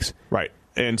 top 6. Right.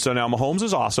 And so now Mahomes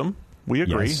is awesome. We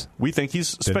agree. Yes. We think he's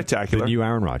spectacular. The new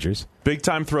Aaron Rodgers.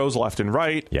 Big-time throws left and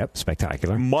right. Yep,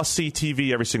 spectacular. Must-see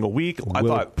TV every single week. I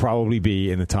thought probably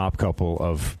be in the top couple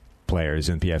of players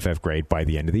in PFF grade by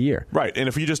the end of the year. Right, and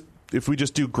if we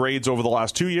just do grades over the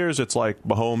last 2 years, it's like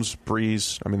Mahomes,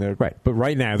 Breeze. I mean, they're right. But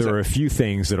right now, there are a few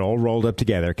things that all rolled up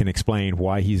together can explain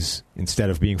why he's, instead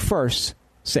of being 1st,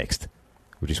 6th,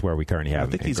 which is where we currently have him.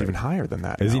 I think he's even higher than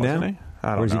that. Is he now? I don't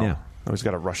know. Where's he now? Oh, he's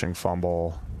got a rushing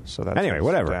fumble. So that's anyway,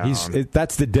 whatever.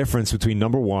 That's the difference between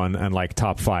number 1 and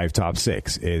top 5, top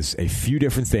 6 is a few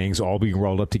different things all being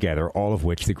rolled up together, all of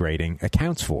which the grading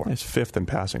accounts for. It's 5th in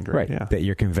passing grade, right? Yeah. That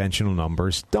your conventional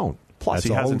numbers don't. Plus,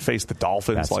 he hasn't faced the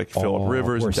Dolphins like Phillip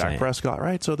Rivers and Dak Prescott,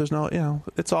 right? So there's no,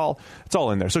 it's all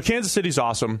in there. So Kansas City's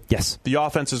awesome. Yes, the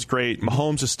offense is great.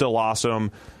 Mahomes is still awesome.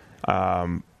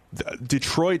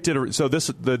 Detroit did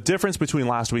the difference between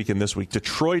last week and this week.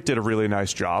 Detroit did a really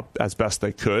nice job as best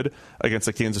they could against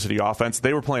the Kansas City offense.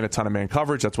 They were playing a ton of man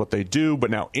coverage. That's what they do.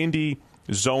 But now Indy,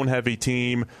 zone heavy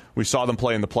team. We saw them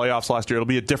play in the playoffs last year. It'll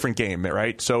be a different game,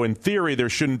 right? So in theory, there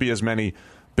shouldn't be as many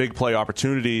big play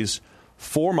opportunities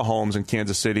for Mahomes in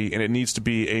Kansas City, and it needs to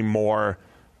be a more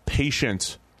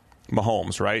patient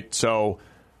Mahomes, right? So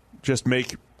just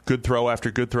make good throw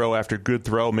after good throw after good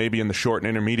throw, maybe in the short and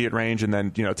intermediate range, and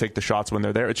then take the shots when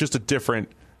they're there. It's just a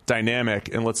different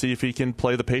dynamic, and let's see if he can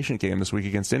play the patient game this week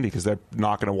against Indy, because they're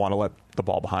not going to want to let the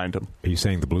ball behind him. Are you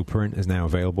saying the blueprint is now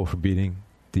available for beating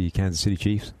the Kansas City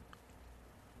Chiefs?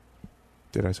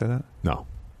 Did I say that? No.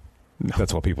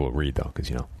 That's what people read, though, because,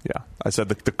 Yeah. I said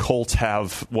the Colts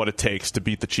have what it takes to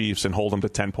beat the Chiefs and hold them to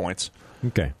 10 points.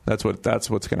 Okay. That's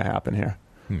what's going to happen here.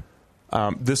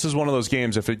 This is one of those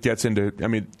games, if it gets into...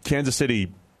 Kansas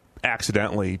City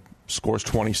accidentally scores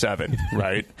 27,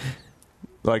 right?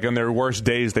 Like, on their worst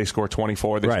days, they score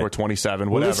 24, they score 27,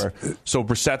 whatever. So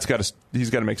Brissett's got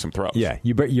to make some throws. Yeah,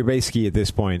 you're basically at this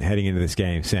point heading into this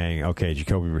game saying, okay,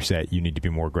 Jacoby Brissett, you need to be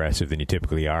more aggressive than you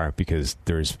typically are, because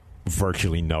there's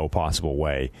virtually no possible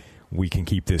way we can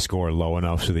keep this score low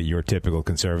enough so that your typical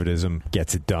conservatism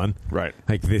gets it done. Right.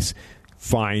 Like this,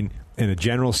 fine. In a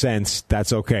general sense,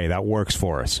 that's okay. That works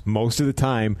for us. Most of the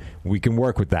time, we can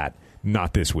work with that.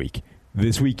 Not this week.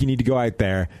 This week, you need to go out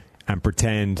there and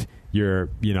pretend you're,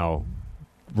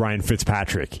 Ryan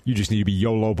Fitzpatrick. You just need to be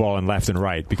YOLO balling left and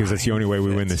right, because that's the only way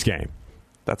we win this game.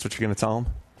 That's what you're going to tell him?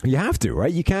 You have to,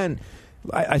 right? You can't.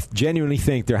 I genuinely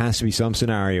think there has to be some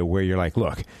scenario where you're like,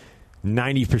 look,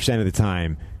 90% of the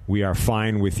time, we are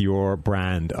fine with your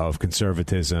brand of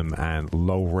conservatism and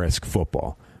low-risk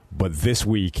football. But this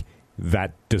week,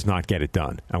 that does not get it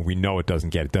done. And we know it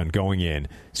doesn't get it done going in.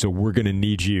 So we're going to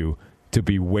need you to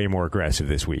be way more aggressive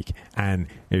this week. And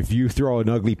if you throw an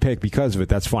ugly pick because of it,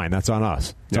 that's fine. That's on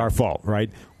us. It's our fault, right?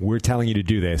 We're telling you to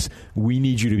do this. We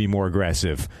need you to be more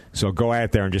aggressive. So go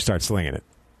out there and just start slinging it.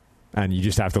 And you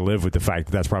just have to live with the fact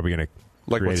that that's probably going to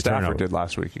like what Stafford turnover. did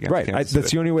last week against Kansas City.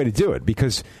 That's the only way to do it,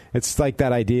 because it's like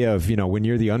that idea of, when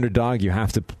you're the underdog, you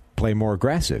have to play more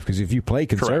aggressive, because if you play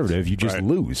conservative, you just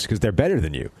lose because they're better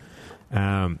than you.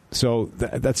 So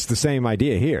that's the same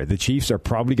idea here. The Chiefs are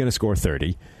probably going to score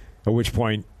 30, at which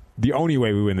point the only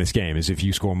way we win this game is if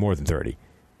you score more than 30.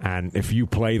 And if you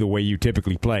play the way you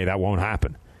typically play, that won't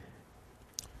happen.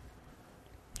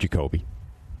 Jacoby.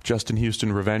 Justin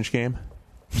Houston revenge game?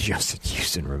 Justin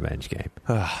Houston revenge game.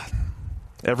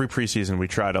 Every preseason we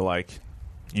try to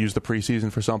use the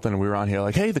preseason for something, and we were on here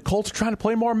like, hey, the Colts are trying to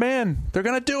play more man. They're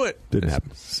going to do it. Didn't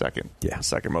happen. Second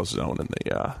most zone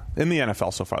in the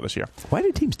NFL so far this year. Why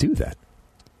do teams do that?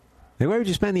 Why would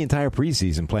you spend the entire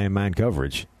preseason playing man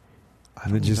coverage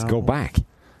and then just go back?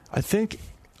 I think,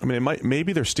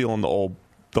 maybe they're stealing the whole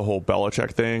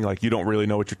Belichick thing. Like, you don't really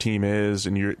know what your team is,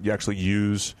 and you actually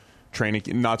use training,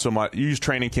 not so much. You use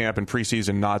training camp and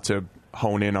preseason not to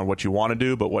hone in on what you want to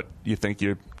do, but what you think.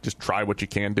 You just try what you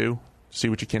can do, see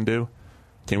what you can do.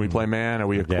 Can we play man? Are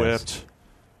we equipped?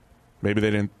 Maybe they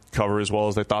didn't cover as well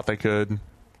as they thought they could.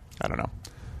 I don't know.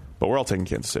 But we're all taking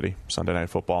Kansas City Sunday Night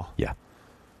Football. Yeah.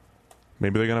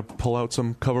 Maybe they're going to pull out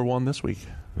some cover one this week.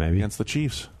 Maybe against the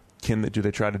Chiefs. Do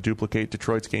they try to duplicate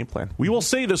Detroit's game plan? We will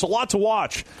see. There's a lot to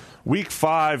watch. Week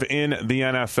 5 in the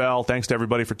NFL. Thanks to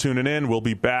everybody for tuning in. We'll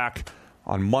be back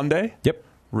on Monday. Yep.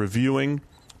 Reviewing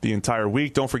the entire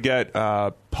week. Don't forget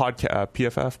podcast at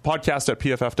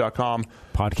pff.com.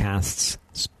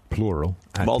 Podcasts, plural.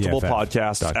 Multiple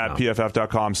podcasts at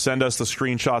pff.com. Send us the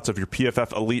screenshots of your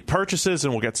PFF Elite purchases,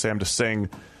 and we'll get Sam to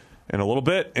sing in a little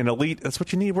bit. In Elite, that's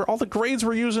what you need. Where all the grades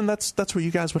we're using, that's what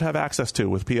you guys would have access to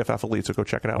with PFF Elite, so go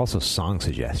check it out. Also, song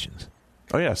suggestions.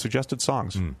 Oh, yeah, suggested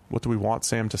songs. What do we want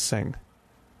Sam to sing?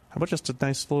 How about just a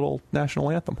nice little national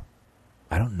anthem?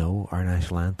 I don't know our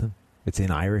national anthem. It's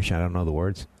in Irish. I don't know the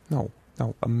words. No,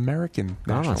 American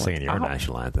national anthem. I'm not singing your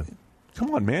national anthem.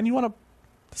 Come on, man. You want to...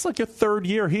 It's like your third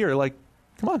year here. Like,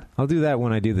 come on. I'll do that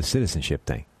when I do the citizenship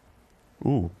thing.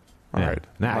 Ooh. All right.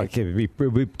 Nah, it'd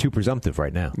be too presumptive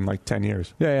right now. In like 10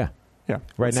 years. Yeah.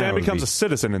 Right now, Sam becomes a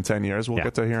citizen in 10 years. We'll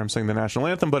get to hear him sing the national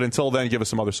anthem. But until then, give us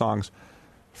some other songs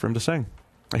for him to sing.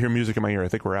 I hear music in my ear. I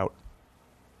think we're out.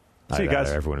 See you guys.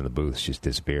 Everyone in the booth just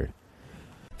disappeared.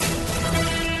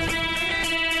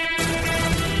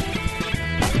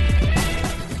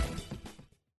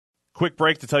 Quick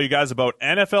break to tell you guys about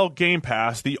NFL Game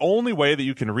Pass, the only way that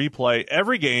you can replay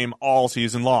every game all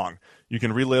season long. You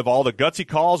can relive all the gutsy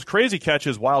calls, crazy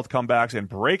catches, wild comebacks, and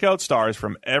breakout stars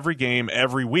from every game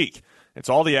every week. It's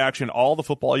all the action, all the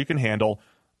football you can handle,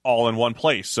 all in one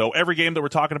place. So every game that we're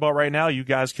talking about right now, you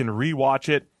guys can rewatch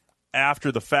it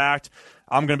after the fact.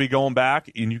 I'm going to be going back,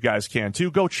 and you guys can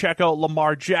too. Go check out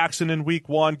Lamar Jackson in Week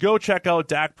 1. Go check out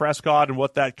Dak Prescott and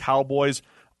what that Cowboys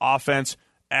offense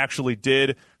actually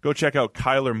did. Go check out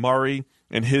Kyler Murray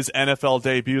in his NFL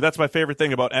debut. That's my favorite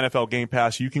thing about NFL Game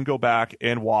Pass. You can go back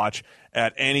and watch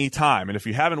at any time. And if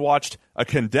you haven't watched a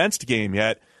condensed game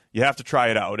yet, You have to try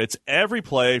it out. It's every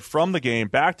play from the game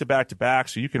back to back to back,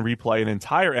 so you can replay an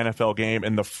entire NFL game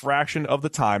in the fraction of the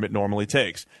time it normally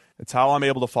takes. It's how I'm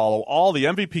able to follow all the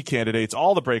MVP candidates,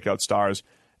 all the breakout stars,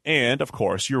 and, of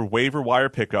course, your waiver wire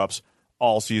pickups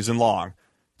all season long.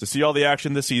 To see all the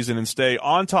action this season and stay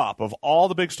on top of all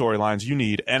the big storylines, you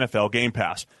need NFL Game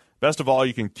Pass. Best of all,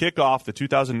 you can kick off the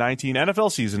 2019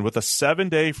 NFL season with a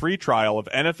 7-day free trial of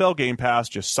NFL Game Pass.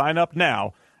 Just sign up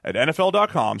now at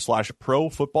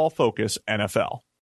NFL.com/ProFootballFocusNFL.